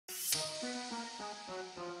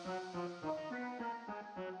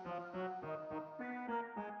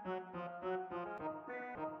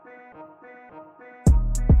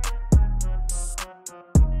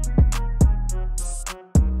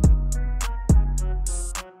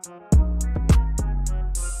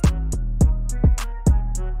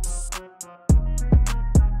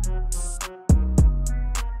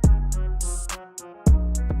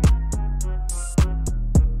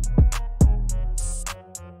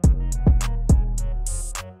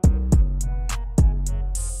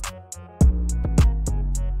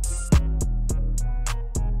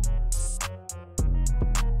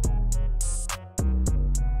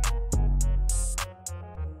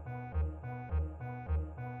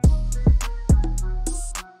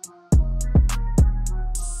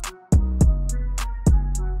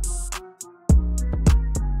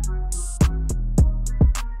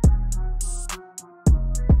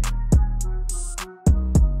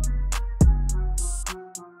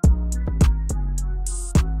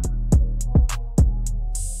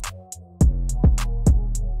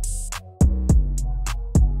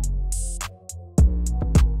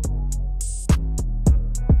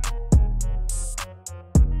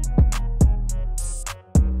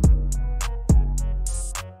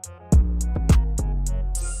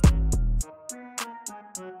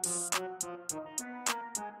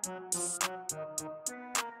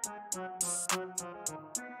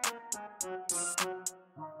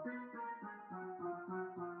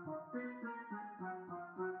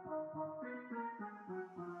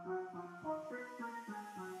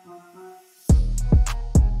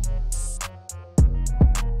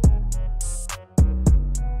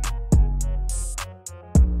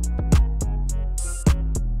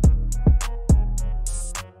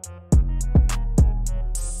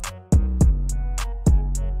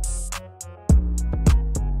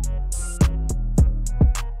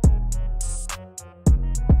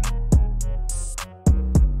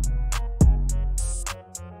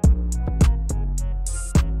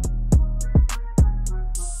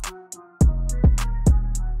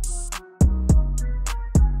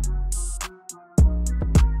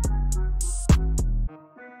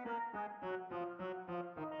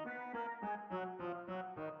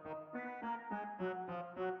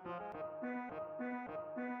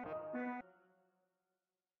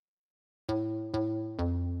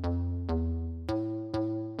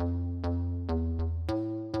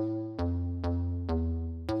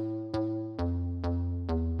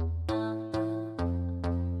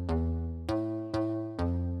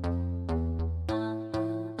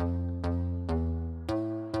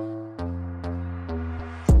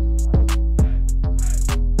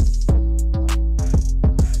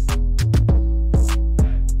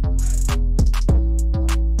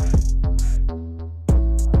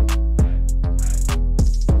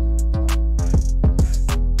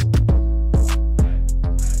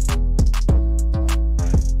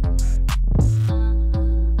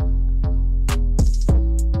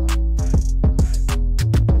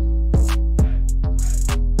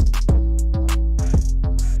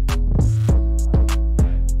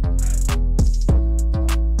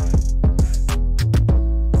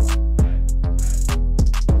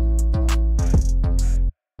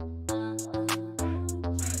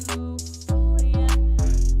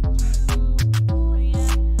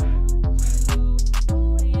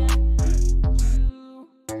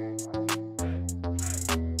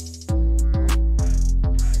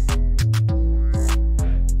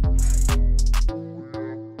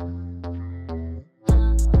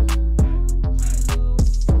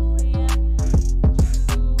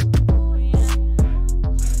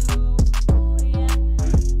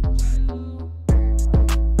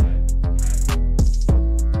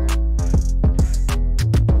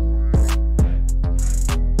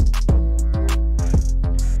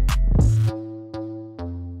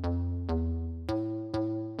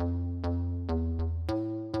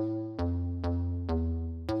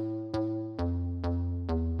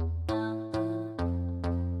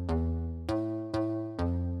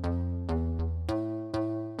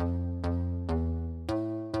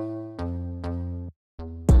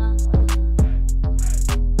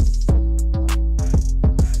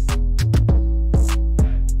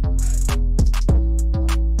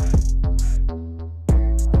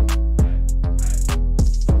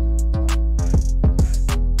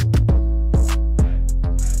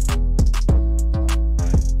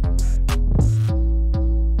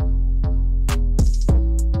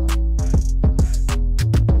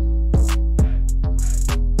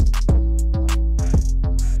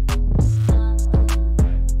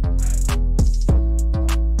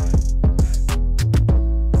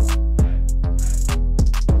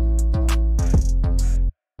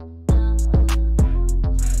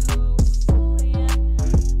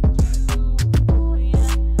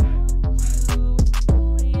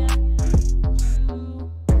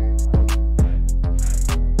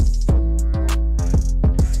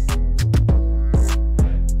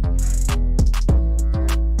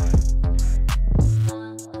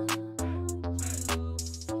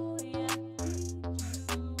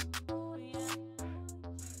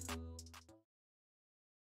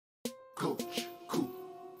Coach, Coop,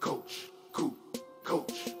 Coach, Coop,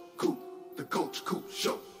 Coach, Coop, the Coach Coop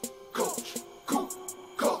Show. Coach, Coop,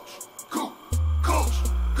 Coach, Coop, Coach,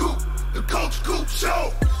 Coop, the Coach Coop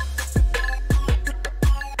Show.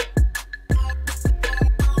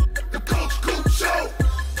 The Coach Coop Show.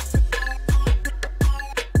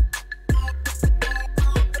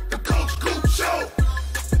 The Coach Coop Show.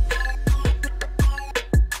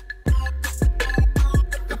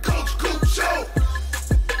 The Coach Coop Show.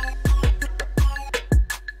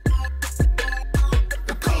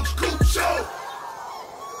 The Coach Coop Show.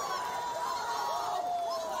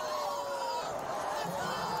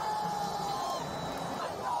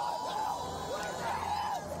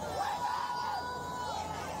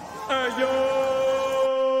 Hey, yo!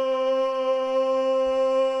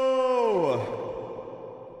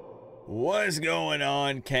 What's going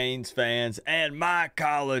on, Canes fans and my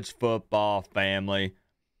college football family?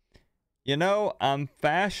 You know, I'm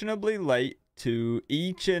fashionably late to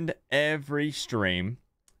each and every stream,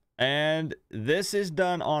 and this is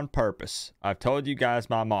done on purpose. I've told you guys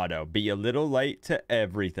my motto, be a little late to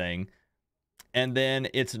everything, and then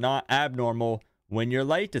it's not abnormal when you're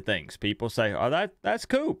late to things. People say, oh, that's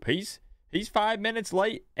Coop. He's 5 minutes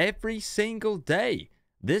late every single day.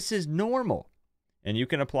 This is normal. And you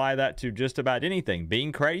can apply that to just about anything,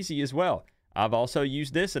 being crazy as well. I've also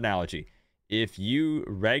used this analogy. If you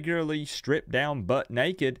regularly strip down butt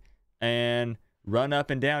naked and run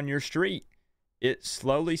up and down your street, it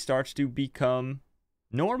slowly starts to become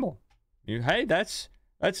normal. Hey, that's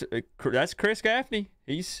Chris Gaffney.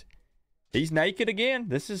 He's naked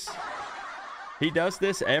again. He does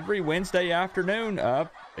this every Wednesday afternoon.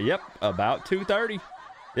 Yep, about 2:30.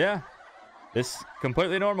 Yeah, this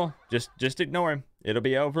completely normal. Just ignore him. It'll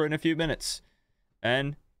be over in a few minutes.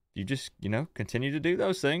 And you just, continue to do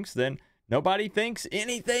those things, then nobody thinks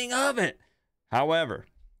anything of it. However,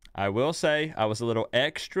 I will say I was a little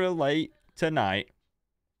extra late tonight,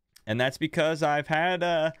 and that's because I've had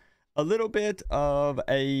a little bit of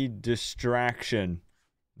a distraction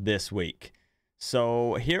this week.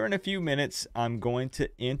 So here in a few minutes, I'm going to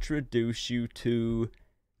introduce you to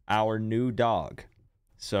our new dog.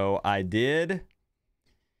 So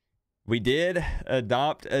we did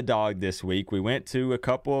adopt a dog this week. We went to a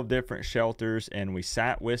couple of different shelters and we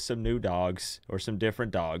sat with some new dogs or some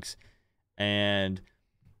different dogs, and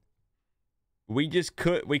we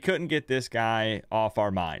couldn't get this guy off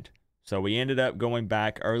our mind. So we ended up going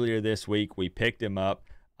back earlier this week. We picked him up.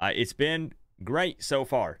 It's been great so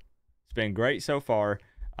far. It's been great so far.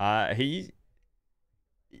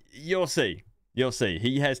 You'll see.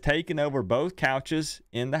 He has taken over both couches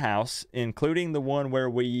in the house, including the one where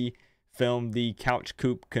we filmed the Couch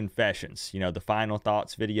Coop Confessions, the final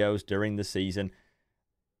thoughts videos during the season.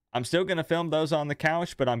 I'm still going to film those on the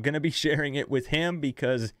couch, but I'm going to be sharing it with him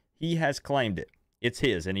because he has claimed it. It's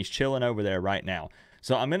his, and he's chilling over there right now.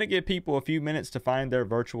 So I'm going to give people a few minutes to find their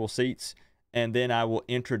virtual seats, and then I will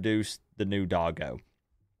introduce the new doggo.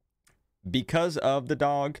 Because of the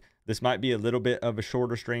dog, this might be a little bit of a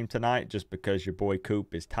shorter stream tonight just because your boy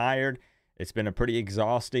Coop is tired. It's been a pretty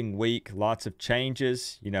exhausting week, lots of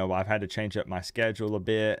changes. I've had to change up my schedule a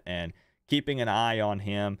bit and keeping an eye on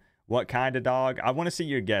him. What kind of dog? I want to see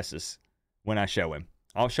your guesses when I show him.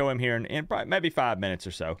 I'll show him here in probably maybe 5 minutes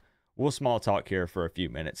or so. We'll small talk here for a few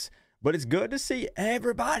minutes. But it's good to see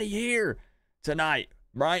everybody here tonight,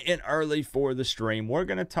 bright and early for the stream. We're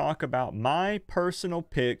going to talk about my personal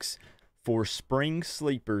picks for spring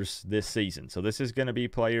sleepers this season. So this is going to be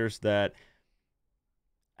players that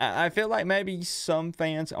I feel like maybe some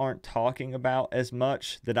fans aren't talking about as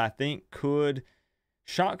much, that I think could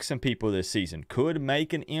shock some people this season, could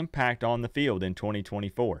make an impact on the field in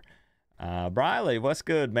 2024. Briley, what's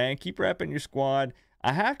good, man? Keep repping your squad.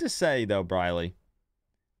 I have to say, though, Briley,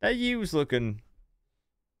 that U's looking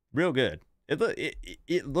real good.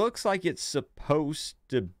 It looks like it's supposed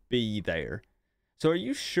to be there. So are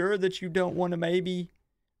you sure that you don't want to maybe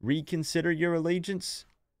reconsider your allegiance?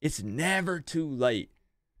 It's never too late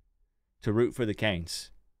to root for the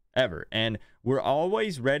Canes, ever. And we're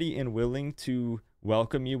always ready and willing to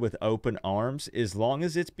welcome you with open arms as long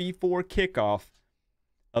as it's before kickoff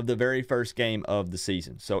of the very first game of the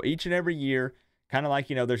season. So each and every year, kind of like,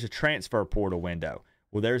 there's a transfer portal window.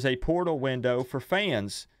 Well, there's a portal window for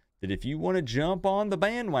fans that if you want to jump on the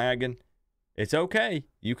bandwagon, it's okay.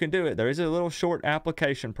 You can do it. There is a little short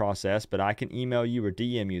application process, but I can email you or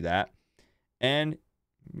DM you that. And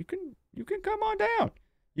you can come on down.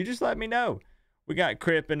 You just let me know. We got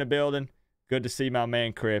Crip in the building. Good to see my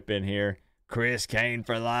man Crip in here. Chris Kane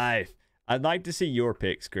for life. I'd like to see your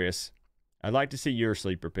picks, Chris. I'd like to see your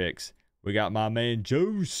sleeper picks. We got my man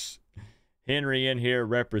Juice Henry in here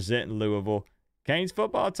representing Louisville. Canes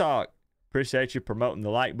football talk. Appreciate you promoting the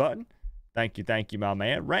like button. Thank you, my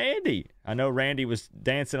man. Randy. I know Randy was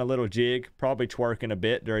dancing a little jig, probably twerking a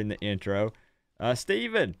bit during the intro.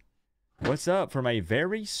 Steven, what's up from a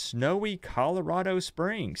very snowy Colorado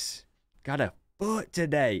Springs? Got a foot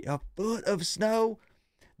today. A foot of snow.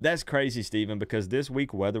 That's crazy, Steven, because this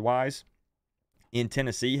week weather-wise in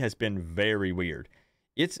Tennessee has been very weird.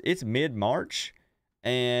 It's mid-March,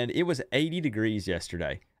 and it was 80 degrees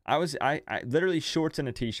yesterday. I literally shorts and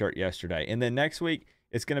a t-shirt yesterday, and then next week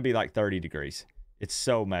it's going to be like 30 degrees. It's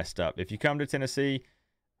so messed up. If you come to Tennessee,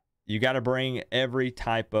 you got to bring every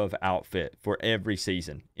type of outfit for every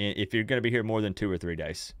season if you're going to be here more than 2 or 3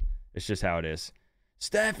 days. It's just how it is.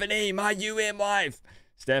 Stephanie, my UM wife.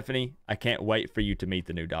 Stephanie, I can't wait for you to meet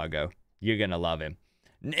the new doggo. You're going to love him.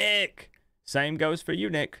 Nick, same goes for you,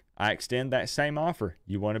 Nick. I extend that same offer.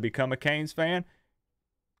 You want to become a Canes fan?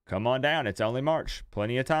 Come on down. It's only March.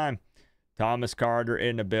 Plenty of time. Thomas Carter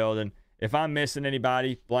in the building. If I'm missing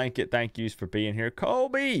anybody, blanket thank yous for being here.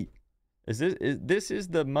 Colby, this is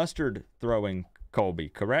the mustard throwing Colby,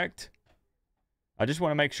 correct? I just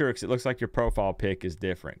want to make sure because it looks like your profile pic is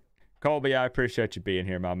different. Colby, I appreciate you being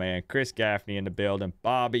here, my man. Chris Gaffney in the building.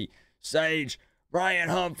 Bobby, Sage, Brian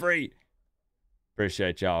Humphrey.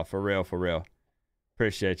 Appreciate y'all. For real, for real.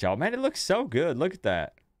 Appreciate y'all. Man, it looks so good. Look at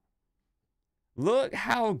that. Look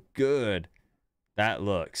how good that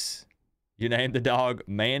looks. You named the dog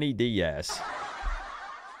Manny Diaz.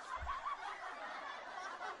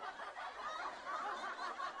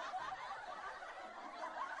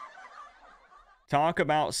 Talk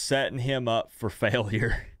about setting him up for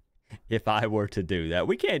failure if I were to do that.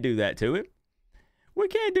 We can't do that to him. We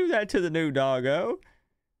can't do that to the new doggo.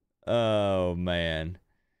 Oh, man.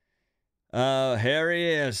 Here he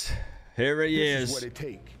is. Here he is. This is what it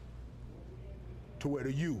take to wear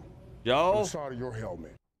the U Joel. on the side of your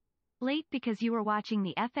helmet. Late because you were watching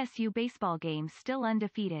the FSU baseball game, still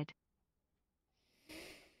undefeated.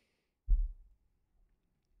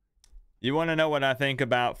 You want to know what I think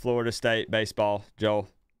about Florida State baseball, Joel?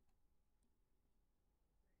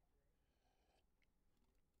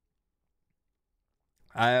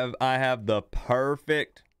 I have the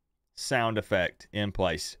perfect sound effect in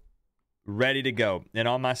place, ready to go. And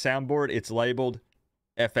on my soundboard, it's labeled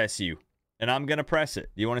FSU. And I'm going to press it.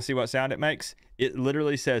 You want to see what sound it makes? It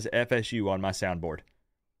literally says FSU on my soundboard.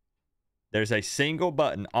 There's a single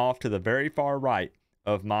button off to the very far right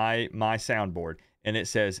of my soundboard, and it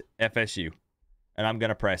says FSU. And I'm going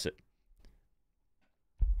to press it.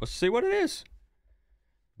 Let's see what it is.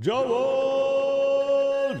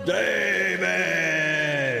 Joel Davis.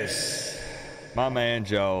 My man,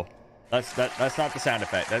 Joe. That's not the sound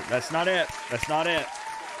effect. That's not it. That's not it.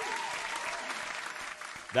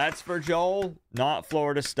 That's for Joel, not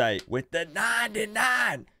Florida State. With the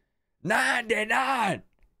 99.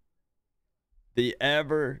 The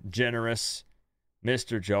ever generous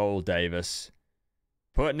Mr. Joel Davis.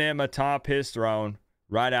 Putting him atop his throne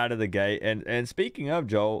right out of the gate. And speaking of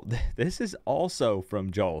Joel, this is also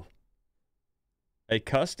from Joel. A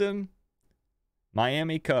custom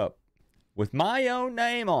Miami Cup with my own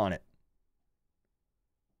name on it.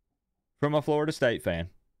 From a Florida State fan.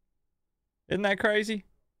 Isn't that crazy?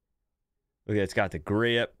 Look, it's got the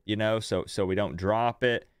grip, you know, so we don't drop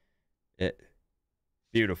it.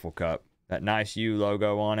 Beautiful cup. That nice U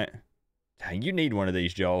logo on it. Dang, you need one of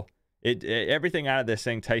these, Joel. Everything out of this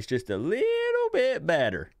thing tastes just a little bit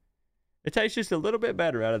better. It tastes just a little bit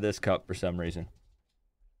better out of this cup for some reason.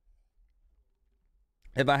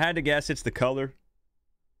 If I had to guess, it's the color.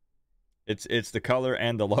 It's the color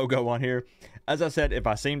and the logo on here. As I said, if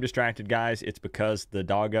I seem distracted, guys, it's because the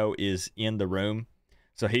doggo is in the room.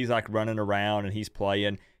 So he's like running around and he's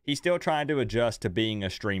playing. He's still trying to adjust to being a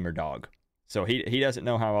streamer dog. So he doesn't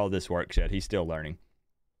know how all this works yet. He's still learning.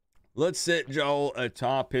 Let's sit Joel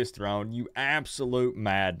atop his throne. You absolute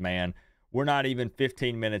madman. We're not even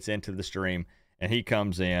 15 minutes into the stream, and he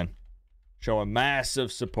comes in showing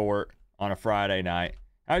massive support on a Friday night.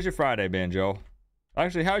 How's your Friday been, Joel?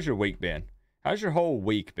 Actually, how's your week been? How's your whole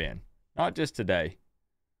week been? Not just today.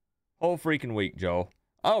 Whole freaking week, Joel.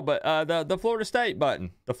 Oh, but the Florida State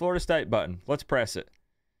button. The Florida State button. Let's press it.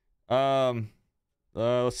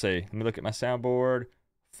 Let's see. Let me look at my soundboard.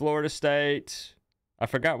 Florida State. I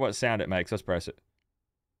forgot what sound it makes. Let's press it.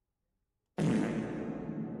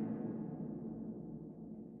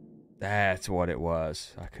 That's what it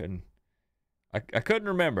was. I couldn't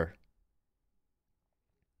remember.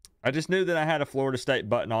 I just knew that I had a Florida State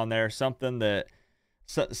button on there, something that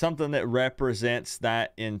represents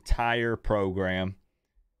that entire program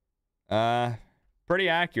pretty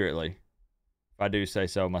accurately, if I do say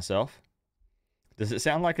so myself. Does it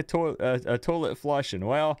sound like a toilet flushing?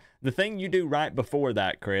 Well, the thing you do right before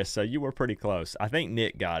that, Chris, so you were pretty close. I think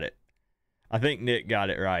Nick got it. I think Nick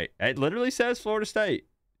got it right. It literally says Florida State.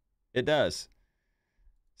 It does.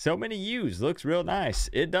 So many U's. Looks real nice.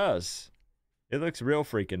 It does. It looks real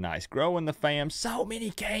freaking nice. Growing the fam. So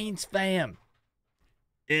many Canes fam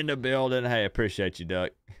in the building. Hey, appreciate you,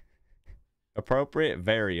 Duck. Appropriate?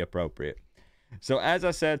 Very appropriate. So as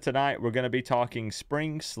I said, tonight we're going to be talking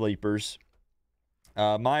spring sleepers.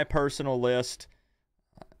 My personal list,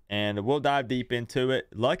 and we'll dive deep into it.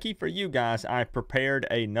 Lucky for you guys, I prepared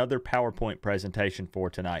another PowerPoint presentation for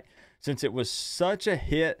tonight. Since it was such a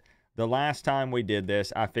hit the last time we did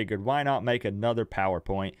this, I figured why not make another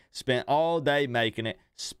PowerPoint. Spent all day making it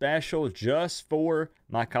special just for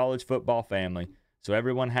my college football family. So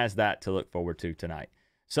everyone has that to look forward to tonight.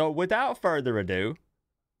 So without further ado,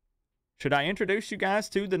 should I introduce you guys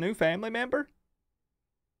to the new family member?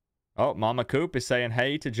 Oh, Mama Coop is saying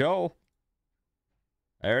hey to Joel.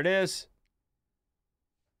 There it is.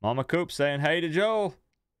 Mama Coop saying hey to Joel.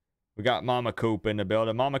 We got Mama Coop in the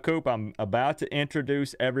building. Mama Coop, I'm about to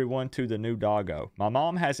introduce everyone to the new doggo. My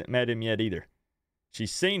mom hasn't met him yet either.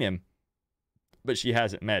 She's seen him, but she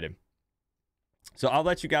hasn't met him. So I'll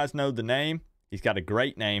let you guys know the name. He's got a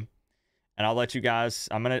great name. And I'll let you guys,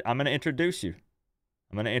 I'm gonna introduce you.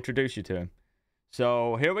 I'm gonna introduce you to him.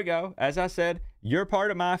 So here we go. As I said, you're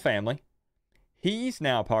part of my family. He's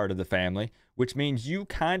now part of the family, which means you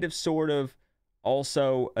kind of sort of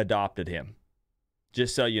also adopted him.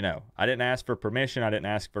 Just so you know, I didn't ask for permission. I didn't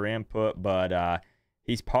ask for input, but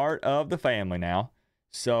he's part of the family now.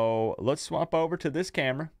 So let's swap over to this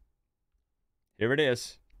camera. Here it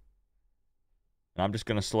is. And I'm just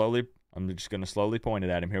going to slowly point it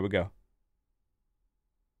at him. Here we go.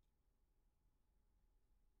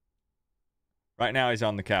 Right now he's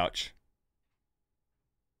on the couch.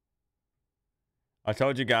 I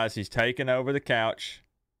told you guys he's taking over the couch.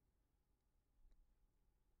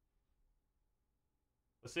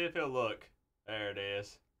 Let's see if he'll look. There it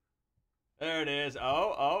is. There it is.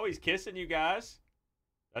 Oh, he's kissing you guys.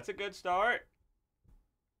 That's a good start.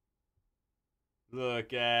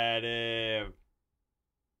 Look at him.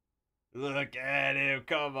 Look at him.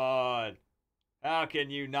 Come on. How can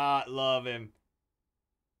you not love him?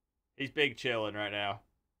 He's big chilling right now.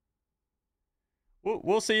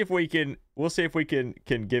 We'll see if we can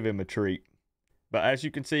give him a treat. But as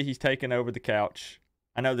you can see, he's taking over the couch.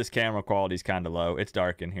 I know this camera quality is kind of low. It's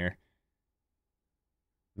dark in here.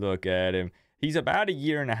 Look at him. He's about 1.5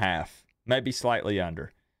 years, maybe slightly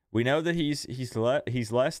under. We know that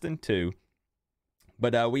he's less than 2,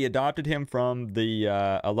 but we adopted him from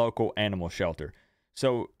a local animal shelter.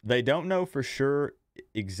 So they don't know for sure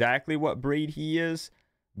exactly what breed he is,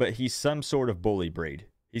 but he's some sort of bully breed.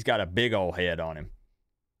 He's got a big old head on him,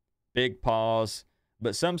 big paws,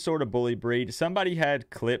 but some sort of bully breed. Somebody had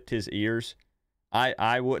clipped his ears.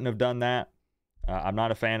 I wouldn't have done that. I'm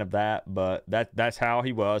not a fan of that, but that's how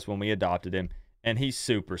he was when we adopted him, and he's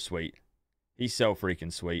super sweet. He's so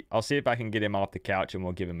freaking sweet. I'll see if I can get him off the couch, and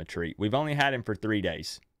we'll give him a treat. We've only had him for 3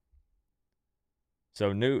 days.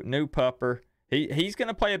 So new pupper. He's going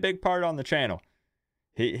to play a big part on the channel.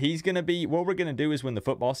 He's going to be, what we're going to do is when the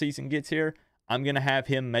football season gets here, I'm going to have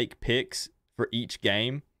him make picks for each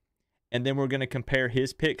game. And then we're going to compare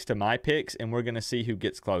his picks to my picks, and we're going to see who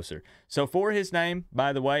gets closer. So for his name,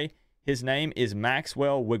 by the way, his name is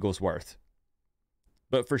Maxwell Wigglesworth.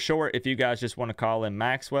 But for short, if you guys just want to call him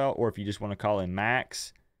Maxwell, or if you just want to call him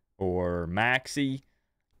Max or Maxie,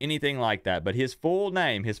 anything like that. But his full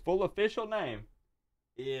name, his full official name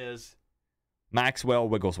is Maxwell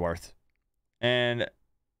Wigglesworth. And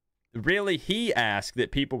really, he asked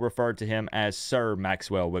that people refer to him as Sir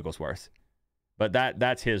Maxwell Wigglesworth. But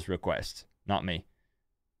that's his request, not me.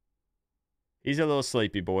 He's a little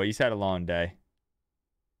sleepy boy. He's had a long day.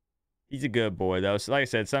 He's a good boy, though. So like I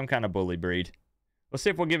said, some kind of bully breed. Let's see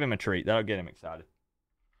if we'll give him a treat. That'll get him excited.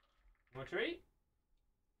 Want a treat?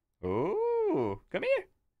 Ooh, come here.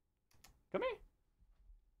 Come here.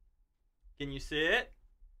 Can you sit?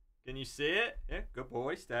 Can you sit? Yeah, good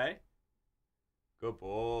boy. Stay. Good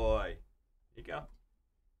boy. Here you go.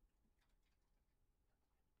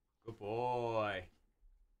 Good boy.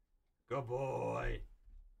 Good boy.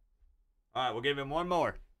 All right, we'll give him one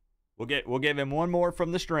more. We'll give him one more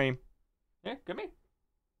from the stream. Yeah, come here.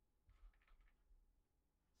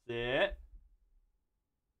 Sit.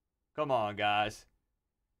 Come on, guys.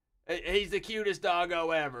 He's the cutest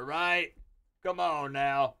doggo ever, right? Come on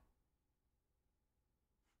now.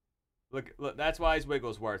 Look, that's why he's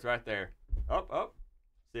Wigglesworth right there. Up.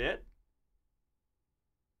 Sit.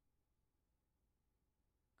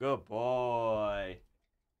 Good boy.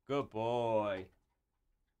 Good boy.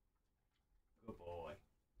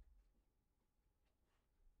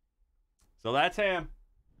 So that's him.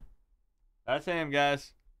 That's him,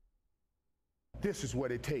 guys. This is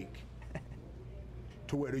what it take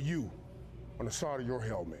to wear the U on the side of your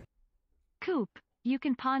helmet. Coop, you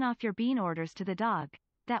can pawn off your bean orders to the dog.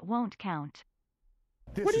 That won't count.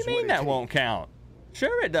 This What do you is mean it that take won't count?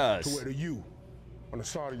 Sure it to does. wear the U on the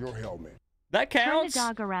side of your helmet. That Turn the counts.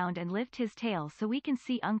 dog around and lift his tail so we can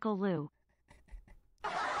see Uncle Lou.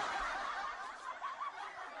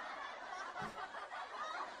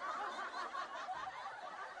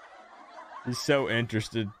 He's so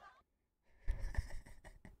interested.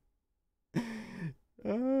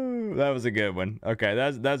 Oh, that was a good one. Okay,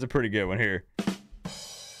 that's a pretty good one here.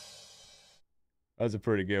 That's a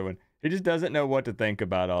pretty good one. He just doesn't know what to think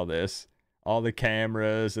about all this. All the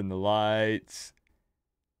cameras and the lights.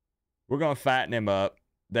 We're going to fatten him up.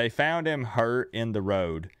 They found him hurt in the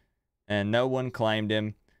road, and no one claimed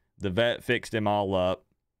him. The vet fixed him all up.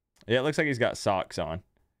 Yeah, it looks like he's got socks on.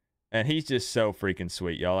 And he's just so freaking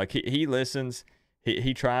sweet, y'all. Like, he listens.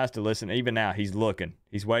 He tries to listen. Even now, he's looking.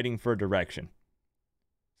 He's waiting for direction.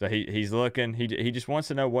 So he's looking. He just wants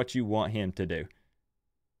to know what you want him to do.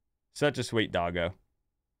 Such a sweet doggo.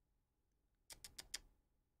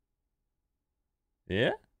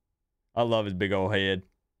 Yeah? I love his big old head.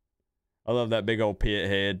 I love that big old pit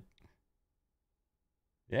head.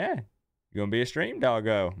 Yeah. You're going to be a stream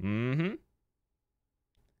doggo. Mm-hmm.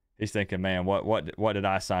 He's thinking, man, what did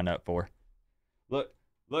I sign up for?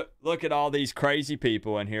 Look at all these crazy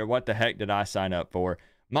people in here. What the heck did I sign up for?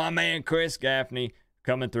 My man Chris Gaffney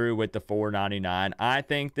coming through with the $4.99. I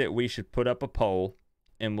think that we should put up a poll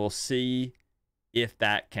and we'll see if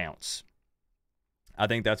that counts. I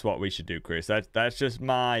think that's what we should do, Chris. That's just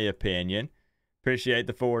my opinion. Appreciate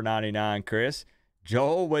the $4.99, Chris.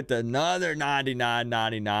 Joel with another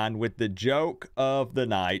 $99.99 with the joke of the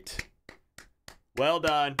night. Well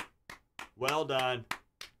done. Well done.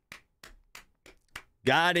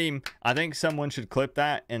 Got him. I think someone should clip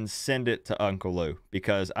that and send it to Uncle Lou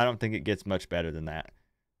because I don't think it gets much better than that.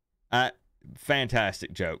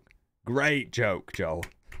 Fantastic joke. Great joke, Joel.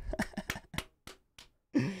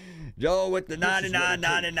 Joel with the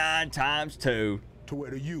 $99.99 times 2. To wear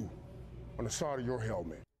the U on the side of your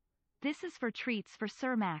helmet. This is for treats for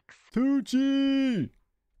Sir Max. Tucci,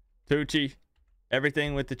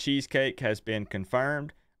 everything with the cheesecake has been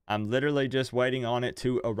confirmed. I'm literally just waiting on it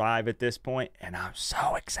to arrive at this point, and I'm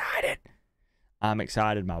so excited. I'm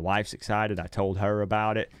excited. My wife's excited. I told her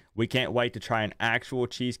about it. We can't wait to try an actual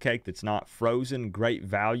cheesecake that's not frozen, great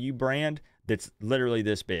value brand that's literally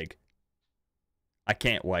this big. I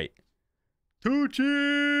can't wait.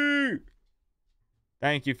 Tucci!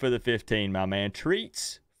 Thank you for the 15, my man.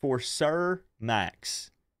 Treats for Sir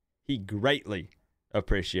Max. He greatly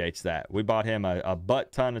appreciates that. We bought him a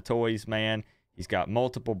butt ton of toys, man. He's got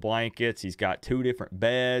multiple blankets. He's got 2 different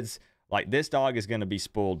beds. Like, this dog is going to be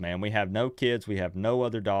spoiled, man. We have no kids. We have no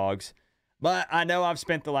other dogs. But I know I've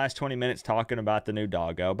spent the last 20 minutes talking about the new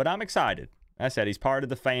doggo, but I'm excited. I said he's part of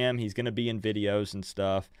the fam. He's going to be in videos and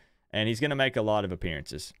stuff, and he's going to make a lot of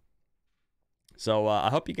appearances. So I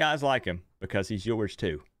hope you guys like him because he's yours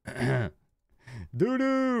too.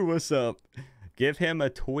 Doo-doo, what's up? Give him a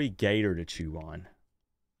toy gator to chew on.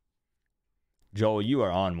 Joel, you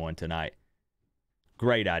are on one tonight.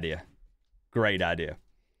 Great idea. Great idea.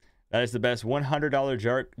 That is the best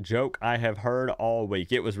 $100 joke I have heard all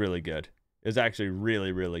week. It was really good. It was actually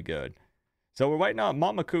really, really good. So we're waiting on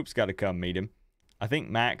Mama Coop's got to come meet him. I think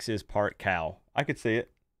Max is part cow. I could see it.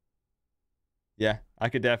 Yeah, I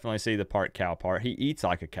could definitely see the part cow part. He eats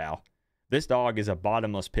like a cow. This dog is a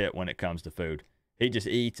bottomless pit when it comes to food. He just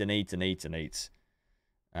eats and eats and eats and eats.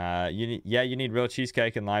 You need real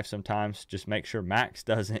cheesecake in life sometimes. Just make sure Max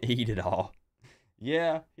doesn't eat it all.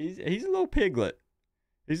 Yeah, he's a little piglet.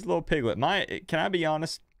 He's a little piglet. Can I be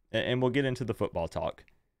honest? And we'll get into the football talk.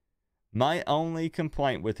 My only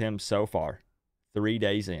complaint with him so far, 3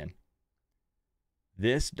 days in,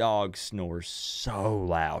 this dog snores so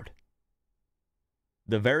loud.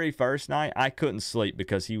 The very first night, I couldn't sleep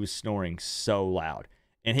because he was snoring so loud.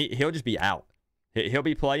 And he'll just be out. He'll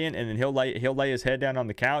be playing, and then he'll lay his head down on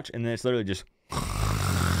the couch, and then it's literally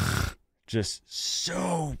just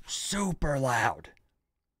so super loud.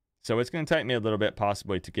 So it's going to take me a little bit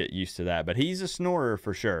possibly to get used to that. But he's a snorer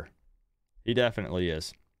for sure. He definitely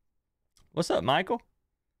is. What's up, Michael?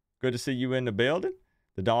 Good to see you in the building.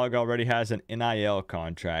 The dog already has an NIL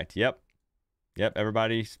contract. Yep,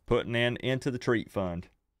 everybody's putting into the treat fund.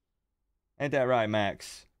 Ain't that right,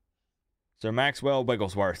 Max? Sir Maxwell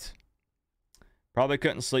Wigglesworth. Probably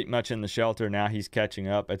couldn't sleep much in the shelter. Now he's catching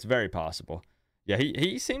up. It's very possible. Yeah,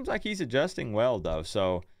 he seems like he's adjusting well, though.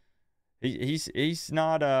 So he's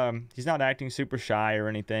not acting super shy or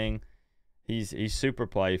anything. He's super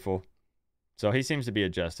playful. So he seems to be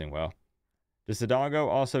adjusting well. Does the doggo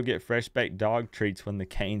also get fresh baked dog treats when the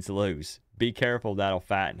Canes lose? Be careful, that'll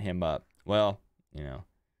fatten him up. Well, you know,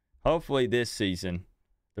 hopefully this season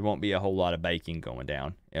there won't be a whole lot of baking going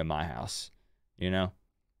down in my house. You know,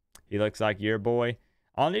 he looks like your boy.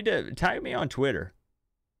 I'll need to tag me on Twitter.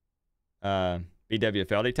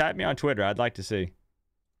 BWFLD, tag me on Twitter. I'd like to see.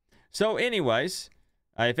 So anyways,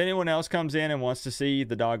 if anyone else comes in and wants to see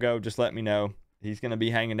the doggo, just let me know. He's going to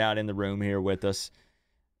be hanging out in the room here with us.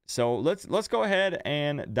 So let's go ahead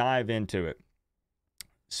and dive into it.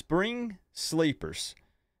 Spring sleepers.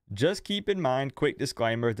 Just keep in mind, quick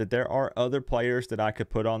disclaimer, that there are other players that I could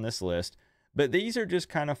put on this list, but these are just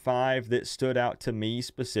kind of 5 that stood out to me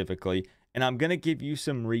specifically, and I'm going to give you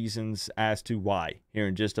some reasons as to why here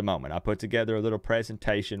in just a moment. I put together a little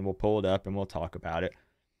presentation. We'll pull it up and we'll talk about it.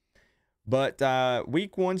 But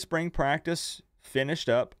week 1 spring practice finished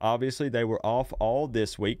up. Obviously, they were off all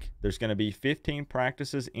this week. There's going to be 15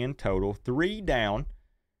 practices in total, 3 down.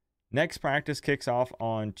 Next practice kicks off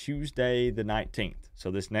on Tuesday the 19th. So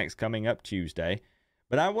this next coming up Tuesday.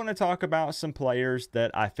 But I want to talk about some players that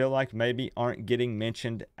I feel like maybe aren't getting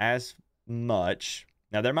mentioned as much.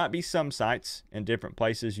 Now, there might be some sites in different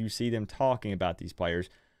places you see them talking about these players,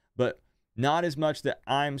 but not as much that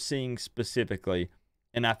I'm seeing specifically.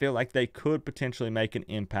 And I feel like they could potentially make an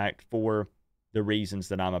impact for the reasons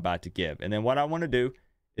that I'm about to give. And then what I want to do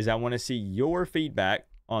is I want to see your feedback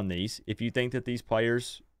on these, if you think that these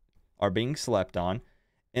players are being slept on.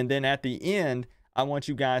 And then at the end, I want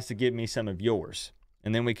you guys to give me some of yours.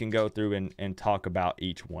 And then we can go through and talk about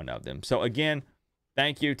each one of them. So again,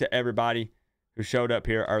 thank you to everybody who showed up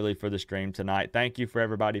here early for the stream tonight. Thank you for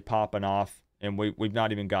everybody popping off. And we've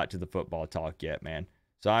not even got to the football talk yet, man.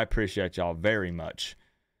 So I appreciate y'all very much.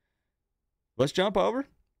 Let's jump over.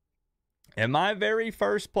 And my very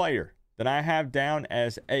first player that I have down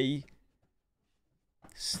as a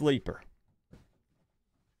sleeper.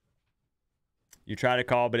 You try to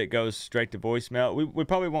call, but it goes straight to voicemail. We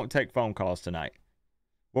probably won't take phone calls tonight.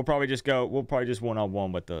 We'll probably just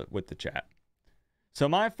one-on-one with the chat. So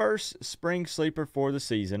my first spring sleeper for the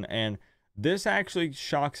season, and this actually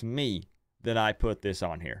shocks me that I put this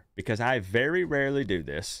on here because I very rarely do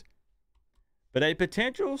this. But a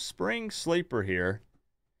potential spring sleeper here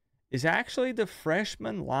is actually the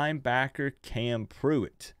freshman linebacker Cam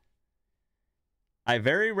Pruitt. I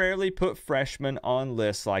very rarely put freshmen on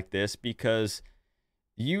lists like this because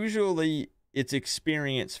usually it's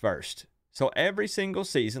experience first. So every single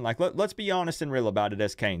season, like let's be honest and real about it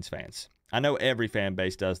as Canes fans. I know every fan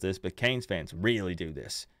base does this, but Canes fans really do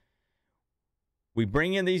this. We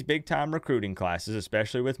bring in these big-time recruiting classes,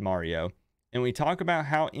 especially with Mario, and we talk about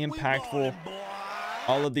how impactful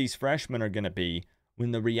all of these freshmen are going to be,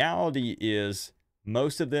 when the reality is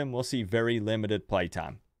most of them will see very limited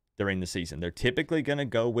playtime during the season. They're typically going to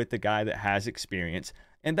go with the guy that has experience,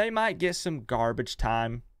 and they might get some garbage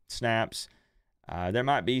time snaps. There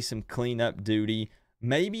might be some cleanup duty.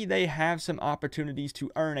 Maybe they have some opportunities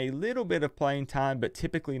to earn a little bit of playing time, but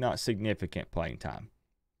typically not significant playing time.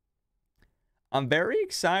 I'm very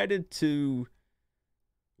excited to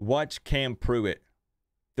watch Cam Pruitt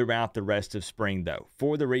throughout the rest of spring, though,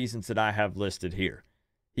 for the reasons that I have listed here.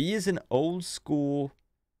 He is an old school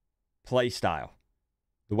play style,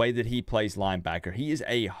 the way that he plays linebacker. He is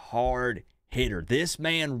a hard hitter. This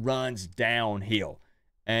man runs downhill.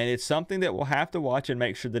 And it's something that we'll have to watch and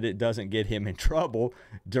make sure that it doesn't get him in trouble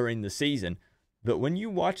during the season. But when you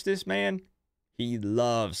watch this man, he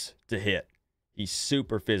loves to hit. He's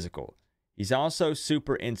super physical. He's also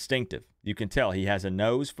super instinctive. You can tell he has a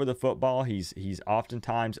nose for the football. He's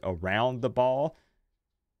oftentimes around the ball.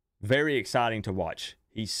 Very exciting to watch.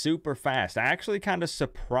 He's super fast. Actually kind of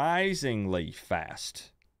surprisingly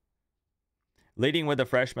fast. Leading with a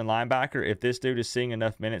freshman linebacker, if this dude is seeing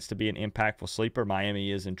enough minutes to be an impactful sleeper, Miami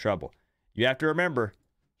is in trouble. You have to remember,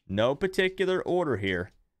 no particular order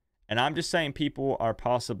here, and I'm just saying people are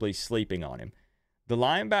possibly sleeping on him. The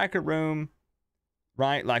linebacker room,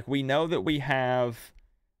 right, like we know that we have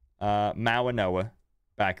Mawanoa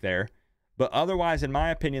back there, but otherwise, in my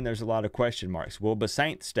opinion, there's a lot of question marks. Will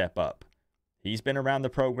Basaint step up? He's been around the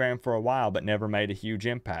program for a while, but never made a huge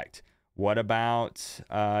impact. What about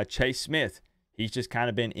Chase Smith? He's just kind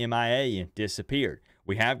of been MIA and disappeared.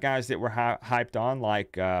 We have guys that were hyped on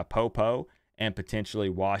like Popo and potentially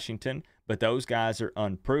Washington, but those guys are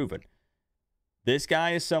unproven. This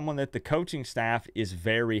guy is someone that the coaching staff is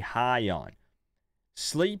very high on.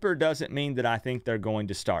 Sleeper doesn't mean that I think they're going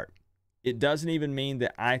to start. It doesn't even mean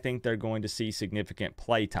that I think they're going to see significant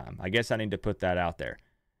play time. I guess I need to put that out there.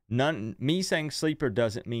 Me saying sleeper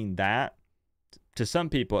doesn't mean that. To some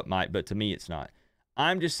people it might, but to me it's not.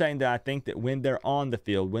 I'm just saying that I think that when they're on the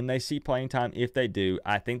field, when they see playing time, if they do,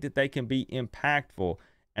 I think that they can be impactful,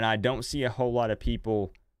 and I don't see a whole lot of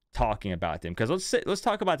people talking about them. Because let's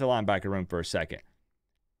talk about the linebacker room for a second.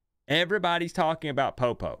 Everybody's talking about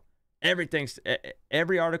Popo.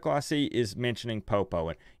 Every article I see is mentioning Popo.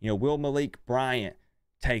 And, will Malik Bryant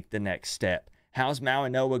take the next step? How's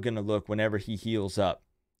Mauanoa going to look whenever he heals up?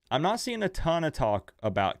 I'm not seeing a ton of talk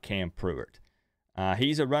about Cam Pruitt.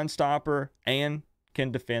 He's a run stopper and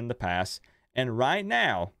can defend the pass. And right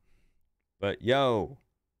now, we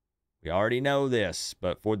already know this,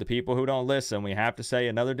 but for the people who don't listen, we have to say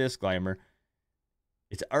another disclaimer.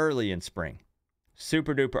 It's early in spring.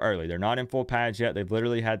 Super duper early. They're not in full pads yet. They've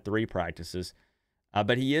literally had 3 practices.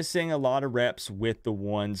 But he is seeing a lot of reps with the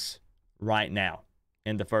ones right now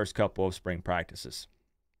in the first couple of spring practices.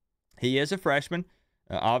 He is a freshman.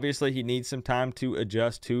 Obviously, he needs some time to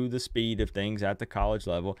adjust to the speed of things at the college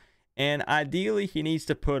level. And ideally, he needs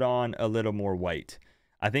to put on a little more weight.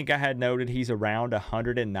 I think I had noted he's around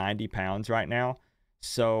 190 pounds right now.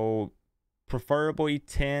 So preferably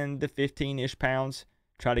 10 to 15-ish pounds.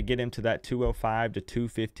 Try to get him to that 205 to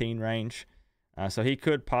 215 range. So he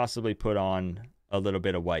could possibly put on a little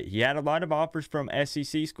bit of weight. He had a lot of offers from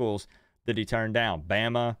SEC schools that he turned down.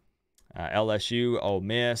 Bama, LSU, Ole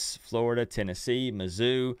Miss, Florida, Tennessee,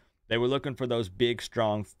 Mizzou. They were looking for those big,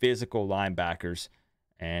 strong, physical linebackers.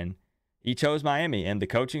 And he chose Miami. And the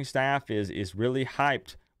coaching staff is really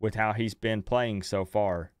hyped with how he's been playing so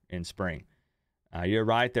far in spring. You're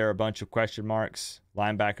right. There are a bunch of question marks.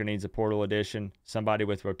 Linebacker needs a portal addition. Somebody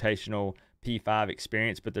with rotational P5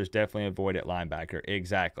 experience, but there's definitely a void at linebacker.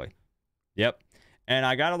 Exactly. Yep. And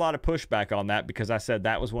I got a lot of pushback on that because I said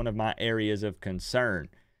that was one of my areas of concern,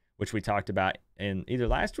 which we talked about in either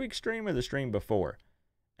last week's stream or the stream before.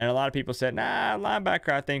 And a lot of people said, nah,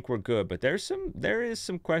 linebacker, I think we're good. But there is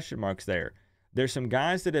some question marks there. There's some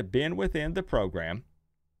guys that have been within the program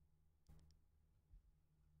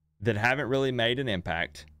that haven't really made an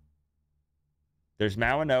impact. There's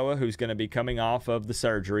Mauanoa, who's going to be coming off of the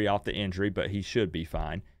surgery, off the injury, but he should be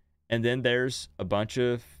fine. And then there's a bunch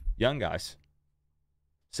of young guys.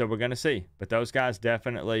 So we're going to see. But those guys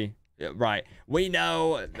definitely, right. We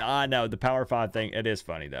know, I know, the Power 5 thing, it is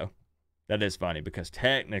funny, though. That is funny because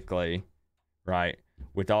technically, right,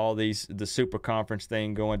 with all the super conference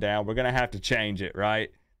thing going down, we're going to have to change it,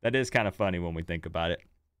 right? That is kind of funny when we think about it.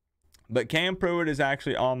 But Cam Pruitt is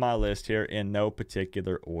actually on my list here in no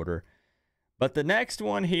particular order. But the next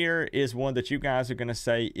one here is one that you guys are going to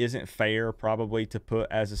say isn't fair probably to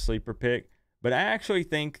put as a sleeper pick. But I actually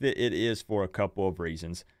think that it is for a couple of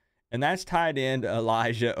reasons. And that's tight end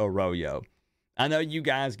Elijah Arroyo. I know you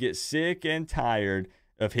guys get sick and tired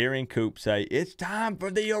of hearing Coop say, it's time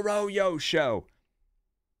for the Arroyo show.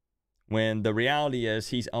 When the reality is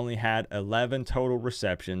he's only had 11 total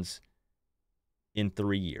receptions in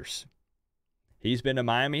 3 years. He's been a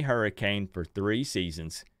Miami Hurricane for 3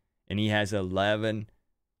 seasons, and he has 11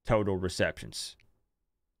 total receptions.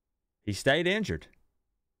 He stayed injured,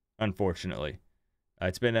 unfortunately.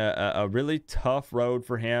 It's been a really tough road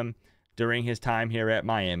for him during his time here at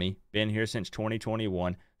Miami. Been here since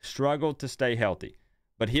 2021. Struggled to stay healthy.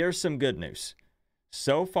 But here's some good news.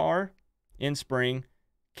 So far in spring,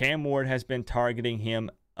 Cam Ward has been targeting him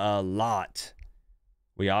a lot.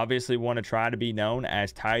 We obviously want to try to be known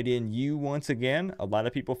as tight end U once again. A lot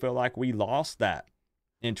of people feel like we lost that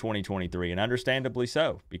in 2023, and understandably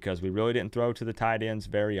so, because we really didn't throw to the tight ends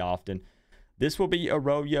very often. This will be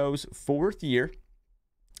Arroyo's 4th year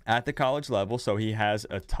at the college level, so he has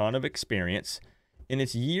a ton of experience. And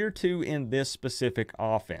it's year 2 in this specific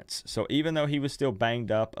offense. So even though he was still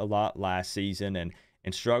banged up a lot last season and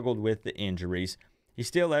struggled with the injuries, he's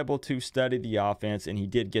still able to study the offense, and he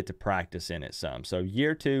did get to practice in it some. So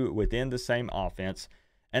year 2 within the same offense.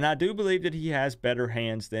 And I do believe that he has better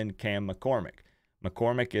hands than Cam McCormick.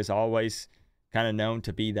 McCormick is always kind of known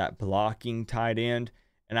to be that blocking tight end.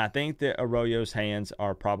 And I think that Arroyo's hands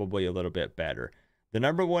are probably a little bit better. The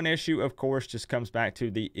number one issue, of course, just comes back to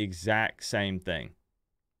the exact same thing.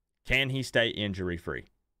 Can he stay injury-free?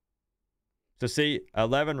 So see,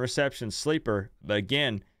 11 reception sleeper, but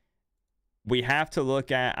again, we have to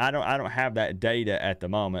look at, I don't have that data at the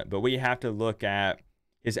moment, but we have to look at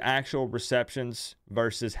his actual receptions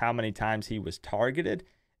versus how many times he was targeted,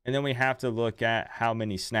 and then we have to look at how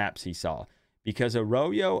many snaps he saw. Because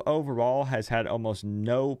Arroyo overall has had almost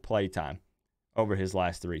no playtime over his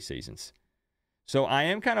last 3 seasons. So I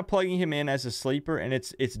am kind of plugging him in as a sleeper, and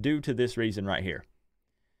it's due to this reason right here.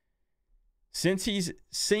 Since he's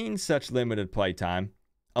seen such limited playtime,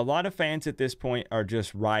 a lot of fans at this point are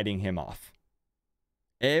just writing him off.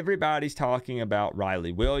 Everybody's talking about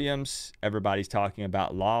Riley Williams. Everybody's talking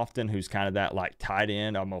about Lofton, who's kind of that like tight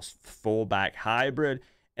end, almost fullback hybrid,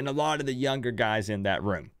 and a lot of the younger guys in that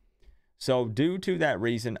room. So due to that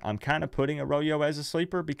reason, I'm kind of putting Arroyo as a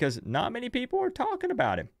sleeper because not many people are talking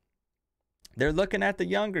about him. They're looking at the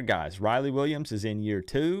younger guys. Riley Williams is in year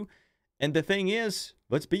 2. And the thing is,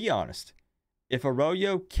 let's be honest, if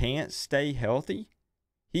Arroyo can't stay healthy,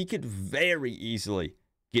 he could very easily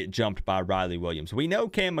get jumped by Riley Williams. We know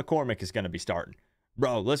Cam McCormick is going to be starting.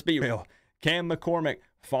 Bro, let's be real. Cam McCormick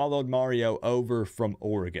followed Mario over from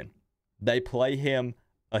Oregon. They play him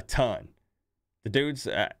a ton. The dude's,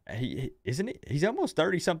 he's almost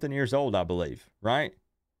 30-something years old, I believe, right?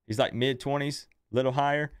 He's like mid-20s, little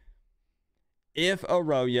higher. If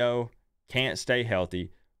Arroyo can't stay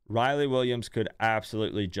healthy, Riley Williams could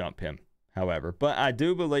absolutely jump him, however. But I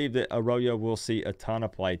do believe that Arroyo will see a ton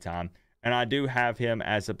of play time. And I do have him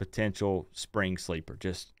as a potential spring sleeper.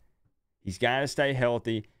 Just, he's got to stay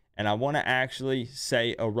healthy. And I want to actually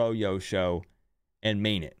say Arroyo show and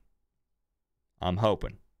mean it. I'm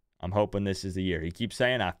hoping. I'm hoping this is the year. He keeps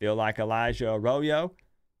saying, I feel like Elijah Arroyo.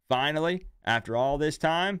 Finally, after all this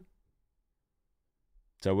time.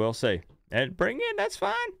 So we'll see. And bring in, that's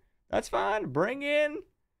fine. That's fine. Bring in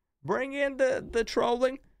the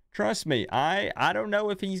trolling. Trust me, I don't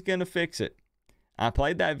know if he's going to fix it. I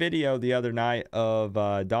played that video the other night of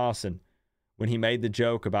Dawson when he made the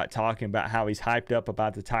joke about talking about how he's hyped up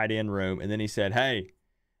about the tight end room. And then he said, hey,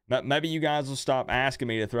 maybe you guys will stop asking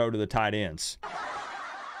me to throw to the tight ends.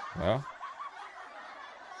 Well,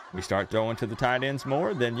 we start throwing to the tight ends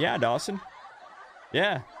more, then yeah, Dawson.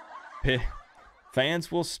 Yeah.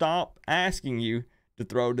 Fans will stop asking you to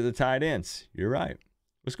throw to the tight ends. You're right.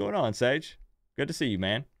 What's going on, Sage? Good to see you,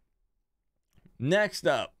 man. Next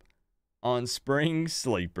up on Spring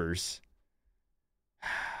Sleepers.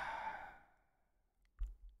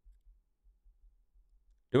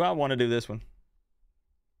 Do I want to do this one?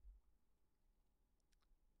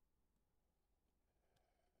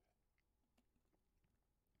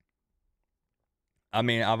 I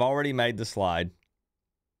mean, I've already made the slide.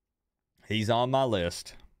 He's on my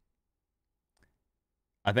list.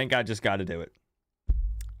 I think I just got to do it.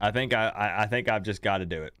 I think I've just got to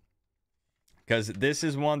do it. Because this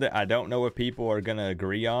is one that I don't know if people are going to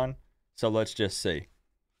agree on. So let's just see.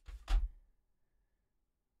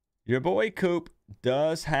 Your boy Coop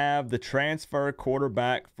does have the transfer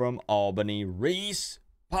quarterback from Albany, Reese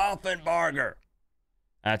Poffenbarger.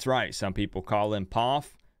 That's right. Some people call him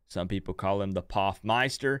Poff. Some people call him the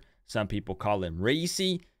Poffmeister. Some people call him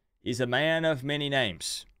Reese. He's a man of many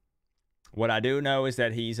names. What I do know is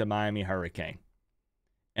that he's a Miami Hurricane.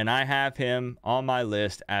 And I have him on my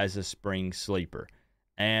list as a spring sleeper.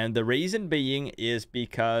 And the reason being is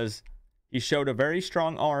because he showed a very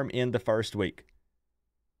strong arm in the first week.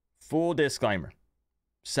 Full disclaimer.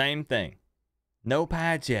 Same thing. No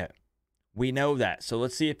pads yet. We know that. So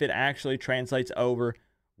let's see if it actually translates over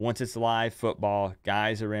once it's live football.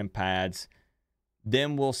 Guys are in pads.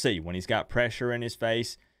 Then we'll see when he's got pressure in his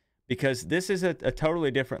face. Because this is a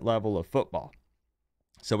totally different level of football.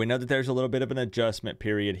 So we know that there's a little bit of an adjustment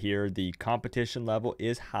period here. The competition level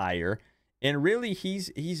is higher. And really,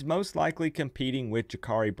 he's most likely competing with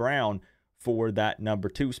Jakari Brown for that number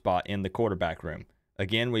 2 spot in the quarterback room.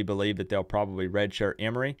 Again, we believe that they'll probably redshirt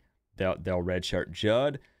Emory. They'll redshirt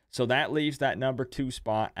Judd. So that leaves that number 2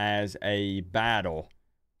 spot as a battle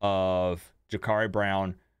of Jakari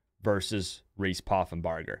Brown versus Reese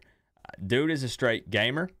Poffenbarger. Dude is a straight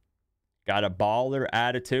gamer. Got a baller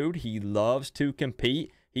attitude. He loves to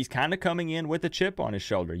compete. He's kind of coming in with a chip on his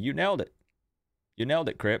shoulder. You nailed it. You nailed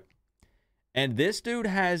it, Crip. And this dude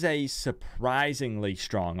has a surprisingly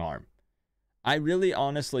strong arm. I really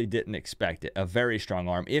honestly didn't expect it. A very strong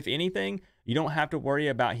arm. If anything, you don't have to worry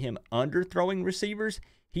about him underthrowing receivers.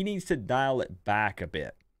 He needs to dial it back a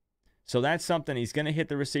bit. So that's something. He's going to hit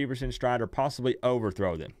the receivers in stride or possibly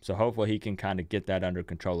overthrow them. So hopefully he can kind of get that under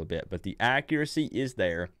control a bit. But the accuracy is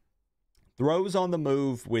there. Throws on the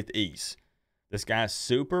move with ease. This guy's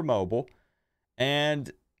super mobile. And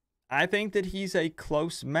I think that he's a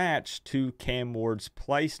close match to Cam Ward's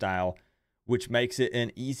play style, which makes it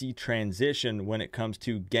an easy transition when it comes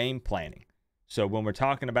to game planning. So when we're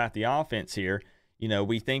talking about the offense here, you know,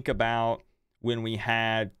 we think about when we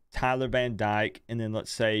had Tyler Van Dyke and then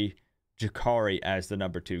let's say Jakari as the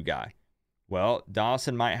number 2 guy. Well,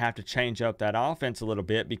 Dawson might have to change up that offense a little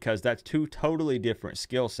bit because that's 2 totally different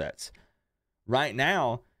skill sets. Right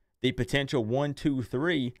now, the potential 1, 2,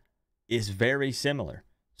 3 is very similar.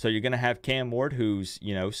 So you're going to have Cam Ward, who's,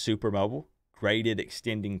 you know, super mobile, great at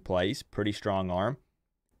extending plays, pretty strong arm.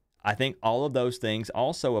 I think all of those things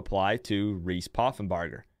also apply to Reese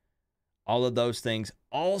Poffenbarger. All of those things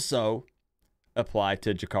also apply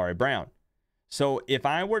to Jakari Brown. So if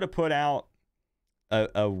I were to put out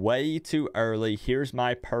a way too early, here's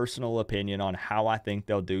my personal opinion on how I think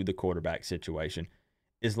they'll do the quarterback situation.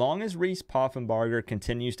 As long as Reese Poffenbarger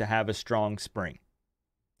continues to have a strong spring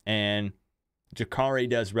and Jakari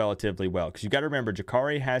does relatively well, because you got to remember,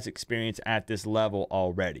 Jakari has experience at this level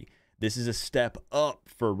already. This is a step up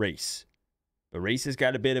for Reese. But Reese has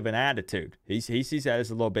got a bit of an attitude. He sees that as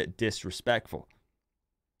a little bit disrespectful.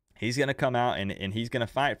 He's going to come out and he's going to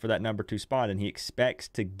fight for that number 2 spot, and he expects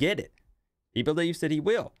to get it. He believes that he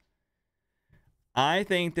will. I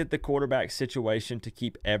think that the quarterback situation to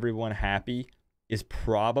keep everyone happy is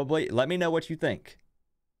probably, let me know what you think.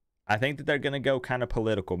 I think that they're going to go kind of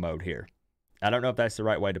political mode here. I don't know if that's the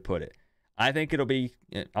right way to put it. I think it'll be,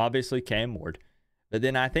 obviously, Cam Ward. But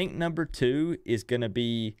then I think number 2 is going to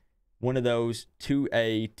be one of those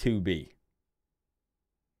 2A, 2B.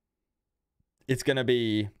 It's going to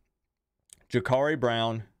be Jakari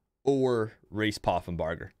Brown or Reese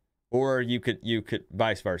Poffenbarger. Or you could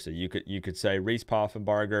vice versa. You could say Reese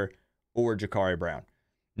Poffenbarger or Jakari Brown.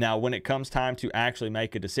 Now, when it comes time to actually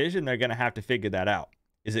make a decision, they're going to have to figure that out.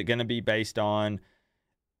 Is it going to be based on,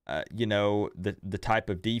 the type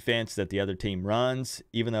of defense that the other team runs,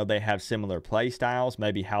 even though they have similar play styles,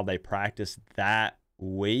 maybe how they practice that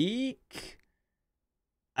week?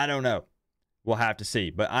 I don't know. We'll have to see.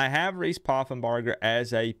 But I have Reese Poffenbarger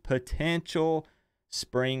as a potential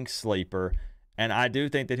spring sleeper, and I do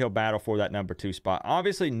think that he'll battle for that number 2 spot.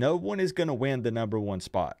 Obviously, no one is going to win the number 1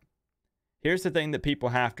 spot. Here's the thing that people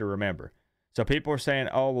have to remember. So people are saying,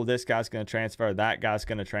 oh, well, this guy's going to transfer, that guy's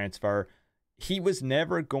going to transfer. He was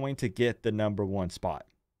never going to get the number 1 spot.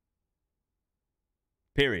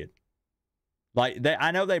 Period. Like,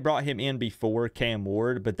 I know they brought him in before Cam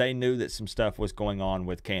Ward, but they knew that some stuff was going on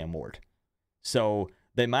with Cam Ward. So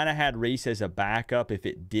they might have had Reese as a backup if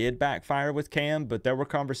it did backfire with Cam, but there were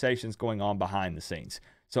conversations going on behind the scenes.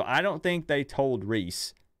 So I don't think they told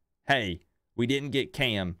Reese, hey, we didn't get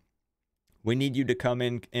Cam. We need you to come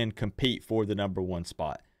in and compete for the number 1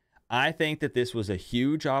 spot. I think that this was a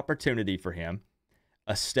huge opportunity for him,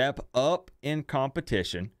 a step up in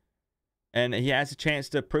competition, and he has a chance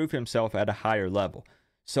to prove himself at a higher level.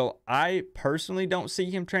 So I personally don't see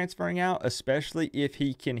him transferring out, especially if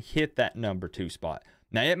he can hit that number 2 spot.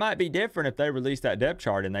 Now, it might be different if they release that depth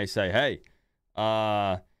chart and they say, hey,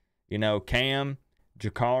 Cam,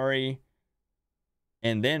 Jakari,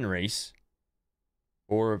 and then Reese,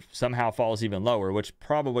 or somehow falls even lower, which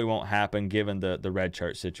probably won't happen given the red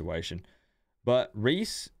shirt situation. But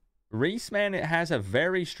Reese, man, it has a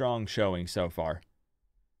very strong showing so far.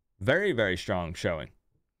 Very, very strong showing.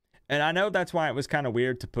 And I know that's why it was kind of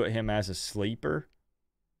weird to put him as a sleeper.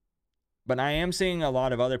 But I am seeing a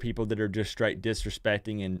lot of other people that are just straight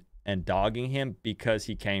disrespecting and dogging him because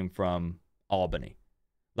he came from Albany.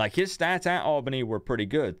 Like, his stats at Albany were pretty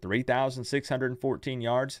good. 3,614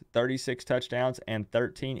 yards, 36 touchdowns, and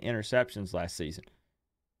 13 interceptions last season.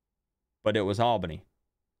 But it was Albany.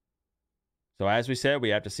 So as we said, we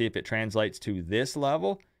have to see if it translates to this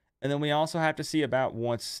level. And then we also have to see about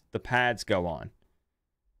once the pads go on.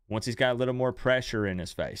 Once he's got a little more pressure in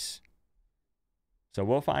his face. So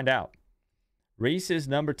we'll find out. Reese is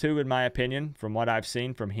number 2 in my opinion from what I've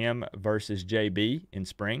seen from him versus JB in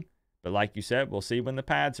spring. But like you said, we'll see when the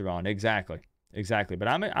pads are on. Exactly. But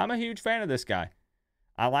I'm a huge fan of this guy.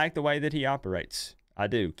 I like the way that he operates. I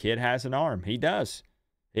do. Kid has an arm. He does.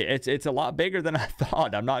 It's a lot bigger than I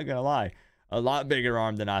thought. I'm not going to lie. A lot bigger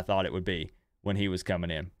arm than I thought it would be when he was coming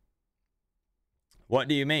in. What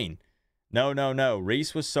do you mean? No.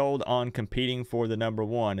 Reese was sold on competing for the number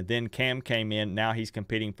 1. And then Cam came in. Now he's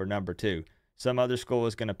competing for number 2. Some other school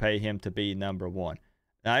is going to pay him to be number 1.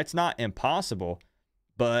 Now, it's not impossible,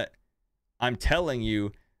 but I'm telling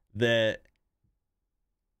you that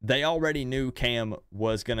they already knew Cam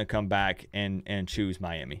was going to come back and choose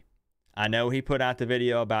Miami. I know he put out the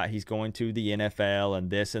video about he's going to the NFL and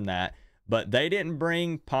this and that, but they didn't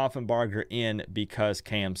bring Poffenbarger in because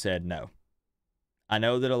Cam said no. I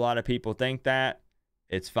know that a lot of people think that.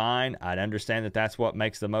 It's fine. I'd understand that that's what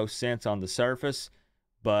makes the most sense on the surface,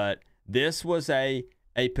 but this was a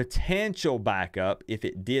potential backup if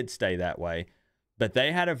it did stay that way. But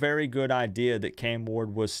they had a very good idea that Cam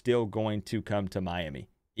Ward was still going to come to Miami,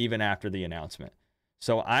 even after the announcement.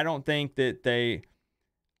 So I don't think that's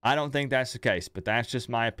the case, but that's just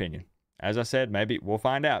my opinion. As I said, maybe we'll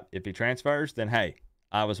find out. If he transfers, then hey,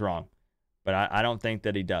 I was wrong. But I don't think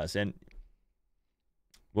that he does. And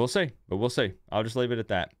we'll see. I'll just leave it at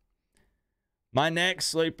that. My next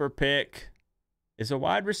sleeper pick is a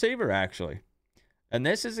wide receiver, actually. And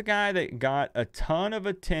this is a guy that got a ton of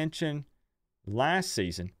attention last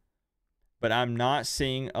season, but I'm not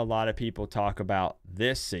seeing a lot of people talk about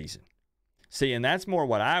this season. See, and that's more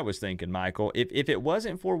what I was thinking, Michael. If it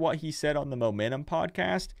wasn't for what he said on the Momentum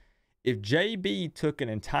podcast, if JB took an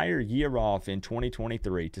entire year off in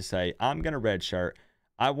 2023 to say, I'm going to redshirt,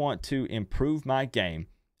 I want to improve my game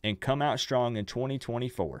and come out strong in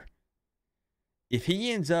 2024. If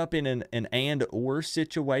he ends up in an and/or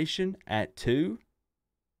situation at 2,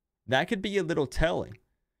 that could be a little telling.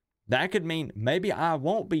 That could mean maybe I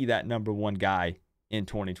won't be that number 1 guy in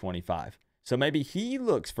 2025. So maybe he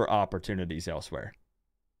looks for opportunities elsewhere.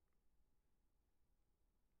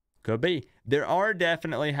 Could be. There are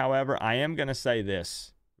definitely, however, I am going to say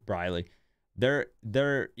this, Briley. There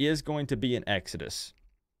is going to be an exodus.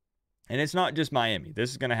 And it's not just Miami.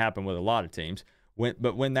 This is going to happen with a lot of teams.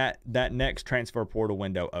 But when that next transfer portal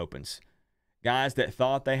window opens, guys that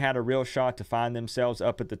thought they had a real shot to find themselves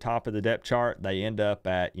up at the top of the depth chart, they end up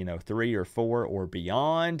at 3 or 4 or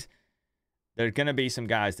beyond. There's going to be some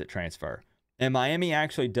guys that transfer. And Miami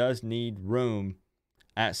actually does need room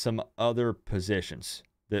at some other positions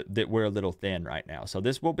that we're a little thin right now. So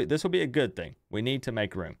this will be a good thing. We need to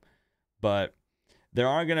make room. But there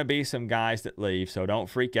are going to be some guys that leave, so don't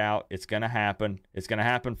freak out. It's going to happen. It's going to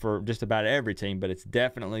happen for just about every team, but it's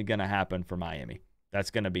definitely going to happen for Miami. That's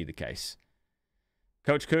going to be the case.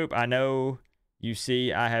 Coach Coop, I know you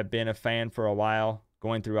see I have been a fan for a while,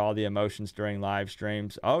 going through all the emotions during live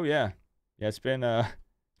streams. Oh, yeah. Yeah, it's been a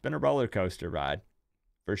roller coaster ride,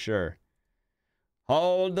 for sure.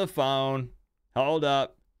 Hold the phone. Hold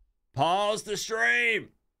up. Pause the stream.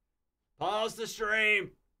 Pause the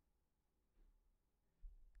stream.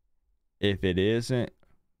 If it isn't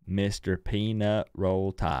Mr. Peanut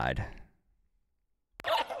Roll Tide.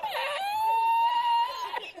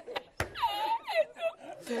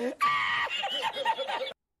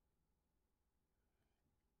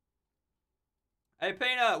 Hey,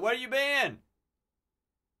 Peanut, where you been?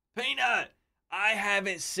 Peanut, I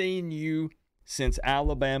haven't seen you since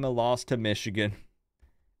Alabama lost to Michigan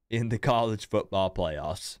in the college football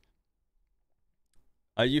playoffs.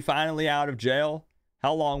 Are you finally out of jail?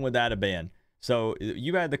 How long would that have been? So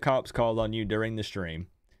you had the cops called on you during the stream.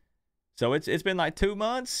 So it's been like 2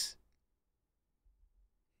 months?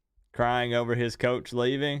 Crying over his coach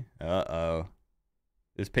leaving? Uh-oh.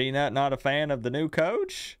 Is Peanut not a fan of the new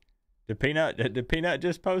coach? Did Peanut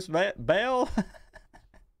just post bail?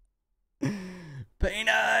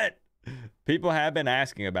 Peanut! People have been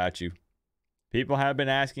asking about you. People have been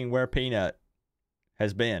asking where Peanut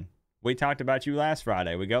has been. We talked about you last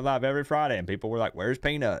Friday. We go live every Friday, and people were like, where's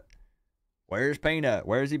Peanut? Where's Peanut?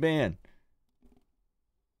 Where's he been?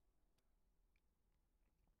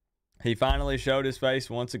 He finally showed his face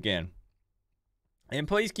once again. And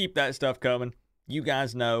please keep that stuff coming. You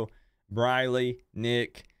guys know, Briley,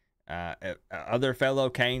 Nick, other fellow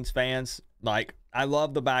Canes fans, like, I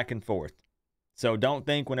love the back and forth. So don't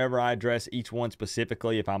think whenever I address each one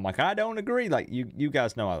specifically, if I'm like, I don't agree, like, you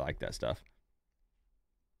guys know I like that stuff.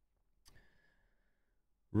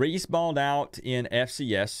 Reese balled out in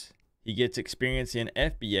FCS. He gets experience in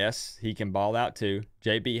FBS. He can ball out too.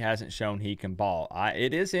 JB hasn't shown he can ball.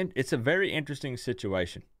 It's a very interesting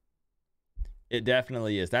situation. It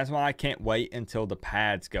definitely is. That's why I can't wait until the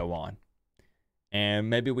pads go on. And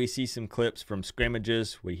maybe we see some clips from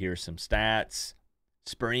scrimmages. We hear some stats.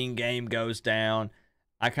 Spring game goes down.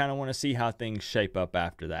 I kind of want to see how things shape up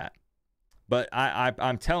after that. But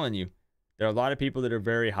I'm telling you, there are a lot of people that are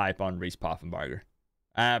very hype on Reese Poffenbarger.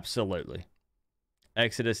 Absolutely.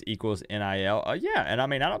 Exodus equals NIL. Yeah, and I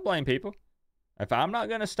mean, I don't blame people. If I'm not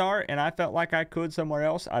going to start and I felt like I could somewhere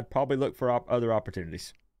else, I'd probably look for other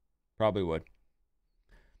opportunities. Probably would.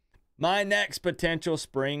 My next potential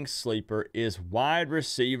spring sleeper is wide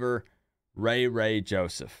receiver Ray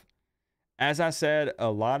Joseph. As I said, a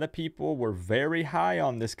lot of people were very high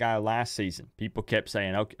on this guy last season. People kept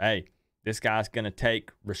saying, okay, hey, this guy's going to take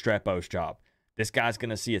Restrepo's job. This guy's going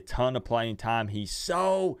to see a ton of playing time. He's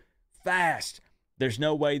so fast. There's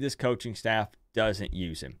no way this coaching staff doesn't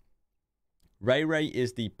use him. Ray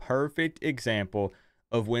is the perfect example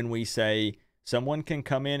of when we say someone can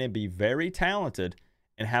come in and be very talented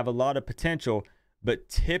and have a lot of potential, but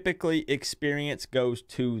typically experience goes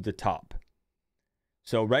to the top.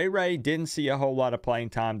 So Ray didn't see a whole lot of playing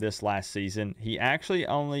time this last season. He actually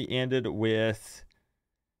only ended with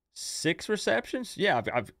 6 receptions. Yeah,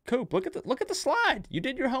 Coop, look at the slide. You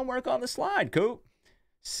did your homework on the slide, Coop.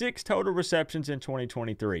 6 total receptions in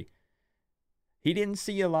 2023. He didn't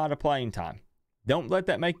see a lot of playing time. Don't let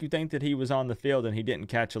that make you think that he was on the field and he didn't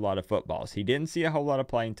catch a lot of footballs. He didn't see a whole lot of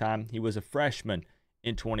playing time. He was a freshman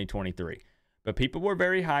in 2023. But people were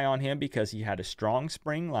very high on him because he had a strong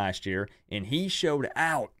spring last year, and he showed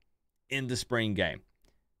out in the spring game.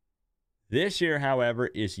 This year, however,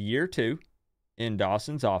 is year 2 in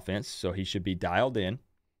Dawson's offense, so he should be dialed in.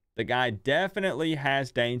 The guy definitely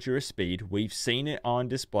has dangerous speed. We've seen it on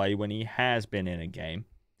display when he has been in a game.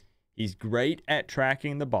 He's great at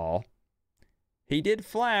tracking the ball. He did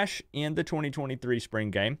flash in the 2023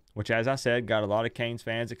 spring game, which, as I said, got a lot of Canes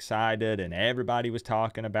fans excited, and everybody was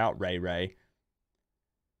talking about Ray Ray.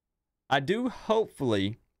 I do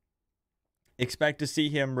hopefully expect to see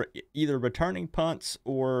him either returning punts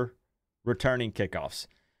or returning kickoffs,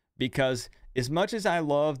 because as much as I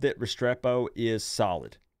love that Restrepo is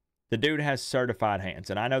solid, the dude has certified hands,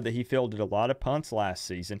 and I know that he fielded a lot of punts last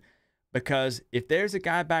season, because if there's a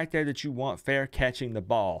guy back there that you want fair catching the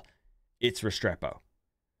ball, it's Restrepo.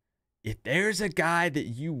 If there's a guy that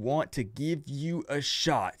you want to give you a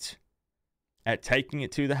shot at taking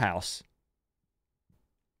it to the house,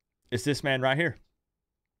 it's this man right here,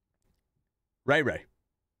 Ray Ray.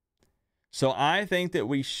 So I think that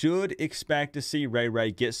we should expect to see Ray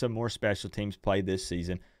Ray get some more special teams play this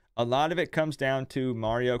season. A lot of it comes down to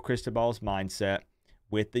Mario Cristobal's mindset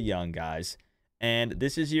with the young guys, and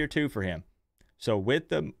this is year 2 for him. So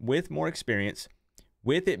with more experience,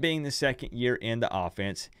 with it being the second year in the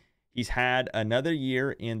offense, he's had another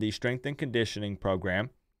year in the strength and conditioning program.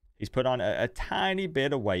 He's put on a tiny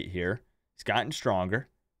bit of weight here. He's gotten stronger.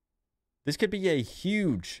 This could be a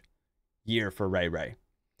huge year for Ray Ray.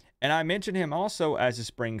 And I mentioned him also as a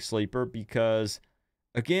spring sleeper because,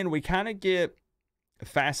 again, we kind of get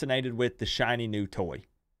fascinated with the shiny new toy.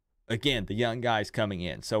 Again, the young guys coming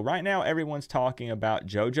in. So right now, everyone's talking about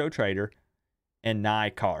JoJo Trader and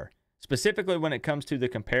Nye Carr. Specifically, when it comes to the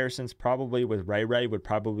comparisons, probably with Ray Ray would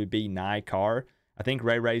probably be Nye Carr. I think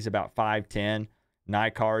Ray Ray's about 5'10". Nye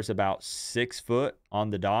Carr's about 6 foot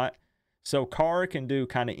on the dot. So Carr can do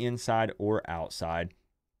kind of inside or outside.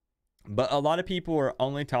 But a lot of people are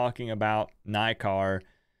only talking about Nye Carr,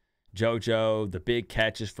 JoJo, the big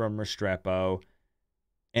catches from Restrepo.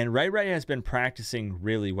 And Ray Ray has been practicing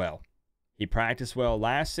really well. He practiced well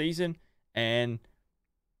last season, and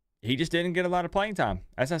he just didn't get a lot of playing time.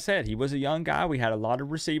 As I said, he was a young guy. We had a lot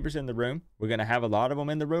of receivers in the room. We're going to have a lot of them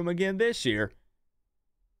in the room again this year.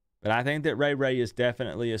 But I think that Ray Ray is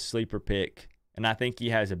definitely a sleeper pick, and I think he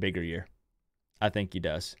has a bigger year. I think he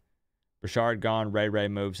does. Richard gone, Ray Ray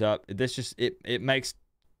moves up. This just, it makes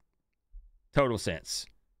total sense.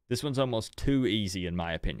 This one's almost too easy, in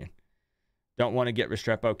my opinion. Don't want to get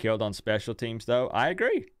Restrepo killed on special teams, though. I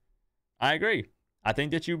agree. I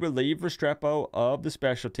think that you relieve Restrepo of the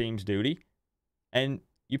special teams duty, and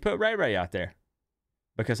you put Ray Ray out there.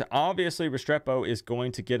 Because obviously Restrepo is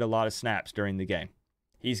going to get a lot of snaps during the game.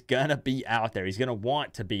 He's going to be out there. He's going to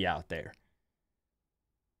want to be out there.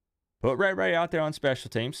 Put Ray Ray out there on special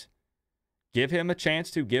teams. Give him a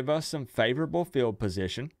chance to give us some favorable field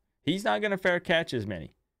position. He's not going to fair catch as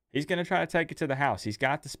many. He's going to try to take it to the house. He's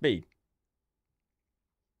got the speed.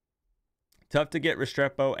 Tough to get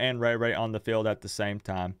Restrepo and Ray Ray on the field at the same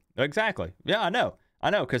time. Exactly. Yeah, I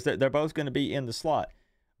know, because they're both going to be in the slot.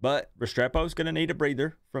 But Restrepo's going to need a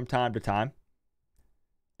breather from time to time.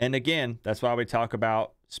 And again, that's why we talk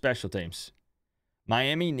about special teams.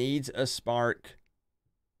 Miami needs a spark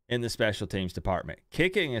in the special teams department.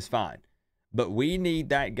 Kicking is fine, but we need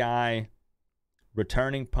that guy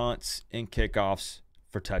returning punts and kickoffs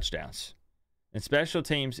for touchdowns. And special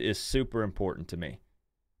teams is super important to me.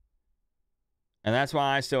 And that's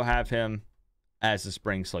why I still have him as a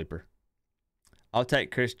spring sleeper. I'll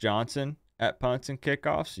take Chris Johnson at punts and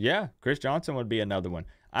kickoffs. Yeah, Chris Johnson would be another one.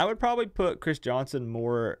 I would probably put Chris Johnson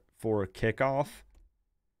more for a kickoff.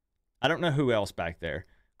 I don't know who else back there.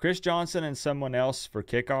 Chris Johnson and someone else for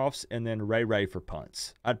kickoffs, and then Ray Ray for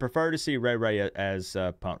punts. I'd prefer to see Ray Ray as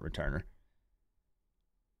a punt returner.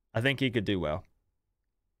 I think he could do well.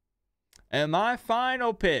 And my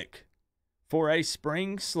final pick for a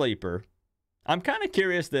spring sleeper, I'm kind of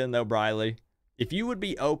curious then, though, Briley, if you would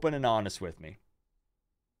be open and honest with me.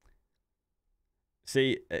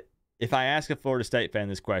 See, if I ask a Florida State fan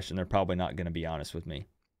this question, they're probably not going to be honest with me.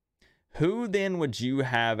 Who then would you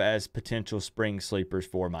have as potential spring sleepers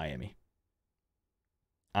for Miami?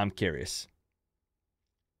 I'm curious.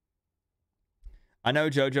 I know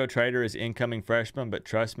JoJo Trader is incoming freshman, but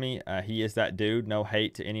trust me, he is that dude. No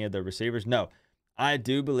hate to any of the receivers. No, I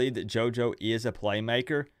do believe that JoJo is a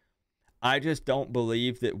playmaker. I just don't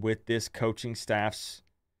believe that with this coaching staff's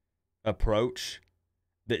approach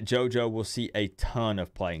that JoJo will see a ton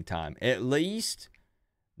of playing time. At least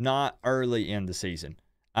not early in the season.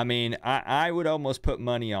 I mean, I would almost put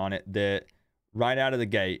money on it that right out of the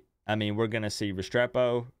gate, I mean, we're going to see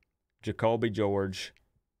Restrepo, Jacoby George,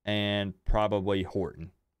 and probably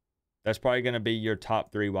Horton. That's probably going to be your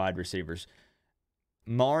top 3 wide receivers.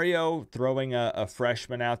 Mario throwing a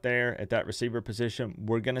freshman out there at that receiver position,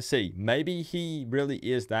 we're going to see. Maybe he really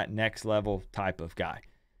is that next level type of guy.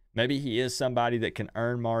 Maybe he is somebody that can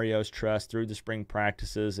earn Mario's trust through the spring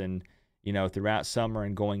practices and, you know, throughout summer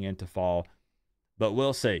and going into fall. But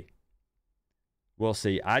we'll see. We'll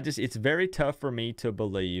see. It's very tough for me to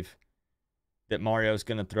believe that Mario's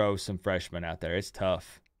going to throw some freshmen out there. It's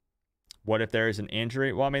tough. What if there is an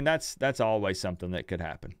injury? Well, I mean, that's always something that could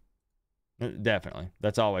happen. Definitely.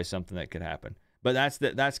 That's always something that could happen. But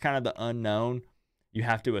that's kind of the unknown. You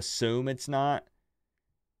have to assume it's not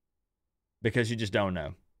because you just don't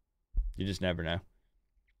know. You just never know.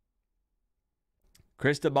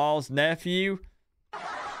 Cristobal's nephew.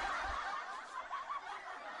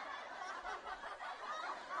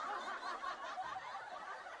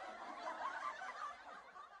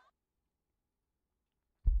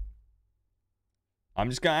 I'm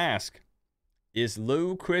just going to ask, is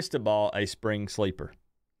Lou Cristobal a spring sleeper?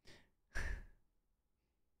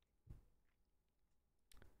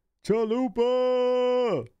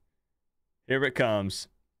 Chalupa! Here it comes.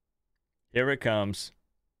 Here it comes.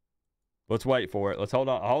 Let's wait for it. Let's hold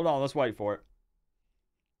on. Hold on. Let's wait for it.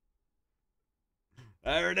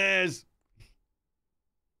 There it is.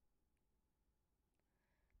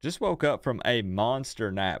 Just woke up from a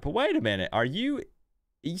monster nap. But wait a minute. Are you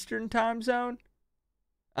Eastern time zone?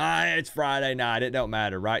 It's Friday night. It don't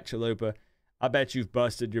matter, right, Chalupa? I bet you've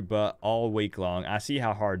busted your butt all week long. I see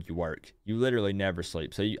how hard you work. You literally never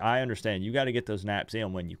sleep. So I understand. You got to get those naps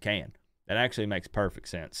in when you can. That actually makes perfect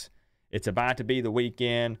sense. It's about to be the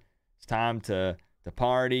weekend. It's time to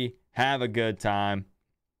party, have a good time.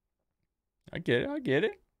 I get it. I get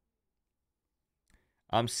it.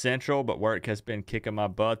 I'm central, but work has been kicking my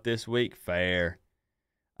butt this week. Fair.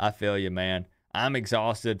 I feel you, man. I'm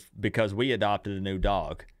exhausted because we adopted a new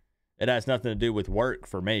dog. It has nothing to do with work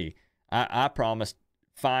for me. I promised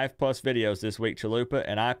 5+ videos this week, Chalupa,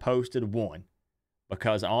 and I posted 1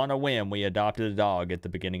 because on a whim, we adopted a dog at the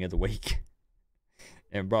beginning of the week.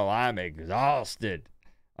 And, bro, I'm exhausted.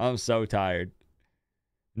 I'm so tired.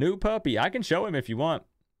 New puppy. I can show him if you want.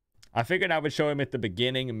 I figured I would show him at the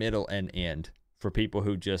beginning, middle, and end for people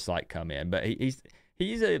who just, like, come in. But he's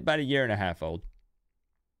about 1.5 years old.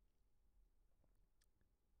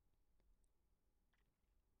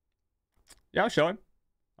 Yeah, I'll show him.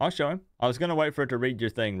 I'll show him. I was going to wait for it to read your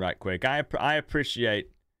thing right quick. I appreciate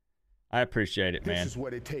it, man. This is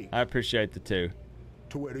what it takes. I appreciate the 2.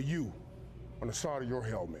 To wear the U on the side of your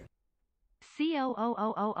helmet.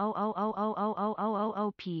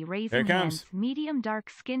 COOOOOOOOOOOOOOP raising hands. Medium dark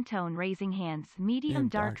skin tone raising hands. Medium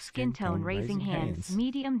dark skin tone raising hands.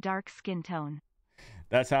 Medium dark skin tone.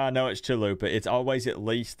 That's how I know it's Chalupa. It's always at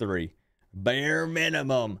least 3. Bare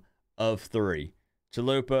minimum of 3.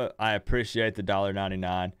 Chalupa, I appreciate the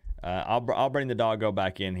 $1.99. I'll bring the doggo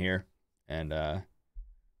back in here, and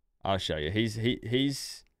I'll show you.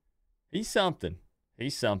 He's something.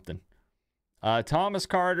 He's something. Thomas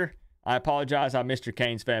Carter, I apologize. I missed your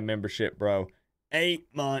Canes fan membership, bro. 8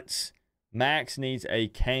 months. Max needs a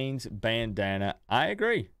Canes bandana. I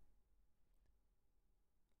agree.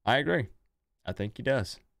 I think he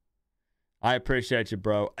does. I appreciate you,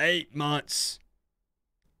 bro. 8 months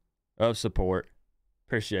of support.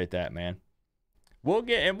 Appreciate that, man. We'll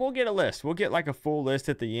get a list. We'll get like a full list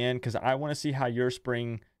at the end because I want to see how your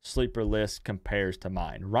spring sleeper list compares to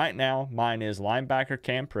mine. Right now, mine is linebacker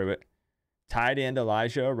Cam Pruitt, tight end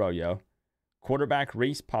Elijah Arroyo, quarterback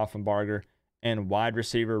Reese Poffenbarger, and wide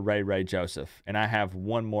receiver Ray Joseph. And I have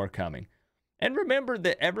 1 more coming. And remember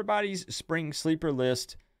that everybody's spring sleeper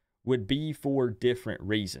list would be for different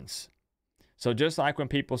reasons. So just like when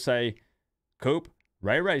people say, Coop,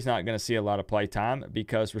 Ray's not going to see a lot of play time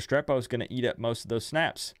because Restrepo is going to eat up most of those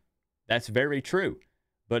snaps. That's very true.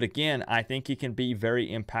 But again, I think he can be very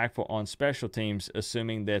impactful on special teams,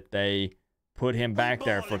 assuming that they put him back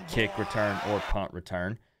there for kick return or punt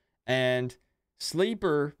return. And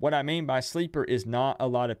sleeper, what I mean by sleeper is not a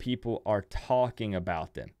lot of people are talking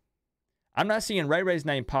about them. I'm not seeing Ray's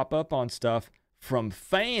name pop up on stuff from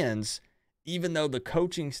fans, even though the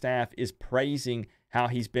coaching staff is praising how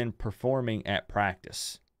he's been performing at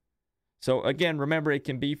practice. So again, remember, it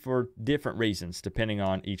can be for different reasons depending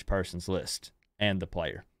on each person's list and the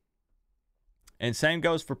player. And same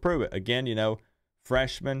goes for Pruitt. Again, you know,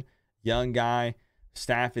 freshman, young guy,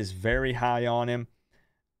 staff is very high on him.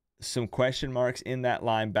 some question marks in that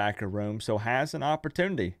linebacker room, so has an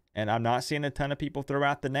opportunity. And I'm not seeing a ton of people throw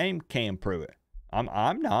out the name Cam Pruitt.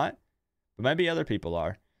 I'm not, but maybe other people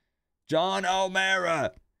are. John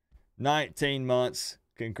O'Mara, 19 months.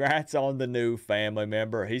 Congrats on the new family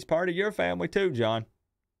member. He's part of your family too, John.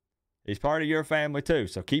 He's part of your family too,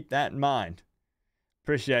 so keep that in mind.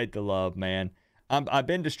 Appreciate the love, man. I've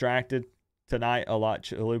been distracted tonight a lot,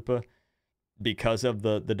 Chalupa, because of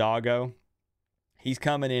the doggo. He's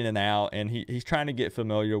coming in and out, and he's trying to get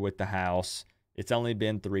familiar with the house. It's only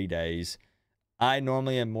been 3 days. I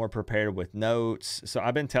normally am more prepared with notes, so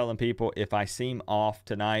I've been telling people if I seem off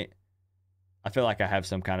tonight, I feel like I have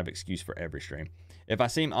some kind of excuse for every stream. If I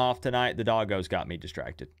seem off tonight, the doggo's got me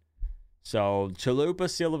distracted. So, Chalupa,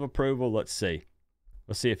 seal of approval. Let's see.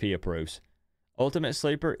 Let's see if he approves. Ultimate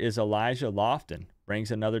Sleeper is Elijah Lofton.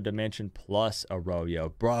 Brings another dimension plus Arroyo.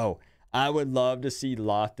 Bro, I would love to see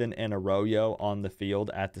Lofton and Arroyo on the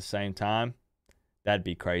field at the same time. That'd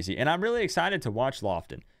be crazy. And I'm really excited to watch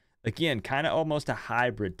Lofton. Again, kind of almost a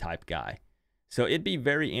hybrid type guy. So it'd be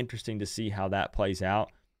very interesting to see how that plays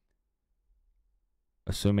out.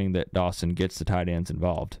 Assuming that Dawson gets the tight ends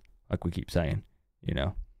involved, like we keep saying, you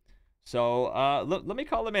know. So let me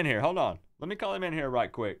call him in here. Hold on. Let me call him in here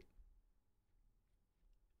right quick.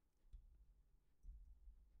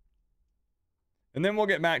 And then we'll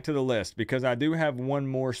get back to the list because I do have one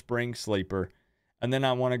more spring sleeper. And then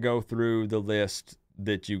I want to go through the list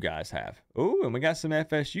that you guys have. Ooh, and we got some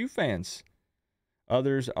FSU fans.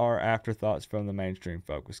 Others are afterthoughts from the mainstream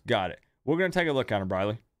focus. Got it. We're going to take a look at him,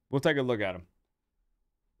 Briley. We'll take a look at him.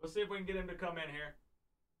 Let's see if we can get him to come in here.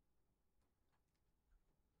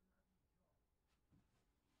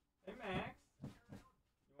 Hey, Max. You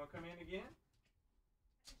want to come in again?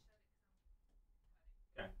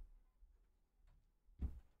 Okay.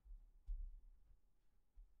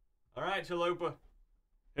 All right, Chalupa.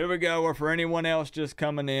 Here we go. Or for anyone else just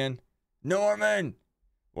coming in, Norman.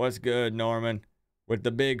 What's good, Norman? With the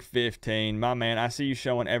big 15. My man, I see you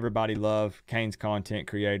showing everybody love, Kane's content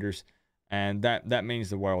creators. And that means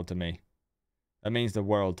the world to me. That means the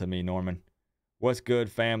world to me, Norman. What's good,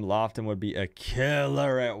 fam? Lofton would be a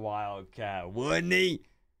killer at Wildcat, wouldn't he?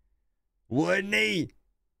 Wouldn't he?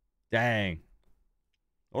 Dang.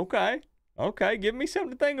 Okay. Okay, give me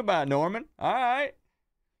something to think about, Norman. All right.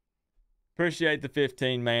 Appreciate the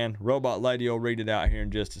 15, man. Robot Lady will read it out here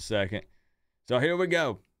in just a second. So here we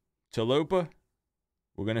go. Chalupa,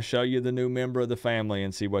 we're going to show you the new member of the family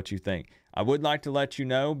and see what you think. I would like to let you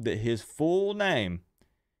know that his full name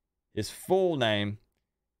is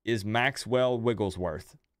Maxwell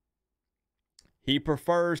Wigglesworth. He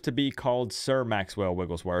prefers to be called Sir Maxwell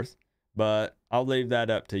Wigglesworth, but I'll leave that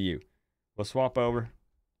up to you. We'll swap over.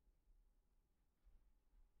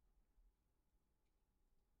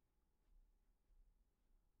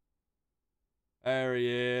 There he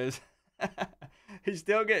is. He's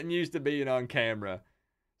still getting used to being on camera.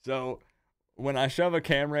 So when I shove a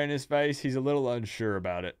camera in his face, he's a little unsure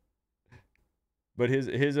about it. But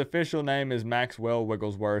his official name is Maxwell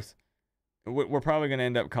Wigglesworth. We're probably going to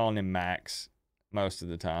end up calling him Max most of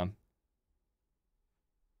the time.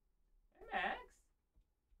 Hey, Max.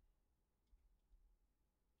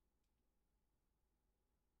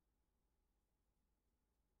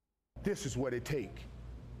 This is what it takes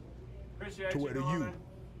Appreciate to wear the U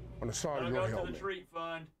on the side of your go helmet. to the treat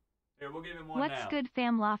fund. Here, we'll give him one What's now. good,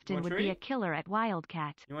 fam? Lofton would be treat? a killer at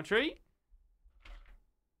Wildcat. You want a treat?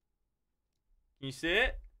 Can you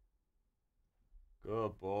sit?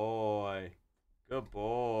 Good boy. Good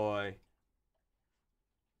boy.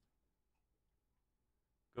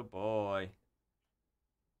 Good boy.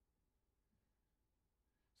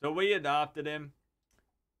 So we adopted him.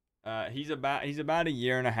 He's about a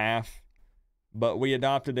year and a half, but we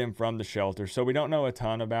adopted him from the shelter, so we don't know a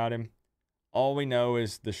ton about him. All we know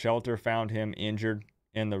is the shelter found him injured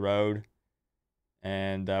in the road,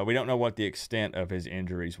 and we don't know what the extent of his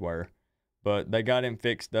injuries were, but they got him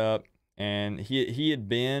fixed up, and he had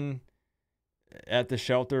been at the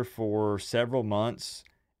shelter for several months,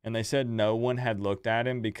 and they said no one had looked at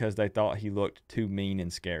him because they thought he looked too mean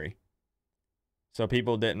and scary. So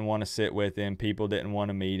people didn't want to sit with him. People didn't want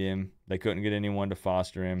to meet him. They couldn't get anyone to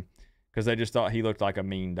foster him because they just thought he looked like a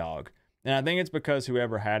mean dog. And I think it's because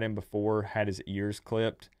whoever had him before had his ears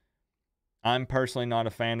clipped. I'm personally not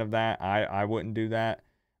a fan of that. I wouldn't do that.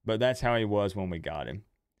 But that's how he was when we got him.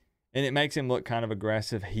 And it makes him look kind of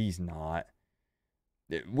aggressive. He's not.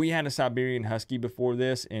 We had a Siberian Husky before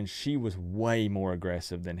this, and she was way more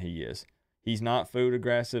aggressive than he is. He's not food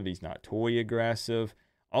aggressive. He's not toy aggressive.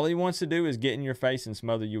 All he wants to do is get in your face and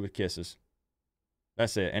smother you with kisses.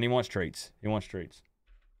 That's it. And he wants treats. He wants treats.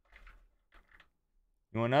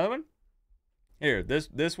 You want another one? Here,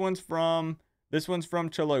 this one's from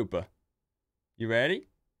Chalupa. You ready?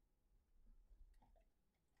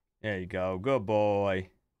 There you go. Good boy.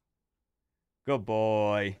 Good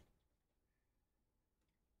boy.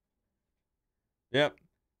 Yep.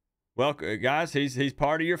 Welcome, guys. He's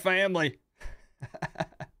part of your family.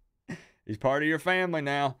 He's part of your family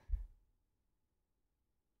now.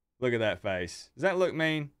 Look at that face. Does that look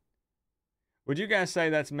mean? Would you guys say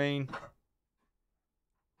that's mean?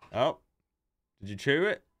 Oh, did you chew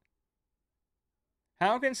it?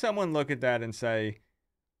 How can someone look at that and say,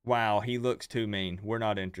 wow, he looks too mean. We're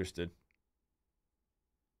not interested.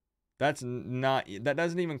 That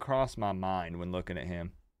doesn't even cross my mind when looking at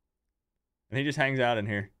him. And he just hangs out in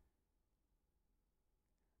here.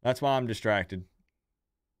 That's why I'm distracted.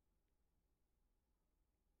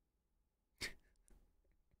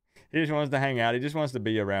 He just wants to hang out. He just wants to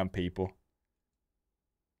be around people.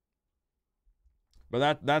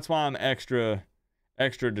 But that's why I'm extra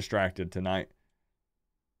distracted tonight.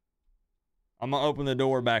 I'm going to open the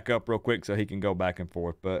door back up real quick so he can go back and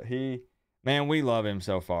forth. But man, we love him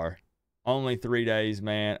so far. Only 3 days,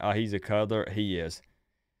 man. He's a cuddler. He is.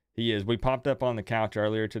 He is. We popped up on the couch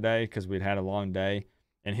earlier today because we'd had a long day.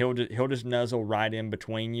 And he'll just nuzzle right in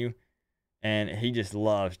between you. And he just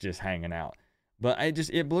loves just hanging out. But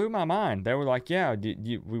it blew my mind. They were like, yeah,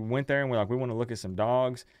 we went there and we're like, we want to look at some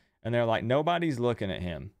dogs. And they're like, nobody's looking at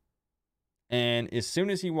him. And as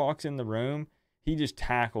soon as he walks in the room, he just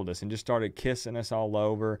tackled us and just started kissing us all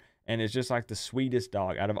over. And it's just like the sweetest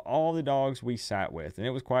dog out of all the dogs we sat with. And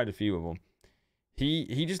it was quite a few of them.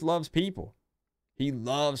 He just loves people. He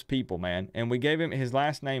loves people, man. And we gave him his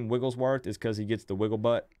last name, Wigglesworth, is because he gets the wiggle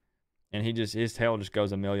butt. And his tail just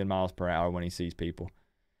goes a million miles per hour when he sees people.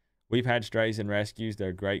 We've had strays and rescues.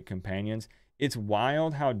 They're great companions. It's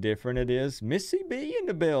wild how different it is. Missy B in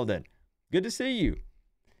the building. Good to see you.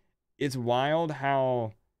 It's wild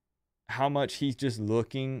how much he's just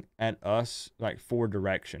looking at us like for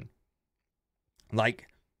direction. Like,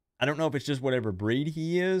 I don't know if it's just whatever breed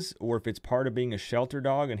he is or if it's part of being a shelter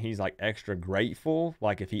dog and he's like extra grateful.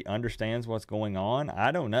 Like if he understands what's going on.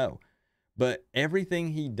 I don't know. But everything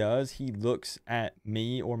he does, he looks at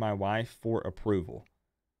me or my wife for approval.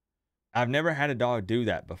 I've never had a dog do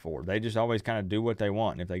that before. They just always kind of do what they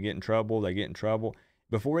want. And if they get in trouble, they get in trouble.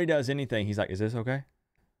 Before he does anything, he's like, is this okay?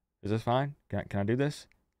 Is this fine? Can I do this?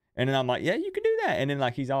 And then I'm like, yeah, you can do that. And then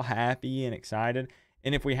like he's all happy and excited.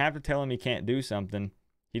 And if we have to tell him he can't do something,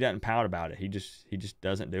 he doesn't pout about it. He just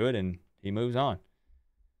doesn't do it and he moves on.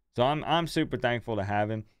 So I'm super thankful to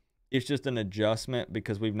have him. It's just an adjustment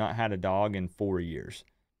because we've not had a dog in 4 years.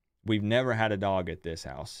 We've never had a dog at this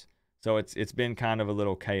house. So it's been kind of a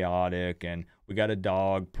little chaotic, and we got a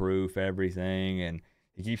dog proof everything, and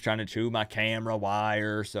he keeps trying to chew my camera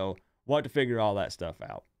wire. So we'll have to figure all that stuff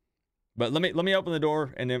out. But let me open the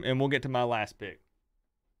door, and we'll get to my last pick.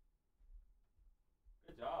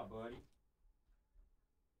 Good job, buddy.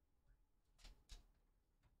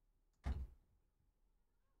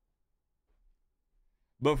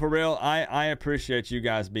 But for real, I appreciate you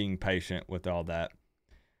guys being patient with all that.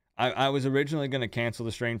 I was originally going to cancel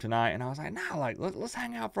the stream tonight, and I was like, no, like, let's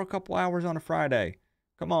hang out for a couple hours on a Friday.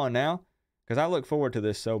 Come on now. Because I look forward to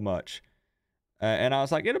this so much. And I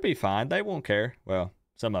was like, it'll be fine. They won't care. Well,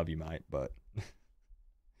 some of you might, but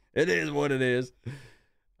it is what it is.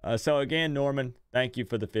 So again, Norman, thank you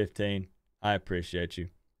for the 15. I appreciate you.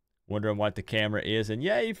 Wondering what the camera is, and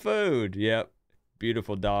yay, food. Yep.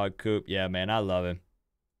 Beautiful dog, Coop. Yeah, man, I love him.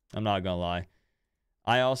 I'm not going to lie.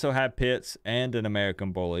 I also have pits and an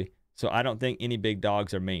American Bully, so I don't think any big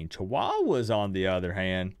dogs are mean. Chihuahuas, on the other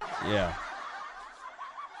hand, yeah.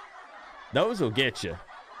 Those will get you.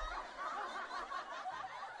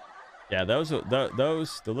 Yeah, the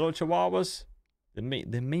little Chihuahuas, the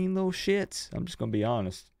mean little shits. I'm just going to be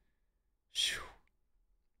honest. Whew.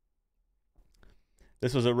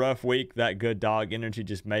 This was a rough week. That good dog energy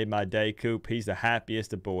just made my day, Coop. He's the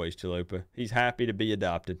happiest of boys, Chalupa. He's happy to be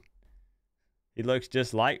adopted. He looks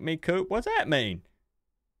just like me, Coop. What's that mean?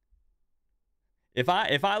 If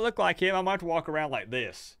I look like him, I might have to walk around like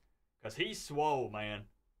this. Because he's swole, man.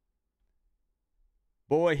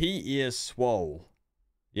 Boy, he is swole.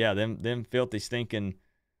 Yeah, them filthy, stinking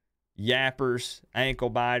yappers, ankle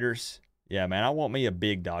biters. Yeah, man, I want me a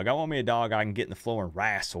big dog. I want me a dog I can get in the floor and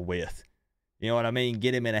wrestle with. You know what I mean?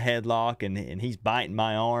 Get him in a headlock, and he's biting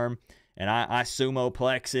my arm. And I sumo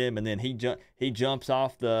plex him, and then he jumps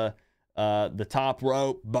off the top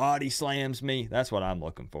rope, body slams me. That's what I'm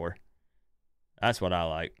looking for. That's what I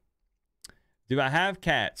like. Do I have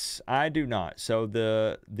cats? I do not. So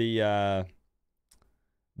the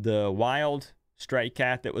wild stray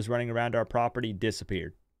cat that was running around our property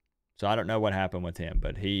disappeared. So I don't know what happened with him,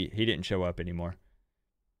 but he didn't show up anymore.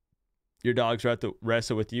 Your dog's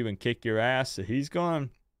wrestle with you and kick your ass. So he's going,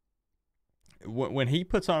 when he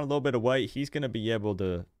puts on a little bit of weight, he's going to be able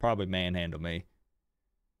to probably manhandle me.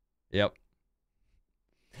 Yep.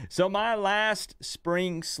 So my last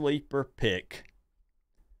spring sleeper pick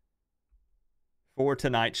for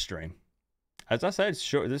tonight's stream, as I said,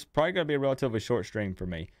 short, this is probably going to be a relatively short stream for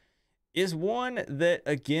me, is one that,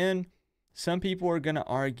 again, some people are going to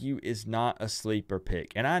argue is not a sleeper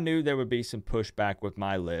pick. And I knew there would be some pushback with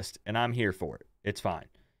my list, and I'm here for it. It's fine.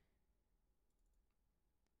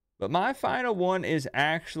 But my final one is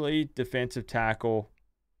actually defensive tackle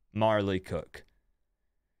Marley Cook.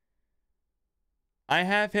 I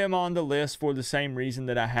have him on the list for the same reason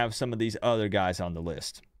that I have some of these other guys on the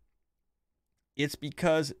list. It's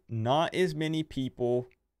because not as many people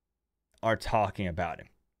are talking about him.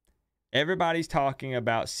 Everybody's talking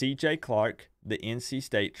about C.J. Clark, the NC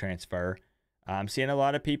State transfer. I'm seeing a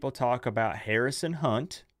lot of people talk about Harrison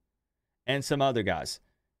Hunt and some other guys.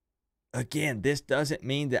 Again, this doesn't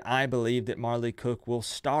mean that I believe that Marley Cook will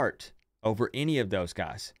start over any of those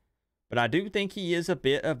guys. But I do think he is a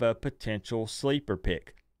bit of a potential sleeper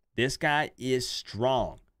pick. This guy is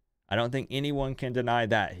strong. I don't think anyone can deny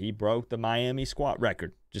that. He broke the Miami squat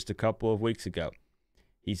record just a couple of weeks ago.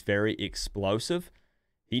 He's very explosive.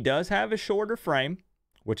 He does have a shorter frame,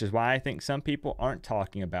 which is why I think some people aren't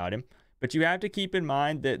talking about him. But you have to keep in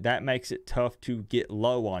mind that that makes it tough to get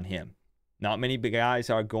low on him. Not many big guys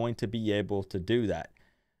are going to be able to do that.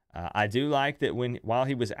 I do like that while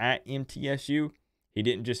he was at MTSU, he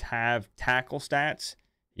didn't just have tackle stats.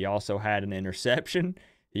 He also had an interception.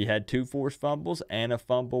 He had 2 forced fumbles and a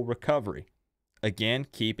fumble recovery. Again,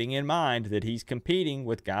 keeping in mind that he's competing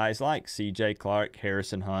with guys like C.J. Clark,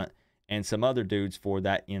 Harrison Hunt, and some other dudes for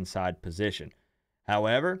that inside position.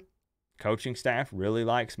 However, coaching staff really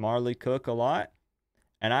likes Marley Cook a lot,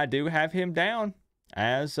 and I do have him down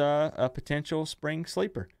as a potential spring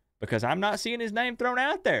sleeper because I'm not seeing his name thrown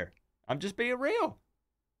out there. I'm just being real.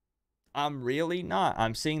 I'm really not.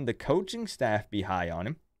 I'm seeing the coaching staff be high on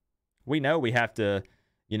him. We know we have to,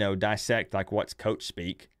 dissect like what's coach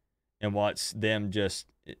speak and what's them just,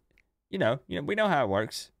 we know how it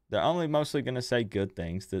works. They're only mostly going to say good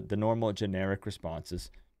things, the normal generic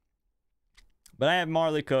responses. But I have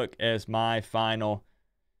Marley Cook as my final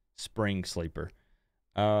spring sleeper.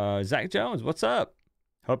 Zach Jones, what's up?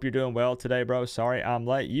 Hope you're doing well today, bro. Sorry I'm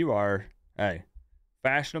late. You are, hey,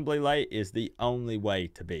 fashionably late is the only way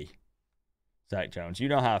to be. Zach Jones, you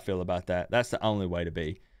know how I feel about that. That's the only way to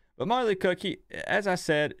be. But Marley Cook, he, as I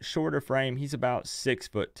said, shorter frame. He's about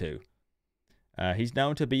 6'2". He's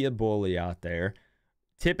known to be a bully out there.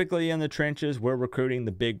 Typically in the trenches, we're recruiting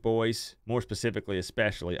the big boys, more specifically,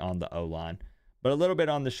 especially on the O-line. But a little bit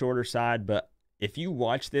on the shorter side. But if you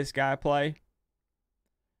watch this guy play,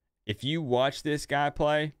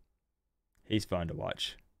 he's fun to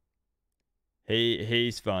watch.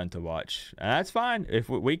 He's fun to watch. And that's fine. If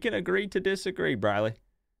we can agree to disagree, Briley,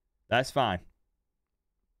 that's fine.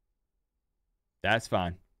 That's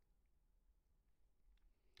fine.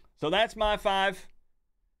 So that's my 5.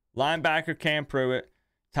 Linebacker Cam Pruitt,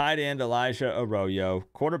 tight end Elijah Arroyo,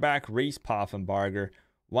 quarterback Reese Poffenbarger,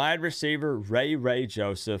 wide receiver Ray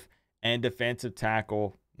Joseph, and defensive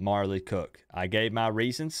tackle Marley Cook. I gave my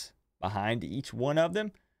reasons behind each one of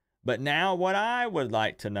them. But now what I would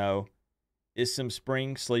like to know is some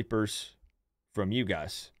spring sleepers from you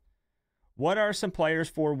guys. What are some players,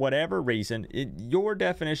 for whatever reason, your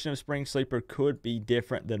definition of spring sleeper could be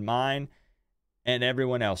different than mine and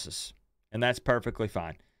everyone else's, and that's perfectly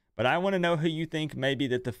fine. But I want to know who you think maybe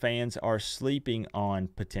that the fans are sleeping on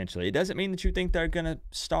potentially. It doesn't mean that you think they're going to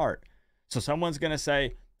start. So someone's going to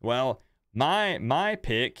say, well, my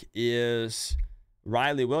pick is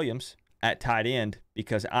Riley Williams at tight end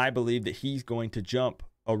because I believe that he's going to jump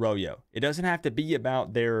Arroyo. It doesn't have to be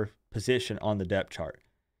about their position on the depth chart.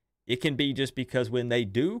 It can be just because when they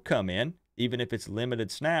do come in, even if it's limited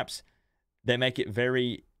snaps, they make it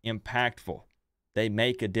very impactful. They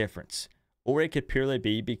make a difference. Or it could purely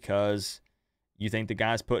be because you think the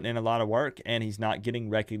guy's putting in a lot of work and he's not getting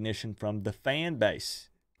recognition from the fan base.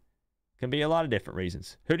 Can be a lot of different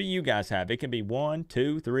reasons. Who do you guys have? It can be 1,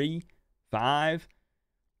 2, 3, 5.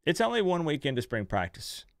 It's only 1 week into spring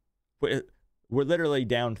practice. We're literally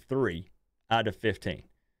down 3 out of 15.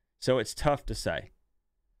 So it's tough to say.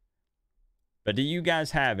 But do you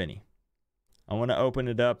guys have any? I want to open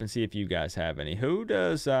it up and see if you guys have any. Who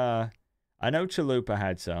does, I know Chalupa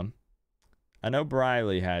had some. I know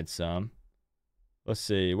Briley had some. Let's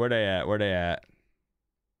see, where they at?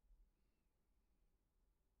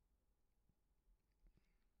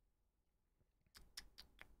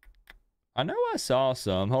 I know I saw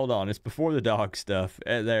some. Hold on. It's before the dog stuff.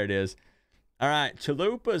 There it is. All right.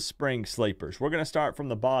 Chalupa's spring sleepers. We're going to start from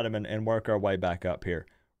the bottom and work our way back up here.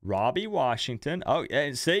 Robbie Washington. Oh,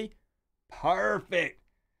 and see? Perfect.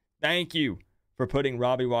 Thank you for putting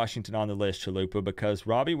Robbie Washington on the list, Chalupa, because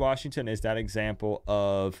Robbie Washington is that example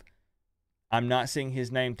of I'm not seeing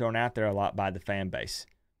his name thrown out there a lot by the fan base.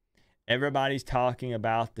 Everybody's talking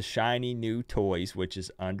about the shiny new toys, which is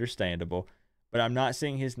understandable, but I'm not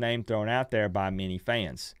seeing his name thrown out there by many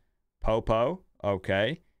fans. Popo,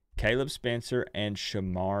 okay. Caleb Spencer and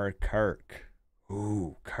Shamar Kirk.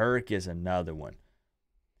 Ooh, Kirk is another one.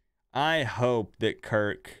 I hope that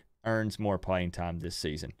Kirk earns more playing time this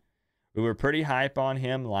season. We were pretty hype on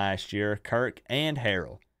him last year, Kirk and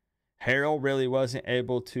Harrell. Harrell really wasn't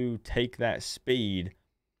able to take that speed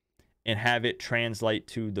and have it translate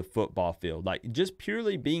to the football field. Like, just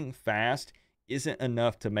purely being fast isn't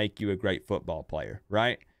enough to make you a great football player,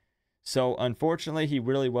 right? So, unfortunately, he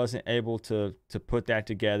really wasn't able to put that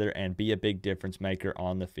together and be a big difference maker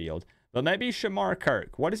on the field. But maybe Shamar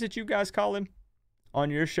Kirk. What is it you guys call him on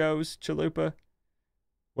your shows, Chalupa?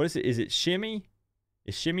 What is it? Is it Shimmy?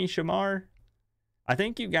 Is Shimmy Shamar? I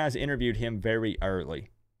think you guys interviewed him very early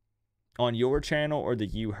on your channel or the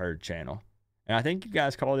You Heard channel. And I think you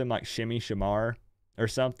guys called him like Shimmy Shamar or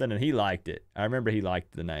something, and he liked it. I remember he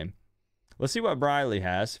liked the name. Let's see what Briley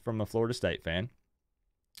has from a Florida State fan.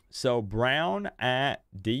 So Brown at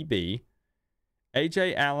DB,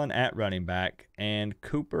 A.J. Allen at running back, and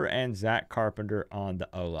Cooper and Zach Carpenter on the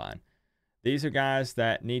O-line. These are guys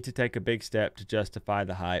that need to take a big step to justify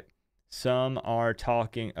the hype. Some are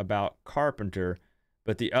talking about Carpenter,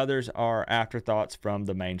 but the others are afterthoughts from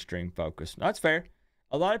the mainstream focus. That's fair.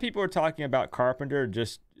 A lot of people are talking about Carpenter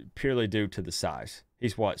just purely due to the size.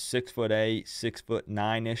 He's what, 6'8",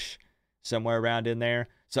 6'9"-ish, somewhere around in there.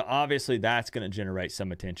 So obviously that's going to generate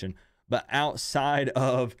some attention. But outside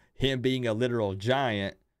of him being a literal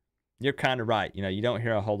giant, you're kind of right. You know, you don't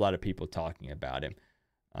hear a whole lot of people talking about him.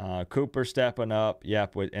 Cooper stepping up,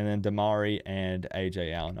 yep, and then Damari and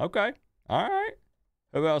A.J. Allen. Okay, all right.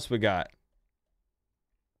 Who else we got?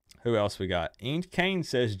 Ian Kane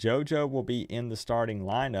says JoJo will be in the starting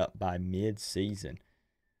lineup by mid-season.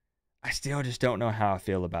 I still just don't know how I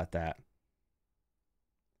feel about that.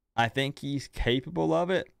 I think he's capable of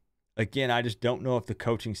it. Again, I just don't know if the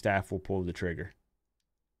coaching staff will pull the trigger.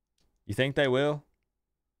 You think they will?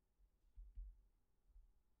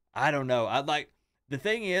 I don't know. The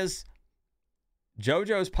thing is,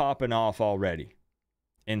 JoJo's popping off already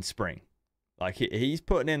in spring. Like, he's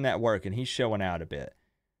putting in that work, and he's showing out a bit.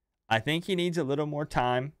 I think he needs a little more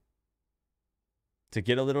time to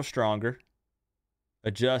get a little stronger,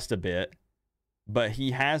 adjust a bit, but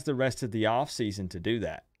he has the rest of the offseason to do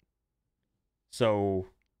that. So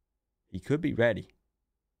he could be ready.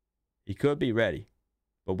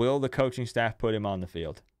 But will the coaching staff put him on the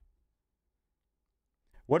field?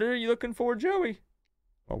 What are you looking for, Joey?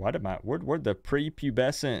 Oh, where'd the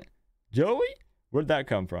prepubescent Joey? Where'd that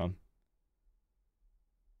come from?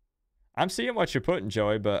 I'm seeing what you're putting,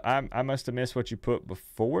 Joey, but I must have missed what you put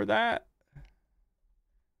before that.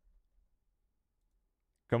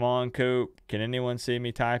 Come on, Coop. Can anyone see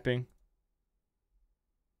me typing?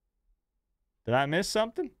 Did I miss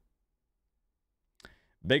something?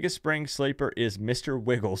 Biggest spring sleeper is Mr.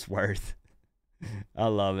 Wigglesworth. I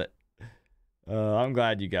love it. I'm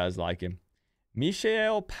glad you guys like him.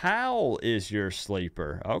 Michelle Powell is your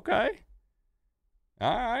sleeper. Okay.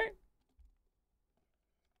 All right.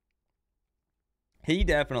 He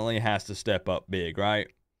definitely has to step up big, right?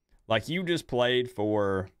 Like, you just played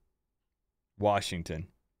for Washington,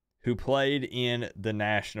 who played in the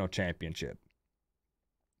national championship.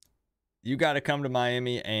 You got to come to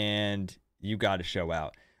Miami and you got to show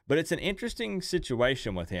out. But it's an interesting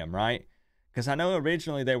situation with him, right? Because I know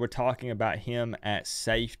originally they were talking about him at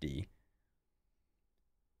safety.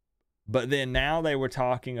 But then now they were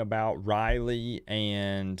talking about Riley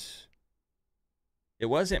and it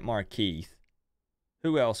wasn't Markeith.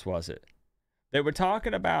 Who else was it? They were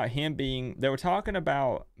talking about they were talking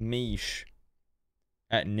about Mish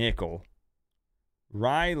at nickel,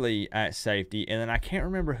 Riley at safety, and then I can't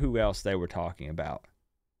remember who else they were talking about.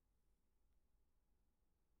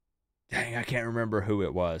 Dang, I can't remember who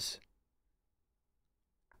it was.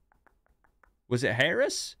 Was it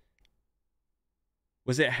Harris?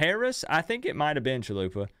 I think it might have been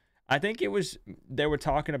Chalupa. I think it was, they were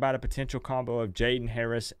talking about a potential combo of Jaden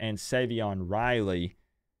Harris and Savion Riley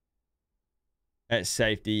at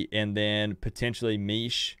safety, and then potentially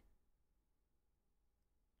Mish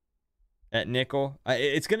at nickel.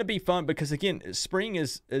 It's going to be fun because, again, spring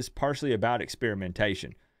is partially about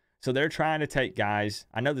experimentation. So they're trying to take guys,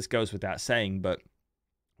 I know this goes without saying, but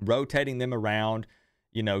rotating them around,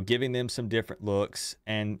 you know, giving them some different looks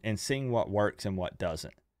and seeing what works and what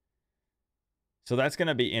doesn't. So that's going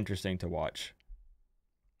to be interesting to watch.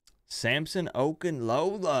 Samson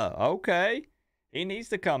Okunlola. Okay. He needs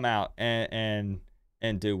to come out and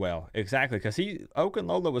do well. Exactly, because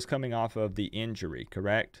Okunlola was coming off of the injury,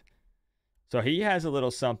 correct? So he has a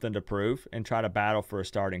little something to prove and try to battle for a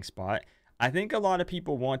starting spot. I think a lot of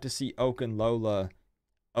people want to see Okunlola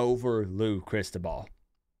over Lou Cristobal,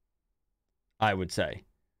 I would say.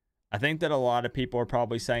 I think that a lot of people are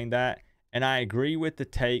probably saying that, and I agree with the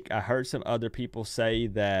take. I heard some other people say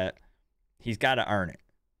that he's got to earn it.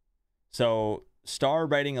 So star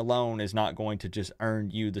rating alone is not going to just earn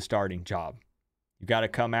you the starting job. You got to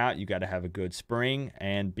come out, you got to have a good spring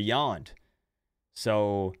and beyond.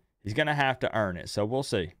 So he's going to have to earn it. So we'll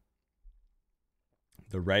see.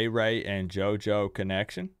 The Ray and JoJo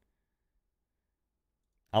connection.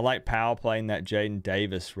 I like Powell playing that Jaden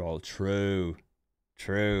Davis role. True.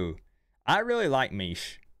 I really like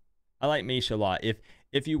Mish. I like Mish a lot.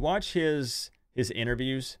 If you watch his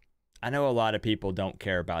interviews, I know a lot of people don't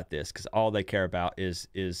care about this because all they care about is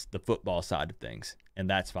the football side of things, and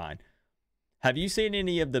that's fine. Have you seen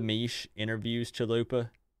any of the Mish interviews, Chalupa?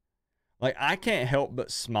 Like, I can't help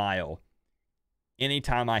but smile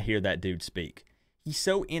anytime I hear that dude speak. He's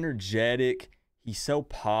so energetic. He's so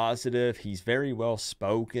positive. He's very well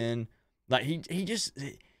spoken. Like he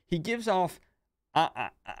gives off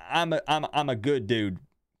I'm a good dude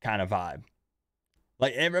kind of vibe.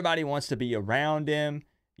 Like, everybody wants to be around him.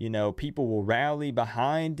 You know, people will rally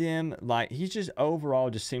behind him. Like, he's just overall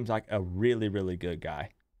just seems like a really, really good guy.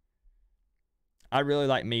 I really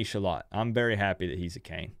like Mish a lot. I'm very happy that he's a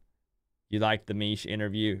Cane. You like the Mish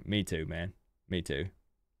interview? Me too, man. Me too.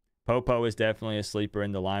 Popo is definitely a sleeper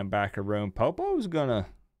in the might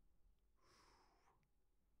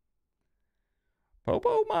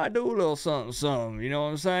do a little something, you know what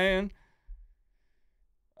I'm saying?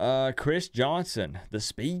 Chris Johnson, the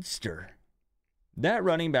speedster. That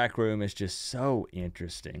running back room is just so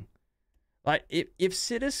interesting. Like, if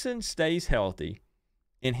Citizen stays healthy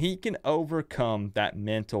and he can overcome that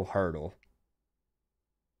mental hurdle,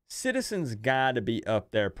 Citizen's got to be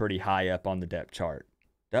up there pretty high up on the depth chart,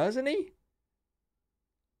 doesn't he?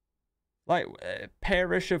 Like,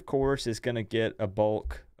 Parrish, of course, is going to get a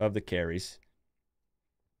bulk of the carries.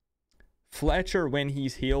 Fletcher, when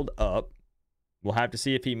he's healed up, we'll have to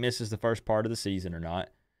see if he misses the first part of the season or not.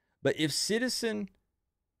 But if Citizen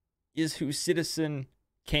is who Citizen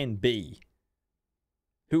can be,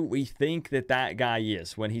 who we think that guy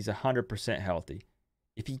is when he's 100% healthy,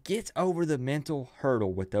 if he gets over the mental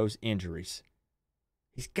hurdle with those injuries,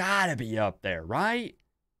 he's got to be up there, right?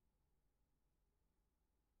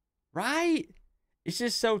 Right? It's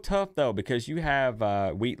just so tough, though, because you have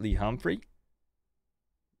Wheatley Humphrey.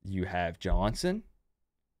 You have Johnson.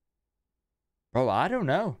 Bro, I don't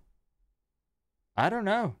know.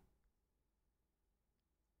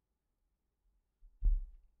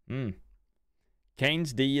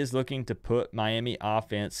 Canes D is looking to put Miami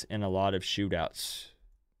offense in a lot of shootouts.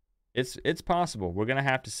 It's possible. We're going to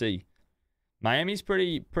have to see. Miami's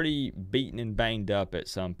pretty beaten and banged up at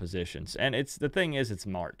some positions. And the thing is, it's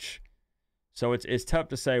March. So it's tough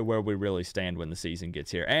to say where we really stand when the season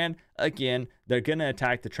gets here. And again, they're going to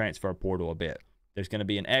attack the transfer portal a bit. There's going to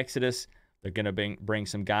be an exodus. They're going to bring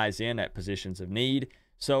some guys in at positions of need.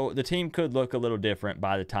 So the team could look a little different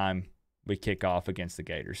by the time we kick off against the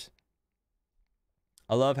Gators.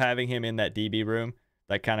 I love having him in that DB room.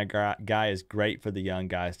 That kind of guy is great for the young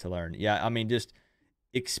guys to learn. Yeah, I mean, just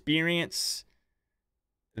experience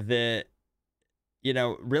that, you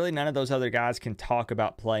know, really none of those other guys can talk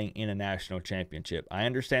about playing in a national championship. I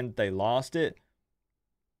understand that they lost it,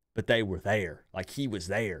 but they were there. Like, he was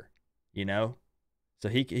there, you know? So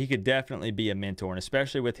he could definitely be a mentor, and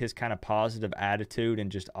especially with his kind of positive attitude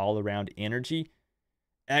and just all-around energy,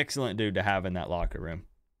 excellent dude to have in that locker room.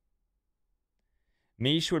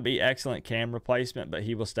 Mish would be excellent cam replacement, but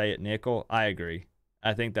he will stay at nickel. I agree.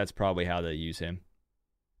 I think that's probably how they use him.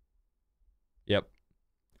 Yep.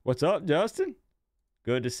 What's up, Justin?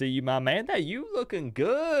 Good to see you, my man. That you looking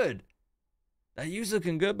good. That you's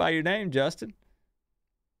looking good by your name, Justin.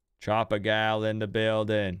 Chopper gal in the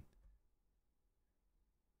building.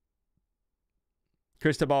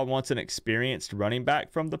 Cristobal wants an experienced running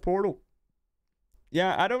back from the portal.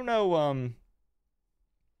 Yeah, I don't know.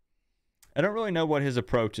 I don't really know what his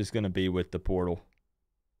approach is going to be with the portal.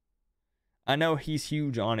 I know he's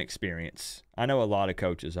huge on experience. I know a lot of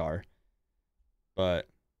coaches are. But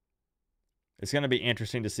it's going to be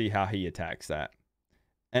interesting to see how he attacks that.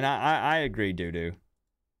 And I agree, Doo-Doo.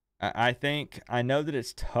 I know that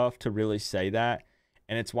it's tough to really say that,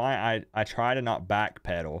 and it's why I try to not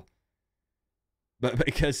backpedal. But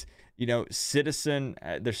because, Citizen,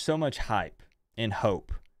 there's so much hype and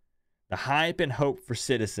hope. The hype and hope for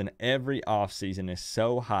Citizen every offseason is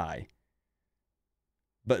so high.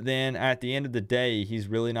 But then at the end of the day, he's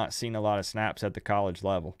really not seen a lot of snaps at the college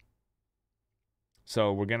level.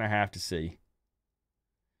 So we're going to have to see.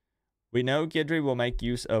 We know Guidry will make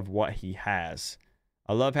use of what he has.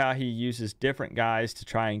 I love how he uses different guys to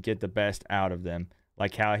try and get the best out of them,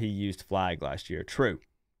 like how he used Flag last year. True.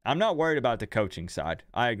 I'm not worried about the coaching side.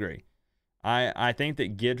 I agree. I think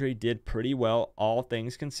that Guidry did pretty well, all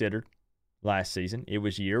things considered, last season. It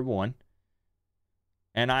was year one.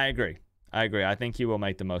 And I agree. I think he will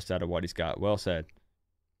make the most out of what he's got. Well said.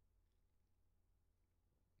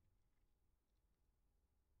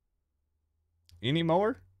 Any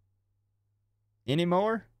more? Any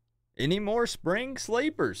more? Any more spring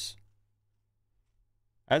sleepers?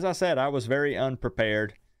 As I said, I was very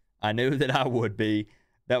unprepared. I knew that I would be.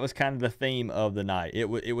 That was kind of the theme of the night. It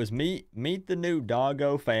was meet the new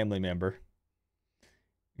doggo family member.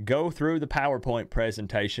 Go through the PowerPoint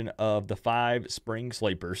presentation of the 5 spring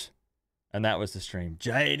sleepers. And that was the stream.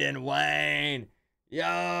 Jaden Wayne.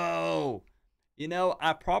 Yo.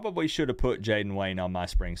 I probably should have put Jaden Wayne on my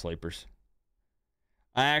spring sleepers.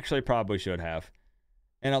 I actually probably should have.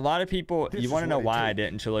 And a lot of people, you want to know why I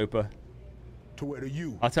didn't, Chalupa?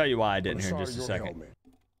 I'll tell you why I didn't here in just a second.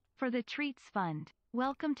 For the Treats Fund.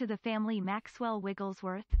 Welcome to the family, Maxwell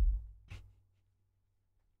Wigglesworth.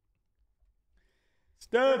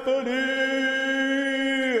 Stephanie!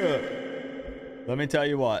 Let me tell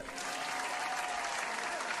you what.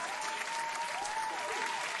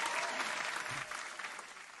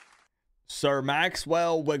 Sir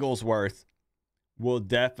Maxwell Wigglesworth will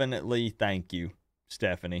definitely thank you,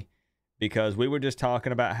 Stephanie, because we were just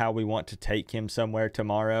talking about how we want to take him somewhere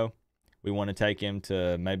tomorrow. We want to take him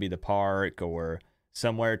to maybe the park or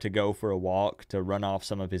somewhere to go for a walk to run off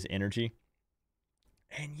some of his energy.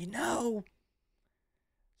 And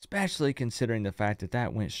especially considering the fact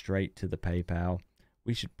that went straight to the PayPal,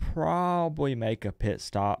 we should probably make a pit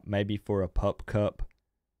stop maybe for a pup cup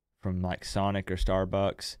from like Sonic or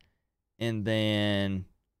Starbucks. And then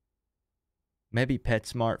maybe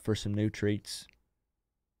PetSmart for some new treats.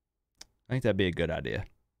 I think that'd be a good idea.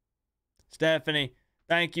 Stephanie,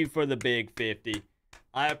 thank you for the big 50.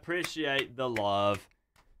 I appreciate the love.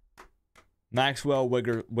 Maxwell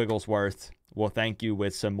Wigglesworth will thank you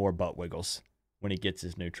with some more butt wiggles when he gets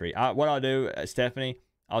his new treat. What I'll do, Stephanie,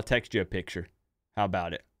 I'll text you a picture. How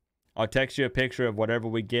about it? I'll text you a picture of whatever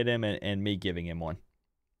we get him and me giving him one.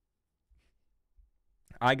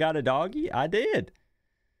 I got a doggy? I did.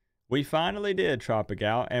 We finally did,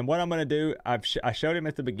 Tropical. And what I'm going to do, I showed him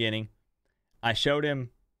at the beginning. I showed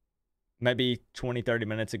him maybe 20, 30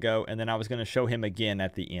 minutes ago, and then I was going to show him again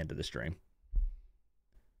at the end of the stream.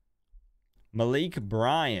 Malik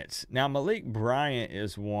Bryant. Now, Malik Bryant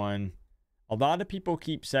is one. A lot of people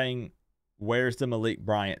keep saying, where's the Malik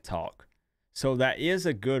Bryant talk? So that is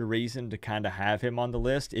a good reason to kind of have him on the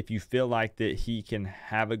list if you feel like that he can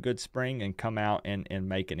have a good spring and come out and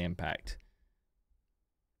make an impact.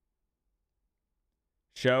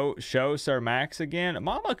 Show Sir Max again.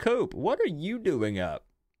 Mama Coop, what are you doing up?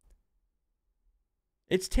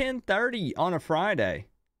 It's 10:30 on a Friday.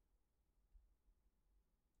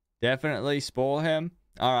 Definitely spoil him.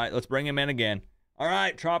 All right, let's bring him in again. All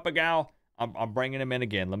right, Tropical, I'm bringing him in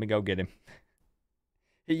again. Let me go get him.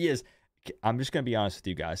 He is. I'm just going to be honest with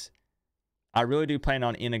you guys. I really do plan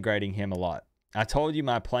on integrating him a lot. I told you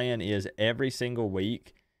my plan is every single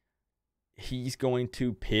week he's going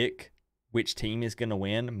to pick which team is going to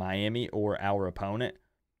win, Miami or our opponent,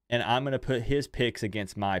 and I'm going to put his picks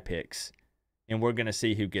against my picks, and we're going to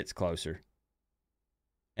see who gets closer.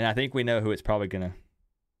 And I think we know who it's probably going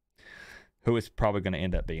to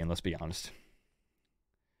end up being, let's be honest.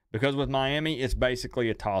 Because with Miami, it's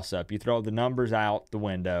basically a toss-up. You throw the numbers out the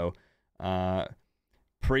window.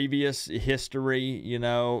 Previous history,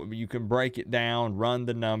 you can break it down, run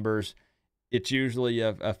the numbers. It's usually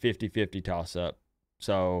a 50-50 toss-up.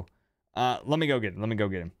 So let me go get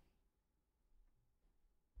him.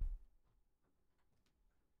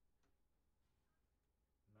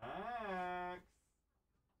 Max,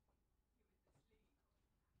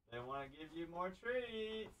 they want to give you more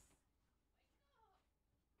treats.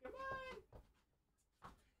 Come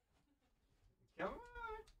on.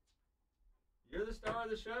 You're the star of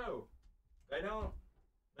the show. They don't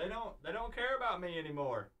care about me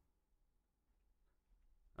anymore.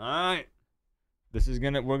 All right.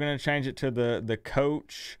 We're gonna change it to the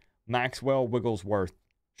Coach Maxwell Wigglesworth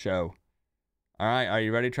show. All right, are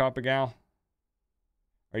you ready, Tropical?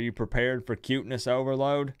 Are you prepared for cuteness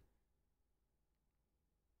overload?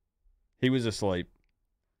 He was asleep,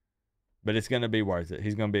 but it's going to be worth it.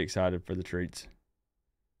 He's going to be excited for the treats.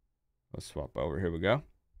 Let's swap over. Here we go.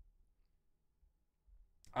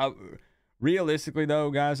 Realistically, though,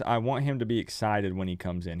 guys, I want him to be excited when he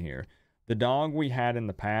comes in here. The dog we had in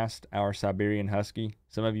the past, our Siberian Husky,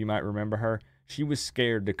 some of you might remember her, she was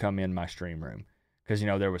scared to come in my stream room because, you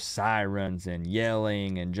know, there was sirens and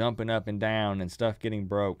yelling and jumping up and down and stuff getting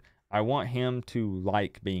broke. I want him to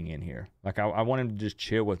like being in here. Like, I want him to just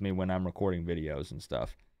chill with me when I'm recording videos and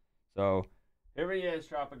stuff. So, here he is,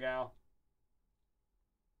 Tropical.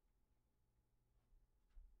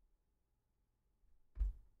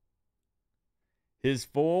 His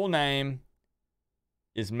full name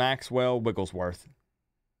is Maxwell Wigglesworth.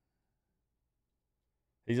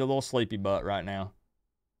 He's a little sleepy butt right now.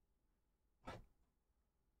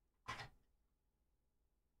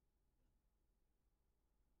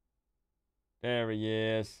 There he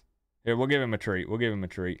is. Here, we'll give him a treat. We'll give him a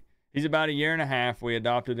treat. He's about 1.5 years. We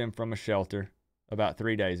adopted him from a shelter about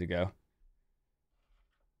 3 days ago.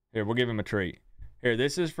 Here, we'll give him a treat. Here,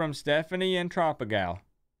 this is from Stephanie and Tropical.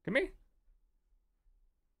 Come here.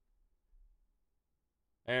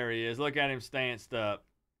 There he is. Look at him stanced up.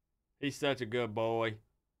 He's such a good boy.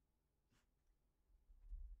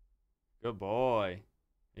 Good boy.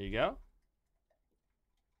 There you go.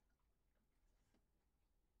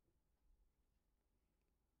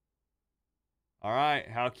 All right.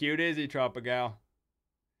 How cute is he, Tropical?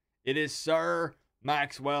 It is Sir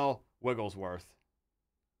Maxwell Wigglesworth.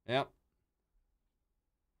 Yep.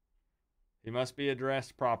 He must be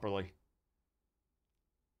addressed properly.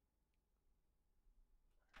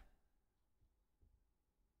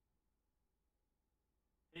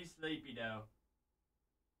 He's sleepy, though.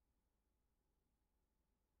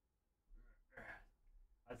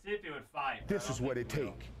 I'd see if he would fight. This is what it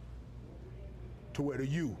takes to wear the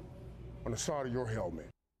U on the side of your helmet.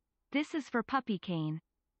 This is for Puppy Kane.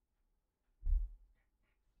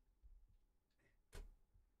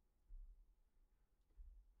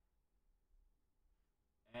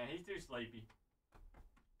 And he's too sleepy.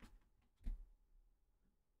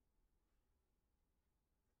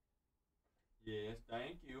 Yes,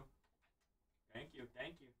 thank you. Thank you,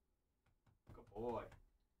 thank you. Good boy.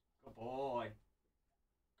 Good boy.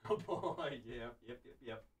 Good boy.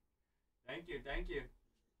 Yep. Thank you, thank you.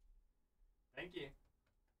 Thank you.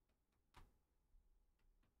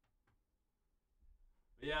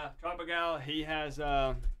 But yeah, Tropical, he has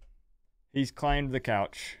he's claimed the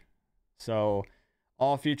couch. So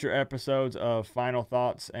all future episodes of Final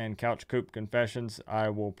Thoughts and Couch Coop Confessions, I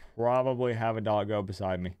will probably have a doggo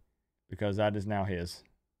beside me, because that is now his.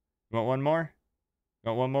 You want one more? You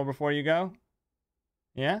want one more before you go?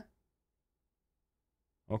 Yeah?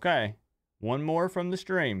 Okay. One more from the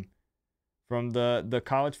stream. From the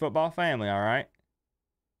college football family, all right?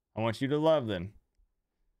 I want you to love them.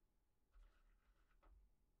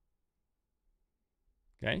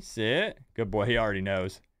 Okay, sit. Good boy. He already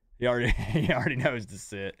knows. He already knows to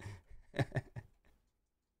sit.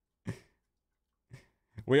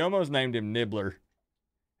 We almost named him Nibbler.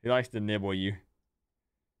 He likes to nibble you,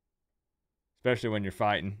 especially when you're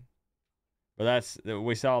fighting. But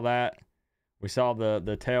we saw that. We saw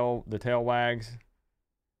the tail wags,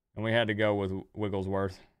 and we had to go with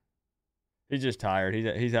Wigglesworth. He's just tired.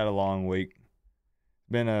 He's had a long week.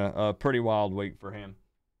 Been a pretty wild week for him.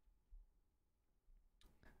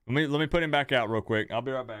 Let me put him back out real quick. I'll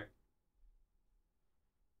be right back.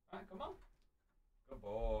 All right, come on. Good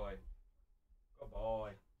boy. Good boy.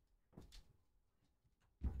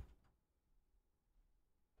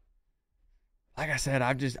 Like I said,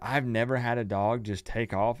 I've never had a dog just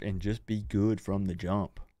take off and just be good from the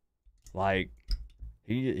jump. Like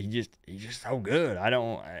he's just so good. I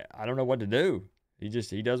don't know what to do. He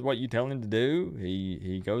does what you tell him to do.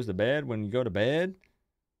 He goes to bed when you go to bed.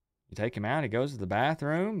 You take him out, he goes to the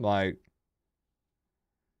bathroom. Like,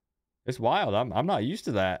 it's wild. I'm not used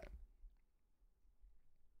to that.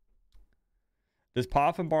 Does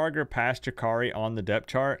Poffenbarger pass Jakari on the depth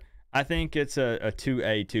chart? I think it's a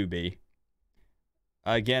 2A, 2B.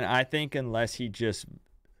 Again, I think unless he just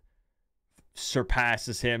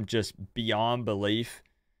surpasses him just beyond belief,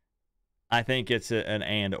 I think it's an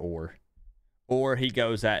and or. Or he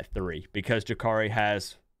goes at 3 because Jakari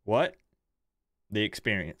has what? The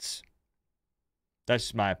experience. That's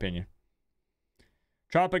just my opinion.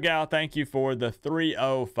 Tropical, thank you for the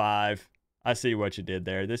 305. I see what you did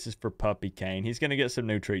there. This is for Puppy Kane. He's going to get some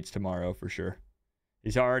new treats tomorrow for sure.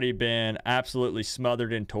 He's already been absolutely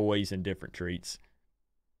smothered in toys and different treats.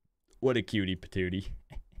 What a cutie patootie.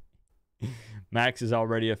 Max is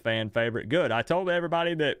already a fan favorite. Good. I told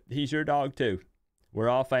everybody that he's your dog too. We're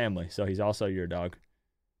all family, so he's also your dog.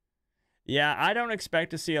 Yeah, I don't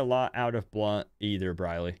expect to see a lot out of Blunt either,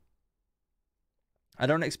 Briley. I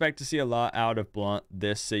don't expect to see a lot out of Blunt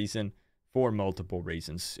this season for multiple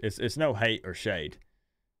reasons. It's no hate or shade.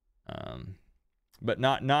 But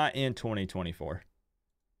not in 2024.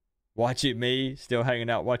 Watching me, still hanging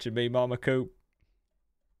out watching me, Mama Coop.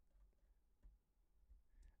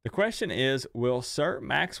 The question is, will Sir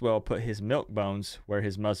Maxwell put his milk bones where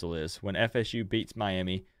his muzzle is? When FSU beats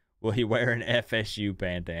Miami, will he wear an FSU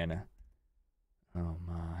bandana? Oh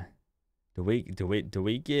my. Do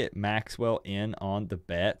we get Maxwell in on the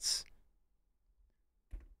bets?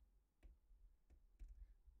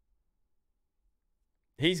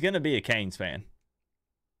 He's going to be a Canes fan.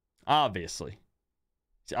 Obviously.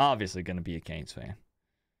 He's obviously going to be a Canes fan.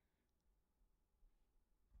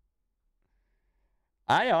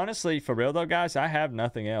 I honestly, for real though, guys, I have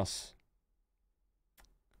nothing else.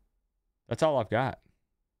 That's all I've got.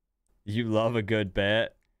 You love a good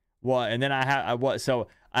bet. What? And then I have what? So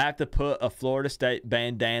I have to put a Florida State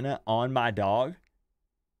bandana on my dog.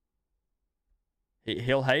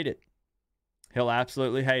 He'll hate it. He'll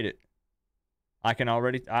absolutely hate it. I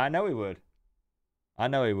know he would. I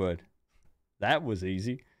know he would. That was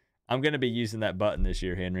easy. I'm going to be using that button this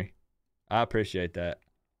year, Henry. I appreciate that.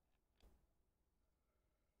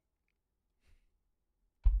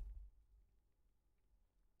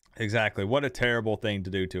 Exactly. What a terrible thing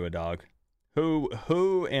to do to a dog.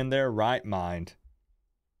 Who in their right mind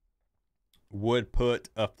would put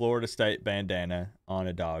a Florida State bandana on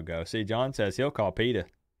a doggo? See, John says he'll call PETA.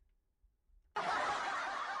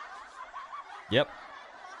 Yep.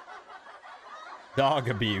 Dog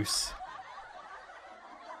abuse.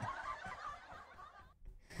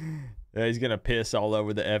 He's going to piss all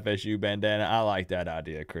over the FSU bandana. I like that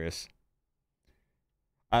idea, Chris.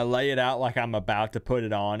 I lay it out like I'm about to put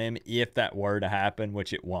it on him if that were to happen,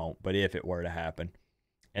 which it won't, but if it were to happen.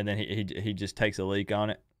 And then he just takes a leak on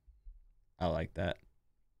it. I like that.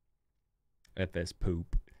 FS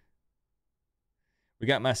poop. We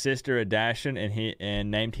got my sister a Dashin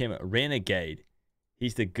and named him Renegade.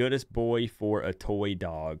 He's the goodest boy for a toy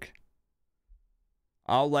dog.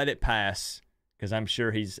 I'll let it pass because I'm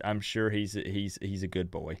sure he's a good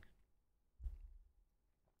boy.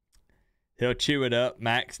 He'll chew it up.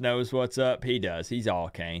 Max knows what's up. He does. He's all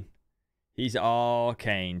Cane. He's all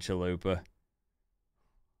Cane, Chalupa.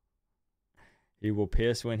 He will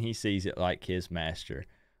piss when he sees it like his master.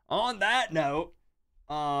 On that note,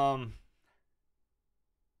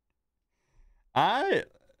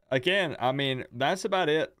 that's about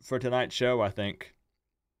it for tonight's show, I think.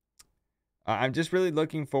 I'm just really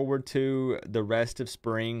looking forward to the rest of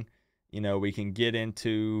spring. You know, we can get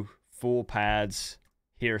into full pads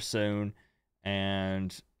here soon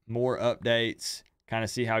and more updates, kind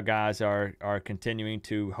of see how guys are continuing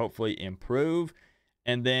to hopefully improve.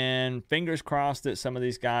 And then fingers crossed that some of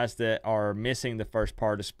these guys that are missing the first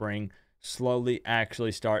part of spring slowly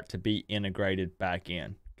actually start to be integrated back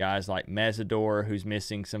in. Guys like Mesidor, who's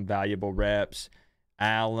missing some valuable reps,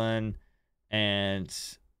 Allen, and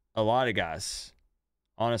a lot of guys.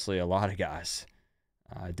 Honestly, a lot of guys.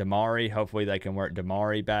 Damari, hopefully they can work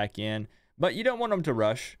Damari back in. But you don't want them to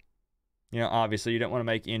rush. You know, obviously, you don't want to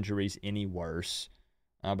make injuries any worse.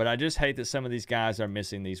 But I just hate that some of these guys are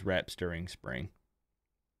missing these reps during spring.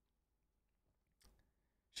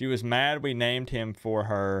 She was mad we named him for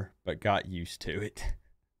her, but got used to it.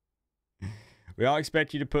 We all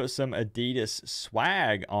expect you to put some Adidas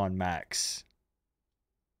swag on Max.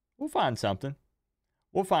 We'll find something.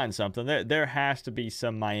 We'll find something. There has to be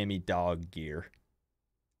some Miami dog gear.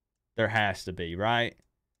 There has to be, right?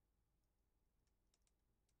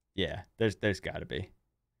 Yeah, there's got to be.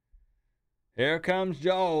 Here comes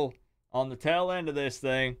Joel on the tail end of this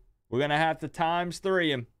thing. We're going to have to ×3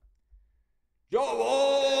 him.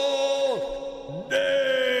 Joel Davis!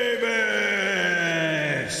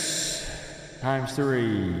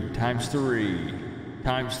 ×3, ×3,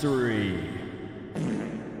 ×3.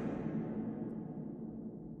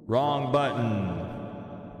 Wrong button.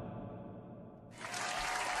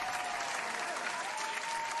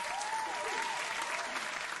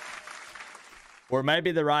 Or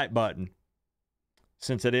maybe the right button,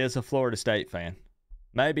 since it is a Florida State fan.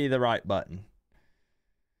 Maybe the right button.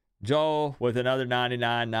 Joel with another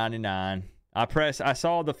 99.99. I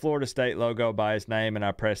saw the Florida State logo by his name, and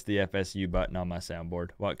I pressed the FSU button on my soundboard.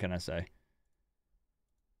 What can I say?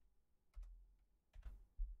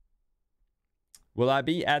 Will I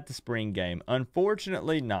be at the spring game?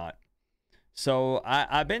 Unfortunately, not. So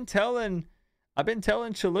I've been telling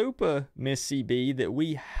Chalupa, Miss CB, that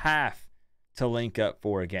we have to link up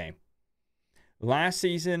for a game. Last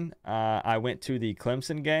season, I went to the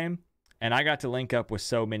Clemson game, and I got to link up with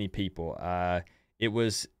so many people. It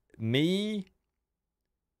was me,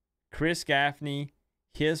 Chris Gaffney,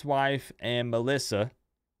 his wife, and Melissa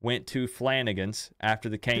went to Flanagan's after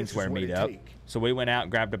the Caneswear meetup. So we went out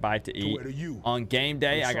and grabbed a bite to eat. On game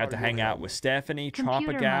day, I got to hang out with Stephanie,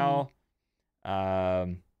 Tropical,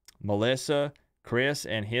 Melissa, Chris,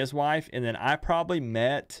 and his wife. And then I probably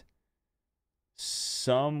met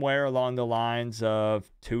somewhere along the lines of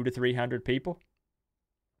 200 to 300 people.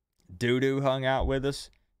 Doo-Doo hung out with us.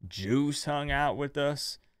 Juice hung out with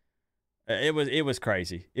us. It was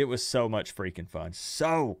crazy. It was so much freaking fun.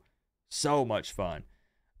 So much fun.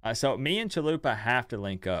 So me and Chalupa have to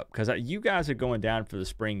link up because you guys are going down for the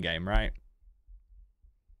spring game, right?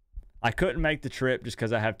 I couldn't make the trip just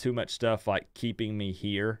because I have too much stuff like keeping me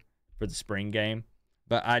here for the spring game.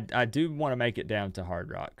 But I do want to make it down to Hard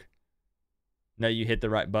Rock. No, you hit the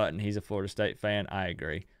right button. He's a Florida State fan. I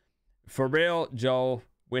agree. For real, Joel,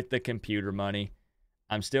 with the computer money,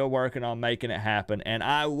 I'm still working on making it happen, and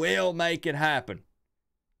I will make it happen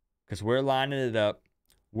because we're lining it up.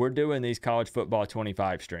 We're doing these college football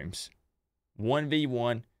 25 streams.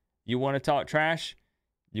 1v1. You want to talk trash?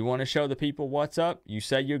 You want to show the people what's up? You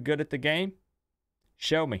say you're good at the game?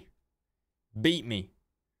 Show me. Beat me.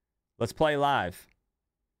 Let's play live.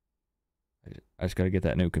 I just got to get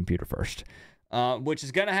that new computer first. Which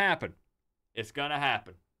is going to happen. It's going to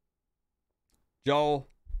happen. Joel,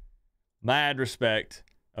 mad respect.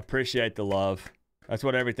 Appreciate the love. That's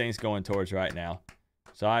what everything's going towards right now.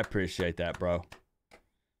 So I appreciate that, bro.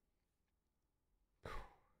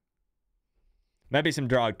 Maybe some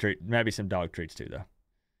dog treats too, though.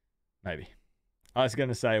 Maybe. I was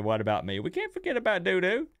gonna say, what about me? We can't forget about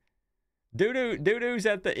Doo-Doo. Doo-Doo's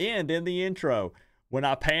at the end in the intro when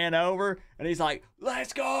I pan over and he's like,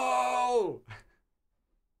 "Let's go!"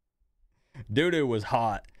 Doo-Doo was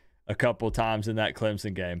hot a couple times in that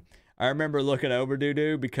Clemson game. I remember looking over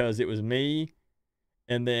Doo-Doo because it was me,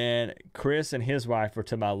 and then Chris and his wife were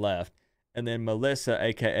to my left, and then Melissa,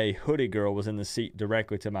 aka Hoodie Girl, was in the seat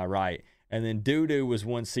directly to my right. And then Doo-Doo was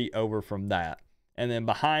one seat over from that. And then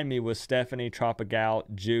behind me was Stephanie, Tropical,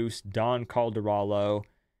 Juice, Don Calderalo,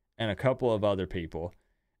 and a couple of other people.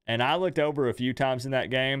 And I looked over a few times in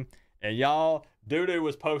that game, and y'all, Doo-Doo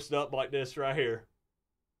was posted up like this right here.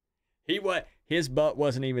 His butt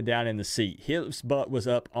wasn't even down in the seat. His butt was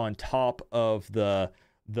up on top of the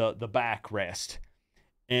backrest.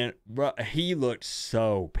 And bro, he looked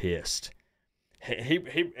so pissed. He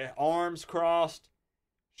arms crossed,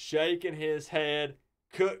 shaking his head,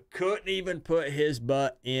 couldn't even put his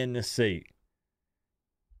butt in the seat.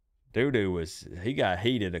 Doo-Doo he got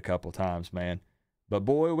heated a couple times, man. But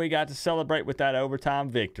boy, we got to celebrate with that overtime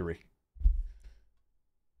victory.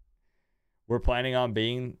 We're planning on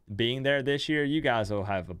being there this year. You guys will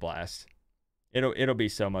have a blast. It'll be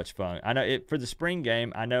so much fun. I know for the spring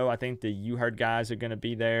game. I think the You Heard guys are going to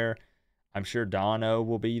be there. I'm sure Dono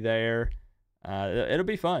will be there. It'll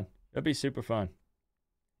be fun. It'll be super fun.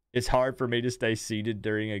 It's hard for me to stay seated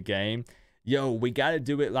during a game. Yo, we got to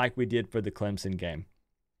do it like we did for the Clemson game.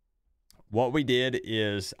 What we did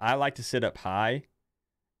is I like to sit up high,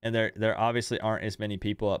 and there obviously aren't as many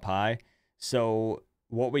people up high. So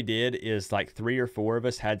what we did is like 3 or 4 of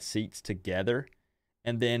us had seats together,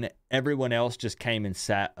 and then everyone else just came and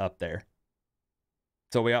sat up there.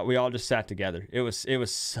 So we all just sat together. It was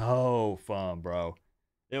so fun, bro.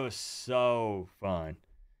 It was so fun.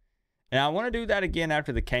 And I want to do that again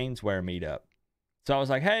after the Caneswear meetup. So I was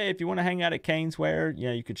like, hey, if you want to hang out at Caneswear,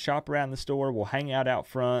 you could shop around the store. We'll hang out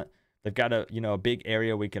front. They've got a big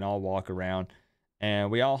area we can all walk around.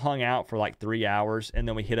 And we all hung out for like 3 hours, and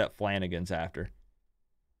then we hit up Flanagan's after.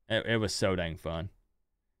 It was so dang fun.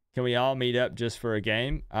 Can we all meet up just for a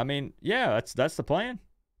game? I mean, yeah, that's the plan.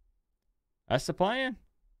 That's the plan.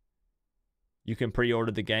 You can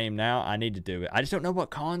pre-order the game now. I need to do it. I just don't know what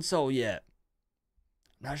console yet.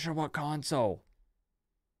 Not sure what console.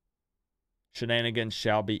 Shenanigans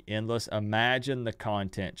shall be endless. Imagine the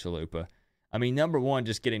content, Chalupa. I mean, number one,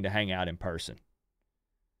 just getting to hang out in person.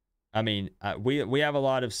 I mean, we have a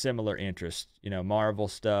lot of similar interests. Marvel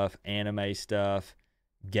stuff, anime stuff,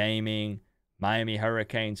 gaming, Miami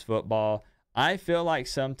Hurricanes football. I feel like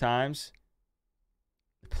sometimes,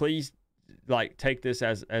 please, take this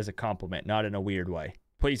as a compliment, not in a weird way.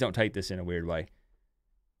 Please don't take this in a weird way.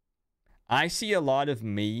 I see a lot of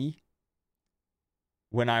me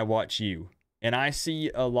when I watch you, and I see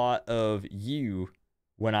a lot of you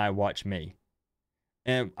when I watch me.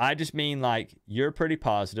 And I just mean you're pretty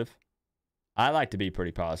positive. I like to be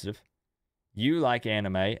pretty positive. You like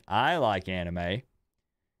anime. I like anime.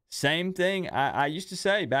 Same thing I used to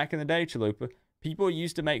say back in the day, Chalupa. People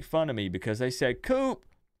used to make fun of me because they said, Coop,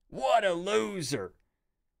 what a loser.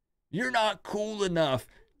 You're not cool enough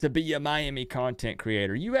to be a Miami content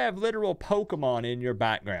creator. You have literal Pokemon in your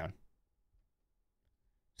background.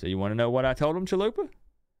 So you want to know what I told them, Chalupa?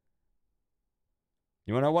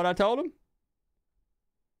 You want to know what I told them?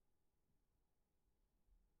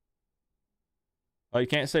 Oh, you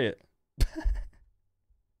can't see it.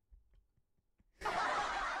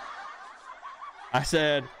 I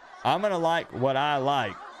said, I'm going to like what I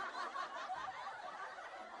like.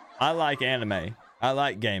 I like anime. I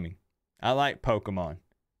like gaming. I like Pokemon.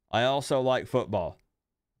 I also like football.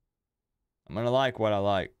 I'm going to like what I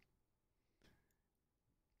like.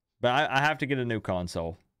 But I have to get a new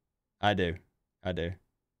console. I do.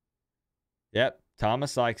 Yep.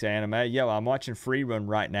 Thomas likes anime. Yo, I'm watching Free Run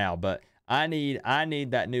right now, but I need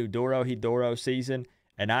that new Dorohedoro season,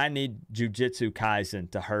 and I need Jujutsu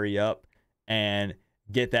Kaisen to hurry up and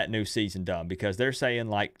get that new season done because they're saying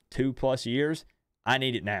like 2+ years. I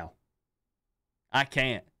need it now. I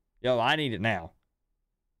can't. Yo, I need it now.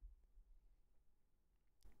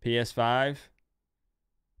 PS5.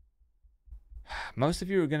 Most of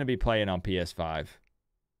you are going to be playing on PS5.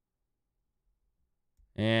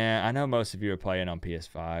 Yeah, I know most of you are playing on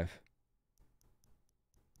PS5.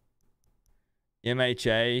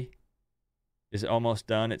 MHA is almost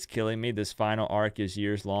done. It's killing me. This final arc is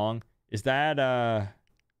years long. Is that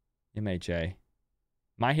MHA?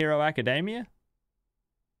 My Hero Academia?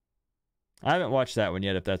 I haven't watched that one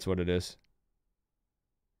yet, if that's what it is.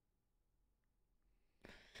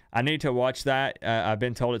 I need to watch that. I've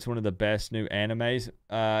been told it's one of the best new animes.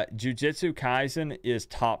 Jujutsu Kaisen is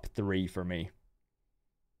top 3 for me.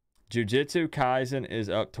 Jujutsu Kaisen is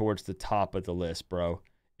up towards the top of the list, bro.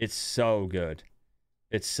 It's so good.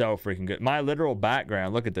 It's so freaking good. My literal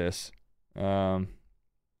background, look at this. My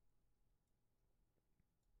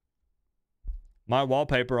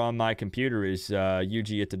wallpaper on my computer is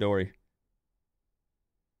Yuji Itadori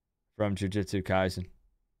from Jujutsu Kaisen.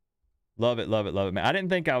 Love it, man. I didn't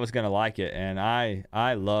think I was going to like it, and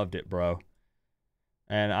I loved it, bro.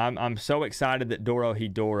 And I'm so excited that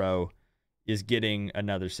Dorohedoro is getting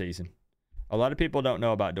another season. A lot of people don't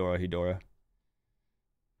know about Dorohedoro.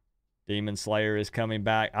 Demon Slayer is coming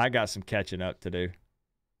back. I got some catching up to do.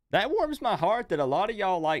 That warms my heart that a lot of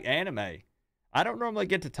y'all like anime. I don't normally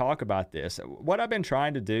get to talk about this. What I've been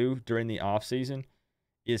trying to do during the off season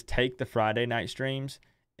is take the Friday night streams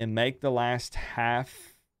and make the last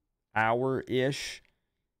half hour-ish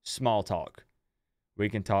small talk. We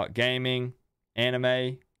can talk gaming,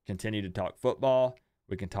 anime, continue to talk football.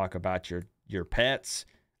 We can talk about your pets.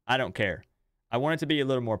 I don't care. I want it to be a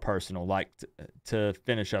little more personal, like to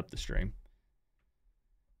finish up the stream.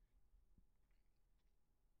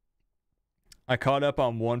 I caught up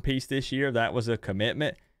on One Piece this year. That was a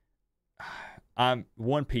commitment.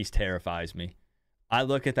 One Piece terrifies me. I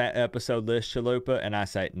look at that episode list, Chalupa, and I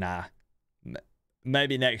say, nah,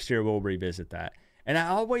 maybe next year we'll revisit that. And I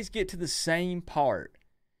always get to the same part.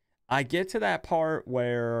 I get to that part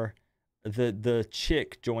where the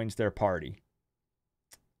chick joins their party.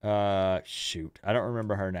 Shoot, I don't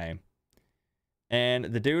remember her name. And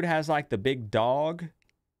the dude has like the big dog.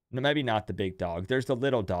 No, maybe not the big dog. There's the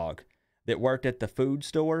little dog that worked at the food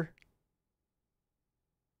store.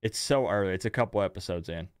 It's so early. It's a couple episodes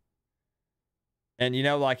in. And you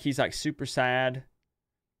know, like he's like super sad.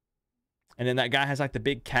 And then that guy has like the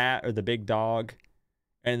big cat or the big dog.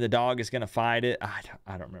 And the dog is going to fight it. I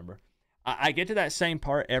don't remember. I get to that same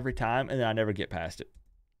part every time and then I never get past it.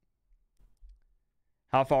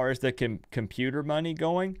 How far is the computer money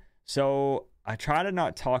going? So I try to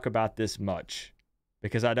not talk about this much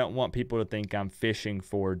because I don't want people to think I'm fishing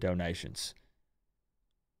for donations.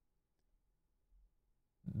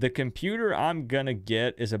 The computer I'm going to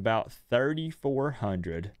get is about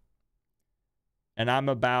 $3,400 and I'm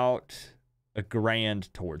about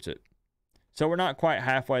 $1,000 towards it. So we're not quite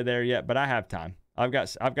halfway there yet, but I have time. I've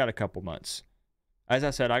got a couple months. As I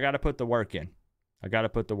said, I got to put the work in.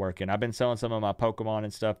 I've been selling some of my Pokemon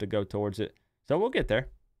and stuff to go towards it. So we'll get there.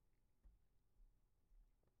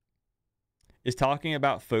 Is talking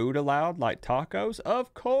about food allowed, like tacos?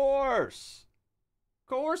 Of course. Of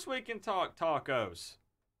course we can talk tacos.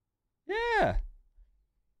 Yeah.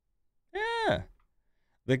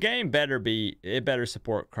 The game better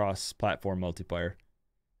support cross-platform multiplayer.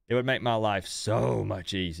 It would make my life so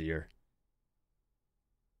much easier.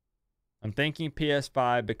 I'm thinking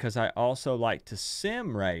PS5 because I also like to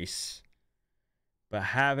sim race, but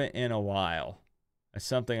haven't in a while. That's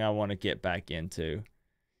something I want to get back into.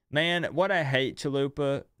 Man, what I hate,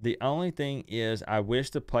 Chalupa, the only thing is I wish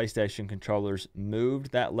the PlayStation controllers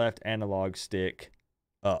moved that left analog stick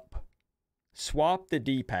up. Swap the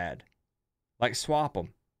D-pad. Like, swap them.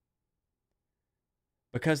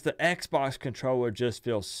 Because the Xbox controller just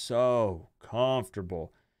feels so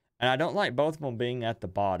comfortable. And I don't like both of them being at the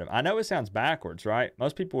bottom. I know it sounds backwards, right?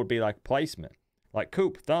 Most people would be like placement. Like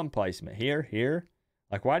Coop, thumb placement. Here, here.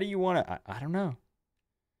 Like, why do you want to? I don't know.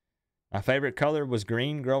 My favorite color was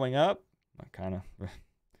green growing up. I kind of,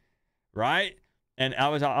 right? And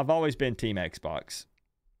I've always been Team Xbox.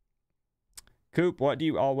 Coop, what do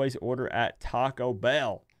you always order at Taco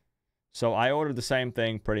Bell? So I order the same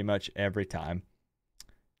thing pretty much every time.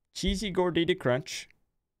 Cheesy Gordita Crunch,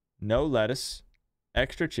 no lettuce,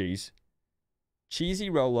 extra cheese, cheesy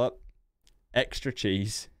roll-up, extra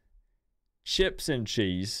cheese, chips and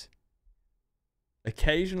cheese,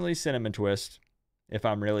 occasionally cinnamon twist if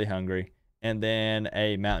I'm really hungry, and then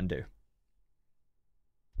a Mountain Dew.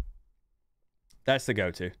 That's the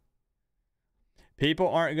go-to. People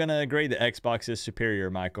aren't going to agree that Xbox is superior,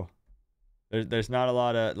 Michael. There's not a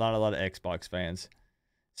lot of Xbox fans.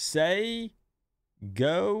 Say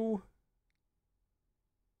go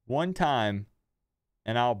one time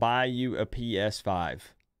and I'll buy you a PS5.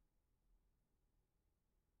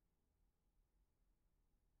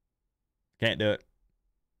 Can't do it.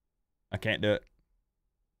 I can't do it.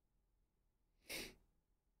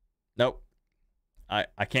 Nope.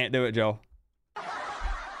 I can't do it, Joel.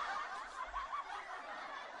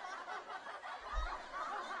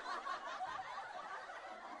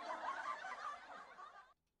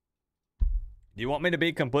 Do you want me to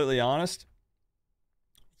be completely honest?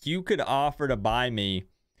 You could offer to buy me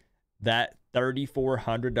that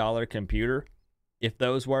 $3,400 computer if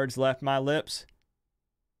those words left my lips,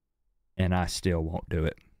 and I still won't do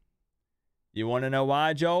it. You want to know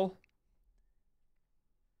why, Joel?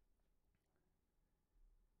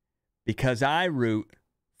 Because I root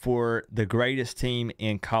for the greatest team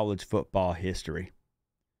in college football history.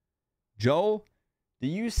 Joel, do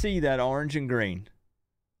you see that orange and green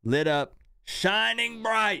lit up, shining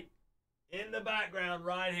bright in the background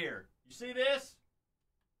right here? You see this?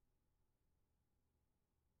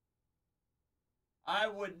 I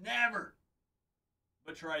would never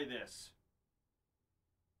betray this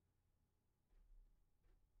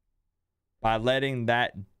by letting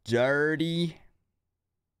that dirty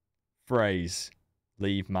phrase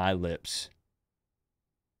leave my lips.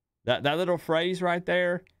 That little phrase right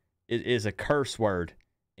there is a curse word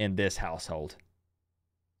in this household.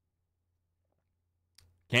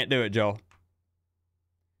 Can't do it, Joel.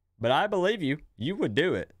 But I believe you. You would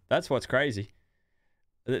do it. That's what's crazy.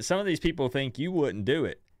 That some of these people think you wouldn't do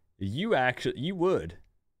it. You would.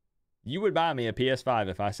 You would buy me a PS5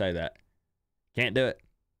 if I say that. Can't do it.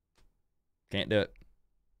 Can't do it.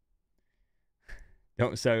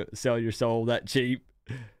 Don't sell your soul that cheap.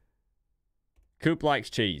 Coop likes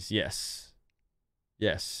cheese. Yes.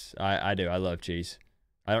 Yes, I do. I love cheese.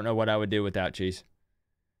 I don't know what I would do without cheese.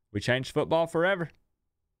 We changed football forever.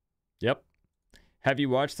 Yep. Have you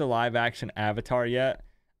watched the live action Avatar yet?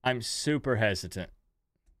 I'm super hesitant.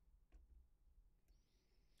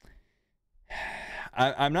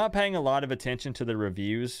 I'm not paying a lot of attention to the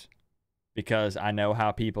reviews because I know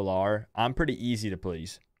how people are. I'm pretty easy to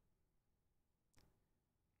please.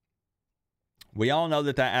 We all know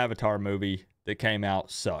that Avatar movie that came out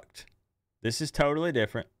sucked. This is totally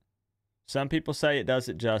different. Some people say it does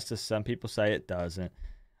it justice. Some people say it doesn't.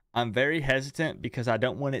 I'm very hesitant because I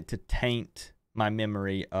don't want it to taint my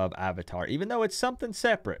memory of Avatar, even though it's something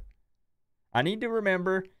separate. I need to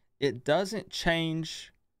remember it doesn't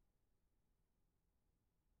change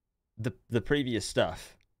the previous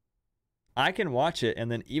stuff. I can watch it, and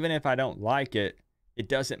then even if I don't like it, it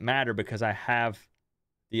doesn't matter because I have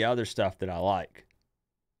the other stuff that I like.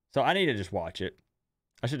 So I need to just watch it.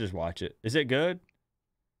 I should just watch it. Is it good?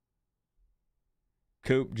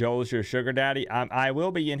 Coop, Joel's your sugar daddy. I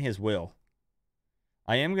will be in his will.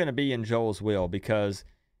 I am going to be in Joel's will because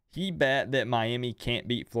he bet that Miami can't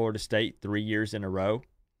beat Florida State 3 years in a row.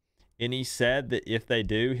 And he said that if they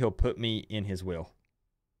do, he'll put me in his will.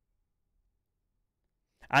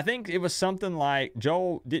 I think it was something like,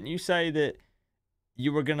 Joel, didn't you say that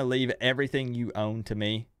you were going to leave everything you own to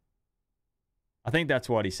me? I think that's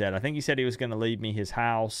what he said. I think he said he was going to leave me his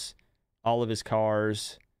house, all of his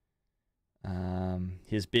cars,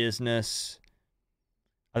 his business.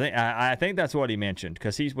 I think that's what he mentioned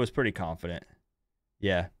because he was pretty confident.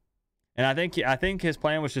 Yeah. And I think his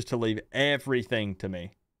plan was just to leave everything to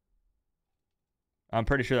me. I'm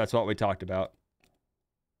pretty sure that's what we talked about.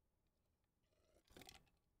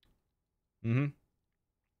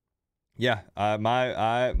 Yeah,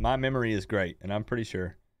 my memory is great, and I'm pretty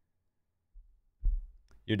sure.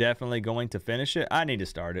 You're definitely going to finish it. I need to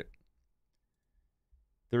start it.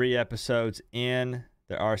 3 episodes in,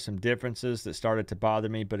 there are some differences that started to bother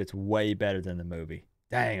me, but it's way better than the movie.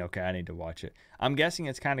 Dang, okay, I need to watch it. I'm guessing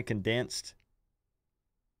it's kind of condensed.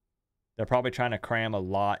 They're probably trying to cram a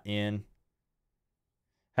lot in.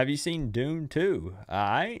 Have you seen Dune 2?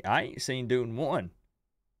 I ain't seen Dune 1.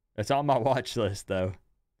 It's on my watch list, though.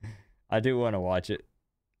 I do want to watch it.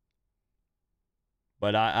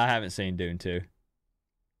 But I haven't seen Dune 2.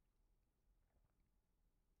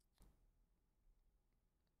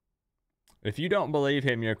 If you don't believe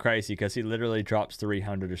him, you're crazy, because he literally drops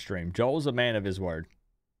 300 a stream. Joel's a man of his word.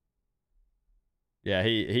 Yeah,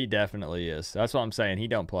 he definitely is. That's what I'm saying. He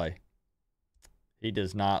don't play. He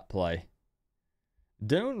does not play.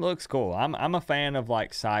 Dune looks cool. I'm a fan of like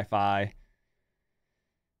sci-fi.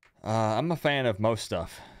 I'm a fan of most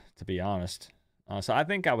stuff, to be honest. So I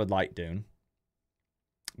think I would like Dune.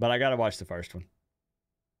 But I gotta watch the first one.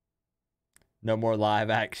 No more live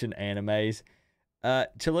action animes.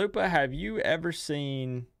 Chalupa, have you ever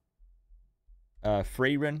seen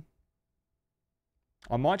Freerun?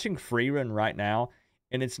 I'm watching Freerun right now,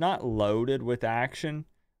 and it's not loaded with action,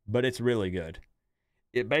 but it's really good.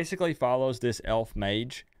 It basically follows this elf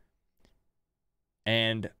mage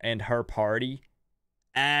and her party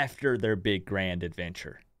after their big grand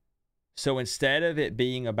adventure. So instead of it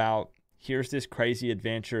being about, here's this crazy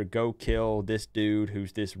adventure, go kill this dude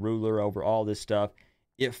who's this ruler over all this stuff,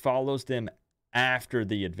 it follows them after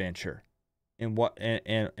the adventure and what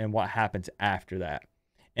happens after that.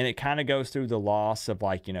 And it kind of goes through the loss of,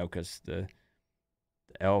 like, you know, because the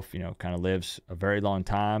elf, you know, kind of lives a very long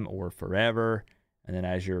time or forever. And then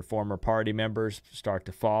as your former party members start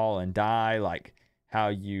to fall and die, like how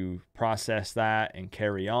you process that and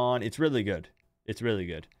carry on. It's really good. It's really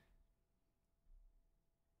good.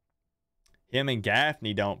 Him and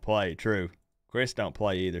Gaffney don't play, true. Chris don't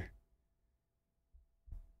play either.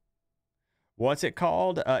 What's it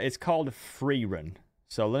called? It's called Freerun.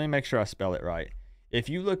 So let me make sure I spell it right. If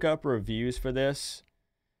you look up reviews for this,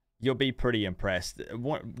 you'll be pretty impressed.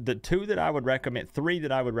 The 3 that I would recommend,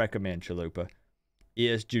 Chalupa,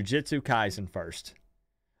 is Jujutsu Kaisen first.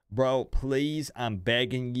 Bro, please, I'm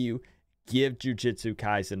begging you, give Jujutsu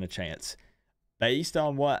Kaisen a chance. Based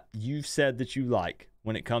on what you've said that you like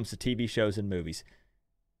when it comes to TV shows and movies.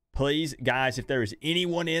 Please, guys, if there is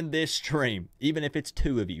anyone in this stream, even if it's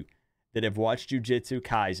 2 of you, that have watched Jujutsu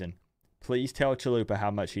Kaisen, please tell Chalupa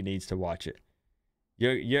how much he needs to watch it.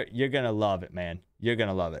 You're gonna love it, man. You're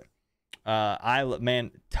gonna love it.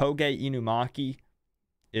 Man, Toge Inumaki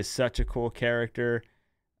is such a cool character.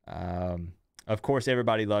 Of course,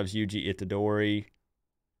 everybody loves Yuji Itadori.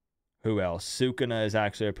 Who else? Sukuna is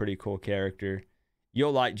actually a pretty cool character.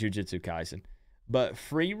 You'll like Jujutsu Kaisen. But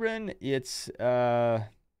Freerun, this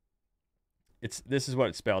is what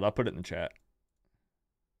it's spelled. I'll put it in the chat.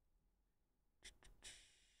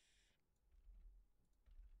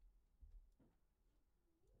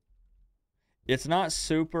 It's not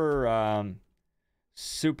super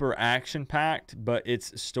action packed, but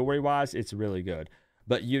it's story wise, it's really good.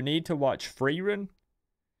 But you need to watch Freerun,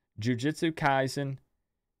 Jujutsu Kaisen,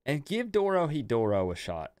 and give Dorohedoro a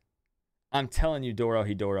shot. I'm telling you,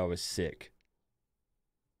 Dorohedoro is sick.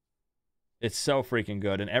 It's so freaking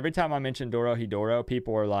good. And every time I mention Dorohedoro,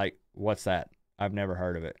 people are like, what's that? I've never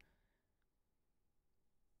heard of it.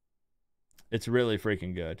 It's really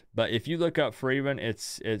freaking good. But if you look up Freerun,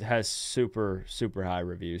 it has super, super high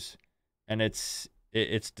reviews. And it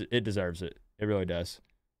deserves it. It really does.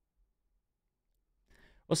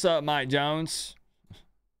 What's up, Mike Jones?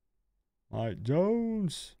 Mike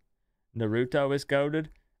Jones. Naruto is goated.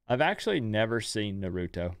 I've actually never seen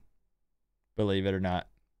Naruto. Believe it or not.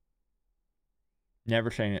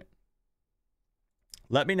 Never seen it.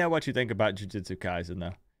 Let me know what you think about Jujutsu Kaisen,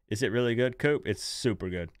 though. Is it really good, Coop? It's super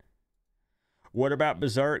good. What about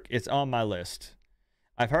Berserk? It's on my list.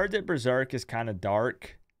 I've heard that Berserk is kind of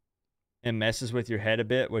dark and messes with your head a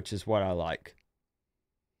bit, which is what I like.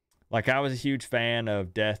 Like, I was a huge fan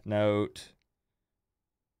of Death Note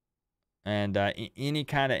and any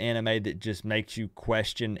kind of anime that just makes you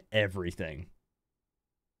question everything.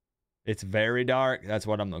 It's very dark. That's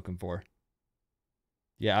what I'm looking for.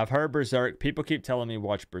 Yeah, I've heard Berserk. People keep telling me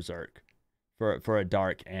watch Berserk for a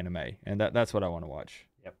dark anime, and that's what I want to watch.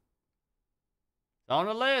 Yep. It's on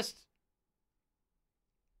the list.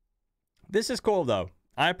 This is cool, though.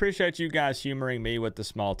 I appreciate you guys humoring me with the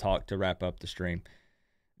small talk to wrap up the stream.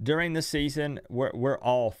 During the season, we're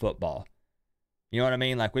all football. You know what I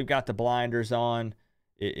mean? Like, we've got the blinders on.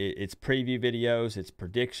 It's preview videos, it's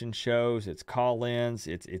prediction shows, it's call-ins,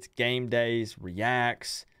 it's game days,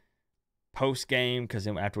 reacts, post-game, because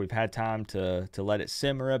after we've had time to let it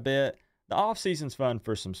simmer a bit. The off-season's fun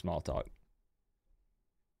for some small talk.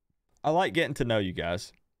 I like getting to know you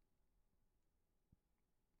guys.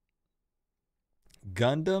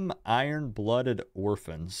 Gundam Iron-Blooded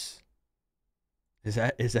Orphans. Is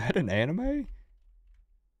that an anime?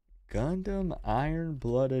 Gundam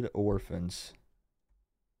Iron-Blooded Orphans.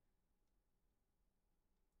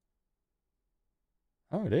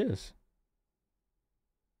 Oh, it is.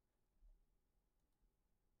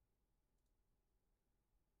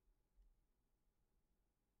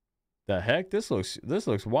 The heck? This looks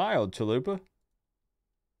wild, Chalupa.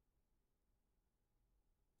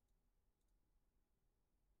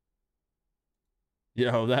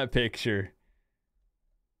 Yo, that picture.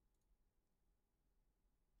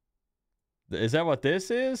 Is that what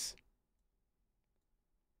this is?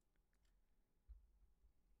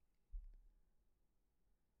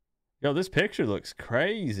 Yo, this picture looks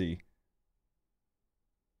crazy.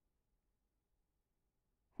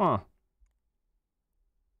 Huh.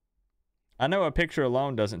 I know a picture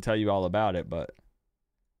alone doesn't tell you all about it, but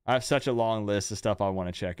I have such a long list of stuff I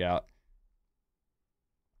want to check out.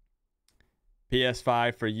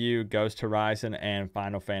 PS5 for you, Ghost Horizon, and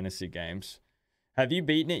Final Fantasy games. Have you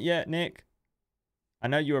beaten it yet, Nick? I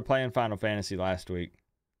know you were playing Final Fantasy last week.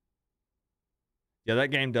 Yeah, that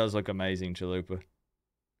game does look amazing, Chalupa.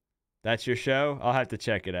 That's your show? I'll have to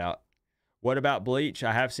check it out. What about Bleach?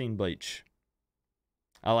 I have seen Bleach.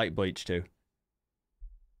 I like Bleach too.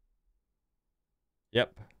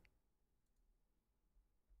 Yep.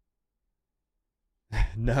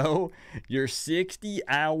 No, you're 60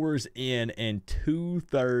 hours in and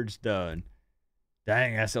 2/3 done.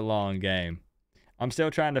 Dang, that's a long game. I'm still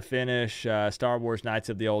trying to finish Star Wars Knights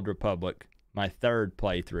of the Old Republic, my 3rd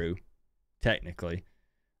playthrough, technically.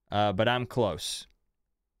 But I'm close.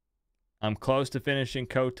 I'm close to finishing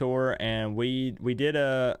KOTOR, and we did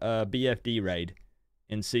a BFD raid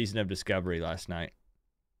in Season of Discovery last night.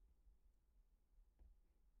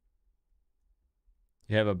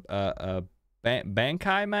 You have a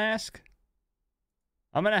Bankai mask?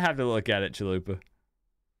 I'm going to have to look at it, Chalupa.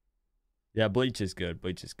 Yeah, Bleach is good.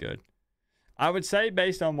 Bleach is good. I would say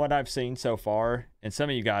based on what I've seen so far, and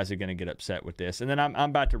some of you guys are going to get upset with this, and then I'm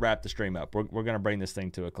about to wrap the stream up. We're going to bring this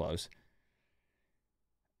thing to a close.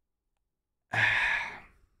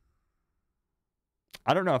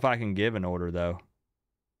 I don't know if I can give an order, though.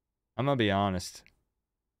 I'm going to be honest.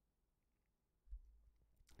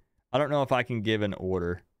 I don't know if I can give an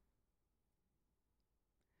order.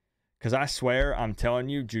 Because I swear, I'm telling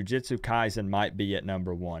you, Jujutsu Kaisen might be at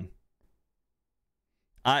number 1.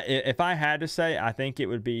 If I had to say, I think it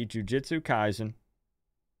would be Jujutsu Kaisen,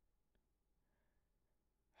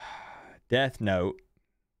 Death Note,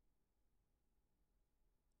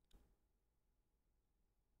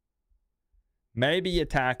 maybe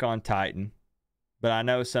Attack on Titan, but I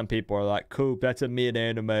know some people are like, Coop, that's a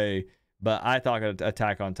mid-anime, but I thought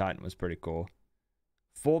Attack on Titan was pretty cool.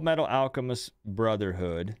 Full Metal Alchemist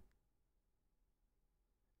Brotherhood,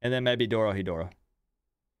 and then maybe Dorohedoro.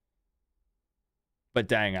 But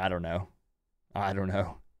dang, I don't know. I don't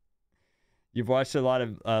know. You've watched a lot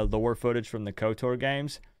of lore footage from the KOTOR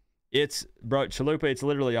games. Bro, Chalupa, it's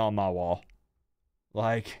literally on my wall.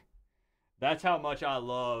 Like, that's how much I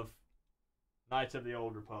love Knights of the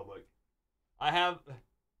Old Republic. I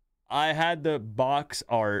had the box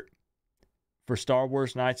art for Star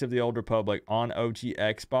Wars Knights of the Old Republic on OG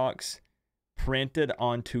Xbox printed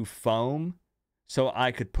onto foam so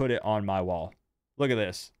I could put it on my wall. Look at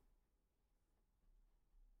this.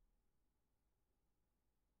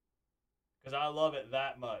 Because I love it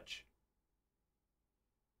that much.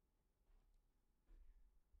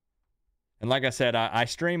 And like I said, I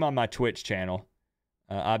stream on my Twitch channel.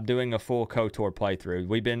 I'm doing a full KOTOR playthrough.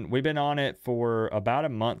 We've been on it for about a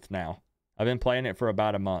month now. I've been playing it for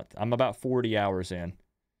about a month. I'm about 40 hours in.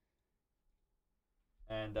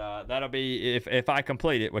 And that'll be, if I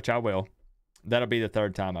complete it, which I will, that'll be the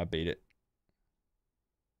 3rd time I beat it.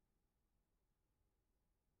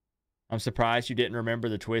 I'm surprised you didn't remember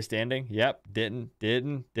the twist ending. Yep, didn't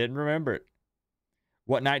remember it.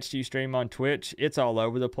 What nights do you stream on Twitch? It's all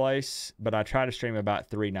over the place, but I try to stream about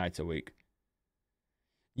 3 nights a week.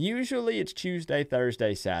 Usually it's Tuesday,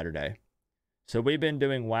 Thursday, Saturday. So we've been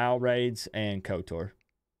doing WoW raids and KOTOR.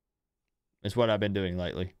 It's what I've been doing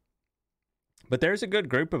lately. But there's a good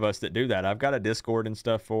group of us that do that. I've got a Discord and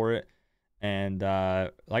stuff for it. And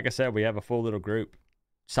like I said, we have a full little group.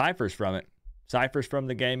 Cypher's from it. Cypher's from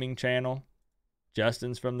the gaming channel.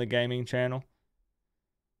 Justin's from the gaming channel.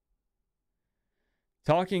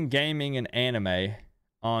 Talking gaming and anime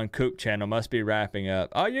on Coop channel must be wrapping up.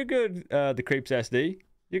 Oh, you're good, the Creeps SD.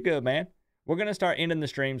 You're good, man. We're going to start ending the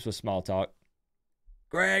streams with small talk.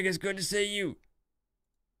 Greg, it's good to see you.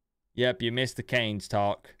 Yep, you missed the Canes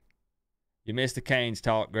talk. You missed the Canes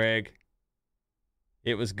talk, Greg.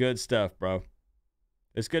 It was good stuff, bro.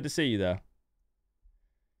 It's good to see you, though.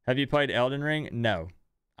 Have you played Elden Ring? No.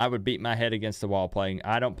 I would beat my head against the wall playing.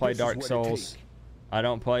 I don't play Dark Souls. I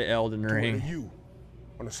don't play Elden Ring. You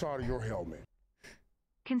on the side of your helmet.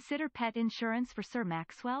 Consider pet insurance for Sir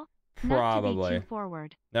Maxwell? Probably. Not to be too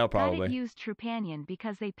forward. No, probably. Got it used Trupanion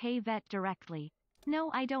because they pay vet directly. No,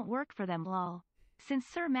 I don't work for them, lol. Since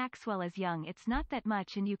Sir Maxwell is young, it's not that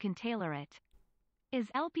much and you can tailor it. Is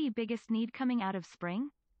LP biggest need coming out of spring?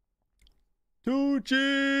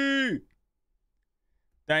 Tucci!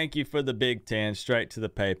 Thank you for the Big 10. Straight to the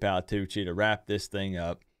PayPal, Tucci, to wrap this thing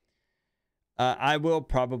up. I will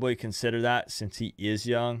probably consider that since he is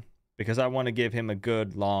young, because I want to give him a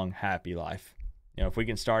good, long, happy life. You know, if we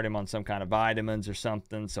can start him on some kind of vitamins or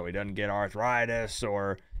something so he doesn't get arthritis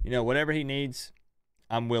or, you know, whatever he needs,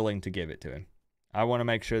 I'm willing to give it to him. I want to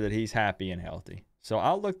make sure that he's happy and healthy. So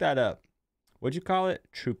I'll look that up. What'd you call it?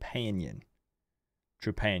 Trupanion.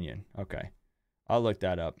 Trupanion. Okay. I'll look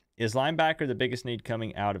that up. Is linebacker the biggest need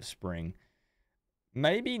coming out of spring?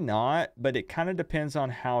 Maybe not, but it kind of depends on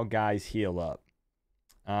how guys heal up.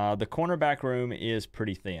 The cornerback room is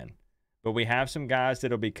pretty thin, but we have some guys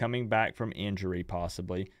that'll be coming back from injury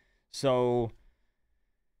possibly. So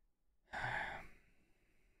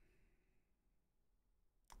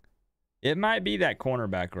it might be that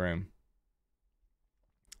cornerback room.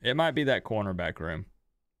 It might be that cornerback room.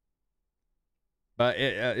 But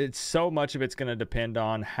it's so much of it's going to depend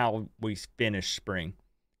on how we finish spring.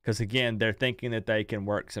 Because, again, they're thinking that they can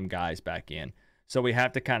work some guys back in. So we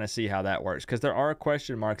have to kind of see how that works. Because there are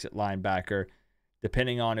question marks at linebacker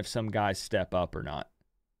depending on if some guys step up or not.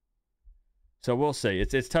 So we'll see.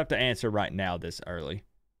 It's tough to answer right now this early.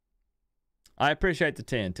 I appreciate the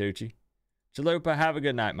 10, Tucci. Chalupa, have a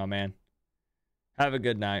good night, my man. Have a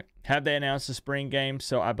good night. Have they announced the spring game?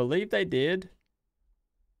 So I believe they did.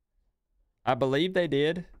 I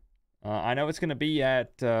know it's going to be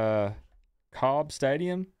at Cobb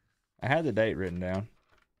Stadium. I had the date written down.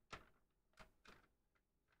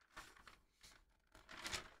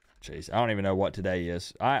 Jeez, I don't even know what today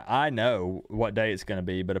is. I know what day it's going to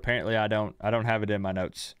be, but apparently I don't have it in my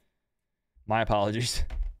notes. My apologies.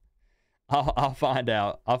 I'll find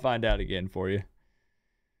out. I'll find out again for you.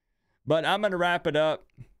 But I'm going to wrap it up.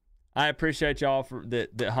 I appreciate y'all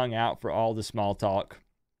that hung out for all the small talk.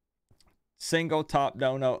 Single top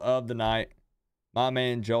dono of the night. My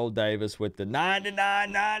man Joel Davis with the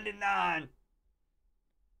 $99.99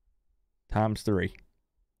 times 3.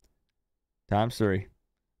 Times 3.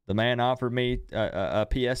 The man offered me a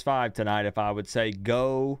PS5 tonight if I would say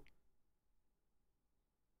go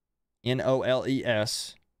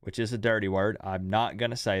NOLES, which is a dirty word. I'm not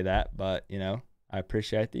going to say that, but, you know, I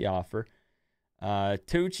appreciate the offer.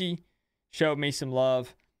 Tucci showed me some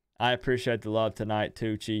love. I appreciate the love tonight,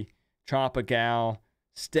 Tucci. Tropical.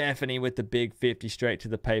 Stephanie with the big 50 straight to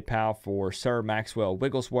the PayPal for Sir Maxwell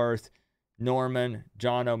Wigglesworth, Norman,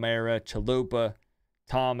 John O'Mara, Chalupa,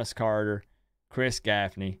 Thomas Carter, Chris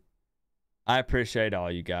Gaffney. I appreciate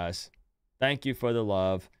all you guys. Thank you for the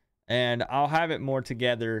love. And I'll have it more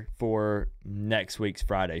together for next week's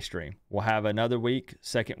Friday stream. We'll have another week,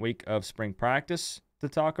 second week of spring practice to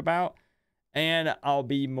talk about. And I'll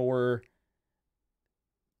be more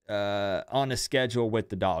on a schedule with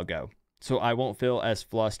the doggo. So I won't feel as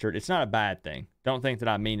flustered. It's not a bad thing. Don't think that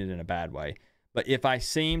I mean it in a bad way. But if I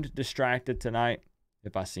seemed distracted tonight,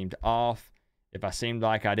 if I seemed off, if I seemed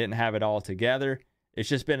like I didn't have it all together, it's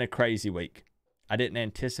just been a crazy week. I didn't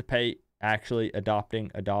anticipate actually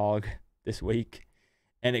adopting a dog this week.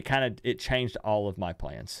 And it changed all of my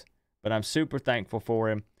plans. But I'm super thankful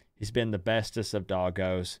for him. He's been the bestest of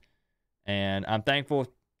doggos. And I'm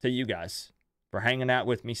thankful to you guys for hanging out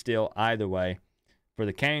with me still either way. For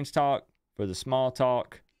the Canes talk, for the small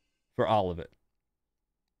talk, for all of it.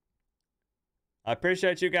 I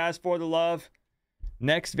appreciate you guys for the love.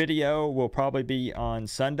 Next video will probably be on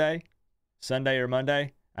Sunday or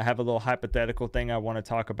Monday. I have a little hypothetical thing I want to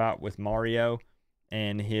talk about with Mario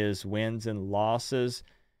and his wins and losses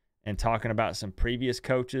and talking about some previous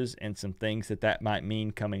coaches and some things that might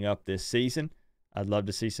mean coming up this season. I'd love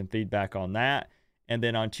to see some feedback on that. And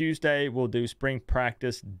then on Tuesday, we'll do spring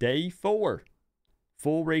practice day 4.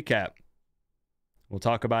 Full recap. We'll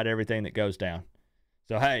talk about everything that goes down.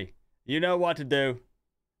 So, hey, you know what to do.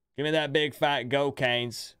 Give me that big fat go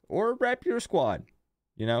Canes or rep your squad,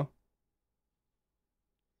 you know.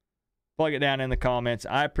 Plug it down in the comments.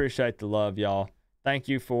 I appreciate the love, y'all. Thank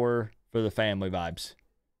you for the family vibes.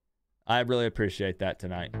 I really appreciate that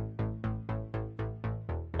tonight.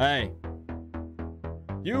 Hey,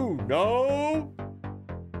 you know.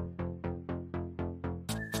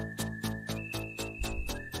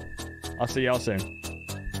 I'll see y'all soon.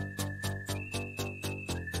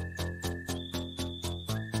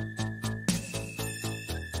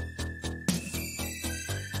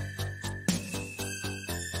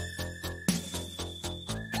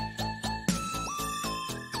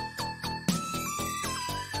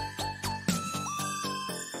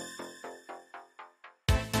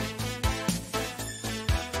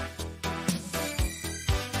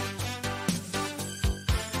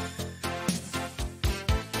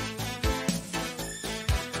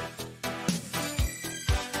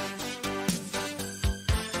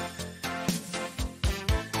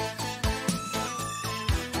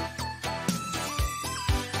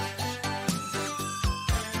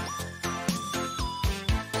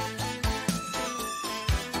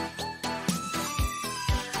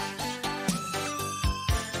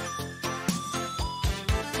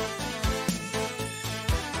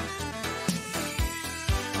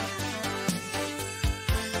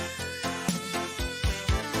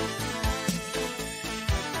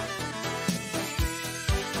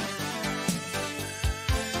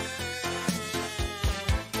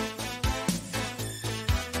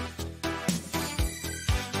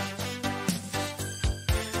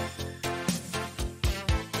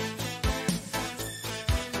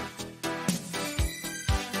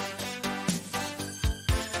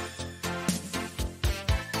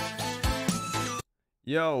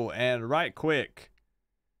 Yo, and right quick,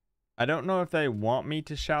 I don't know if they want me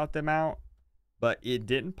to shout them out, but it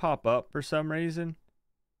didn't pop up for some reason.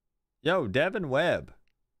 Yo, Devin Webb,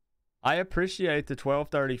 I appreciate the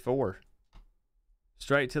 1234.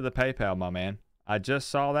 Straight to the PayPal, my man. I just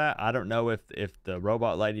saw that. I don't know if the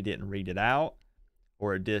robot lady didn't read it out,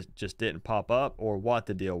 or it just didn't pop up, or what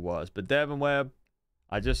the deal was. But Devin Webb,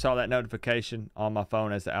 I just saw that notification on my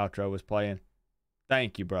phone as the outro was playing.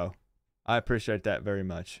 Thank you, bro. I appreciate that very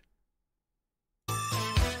much.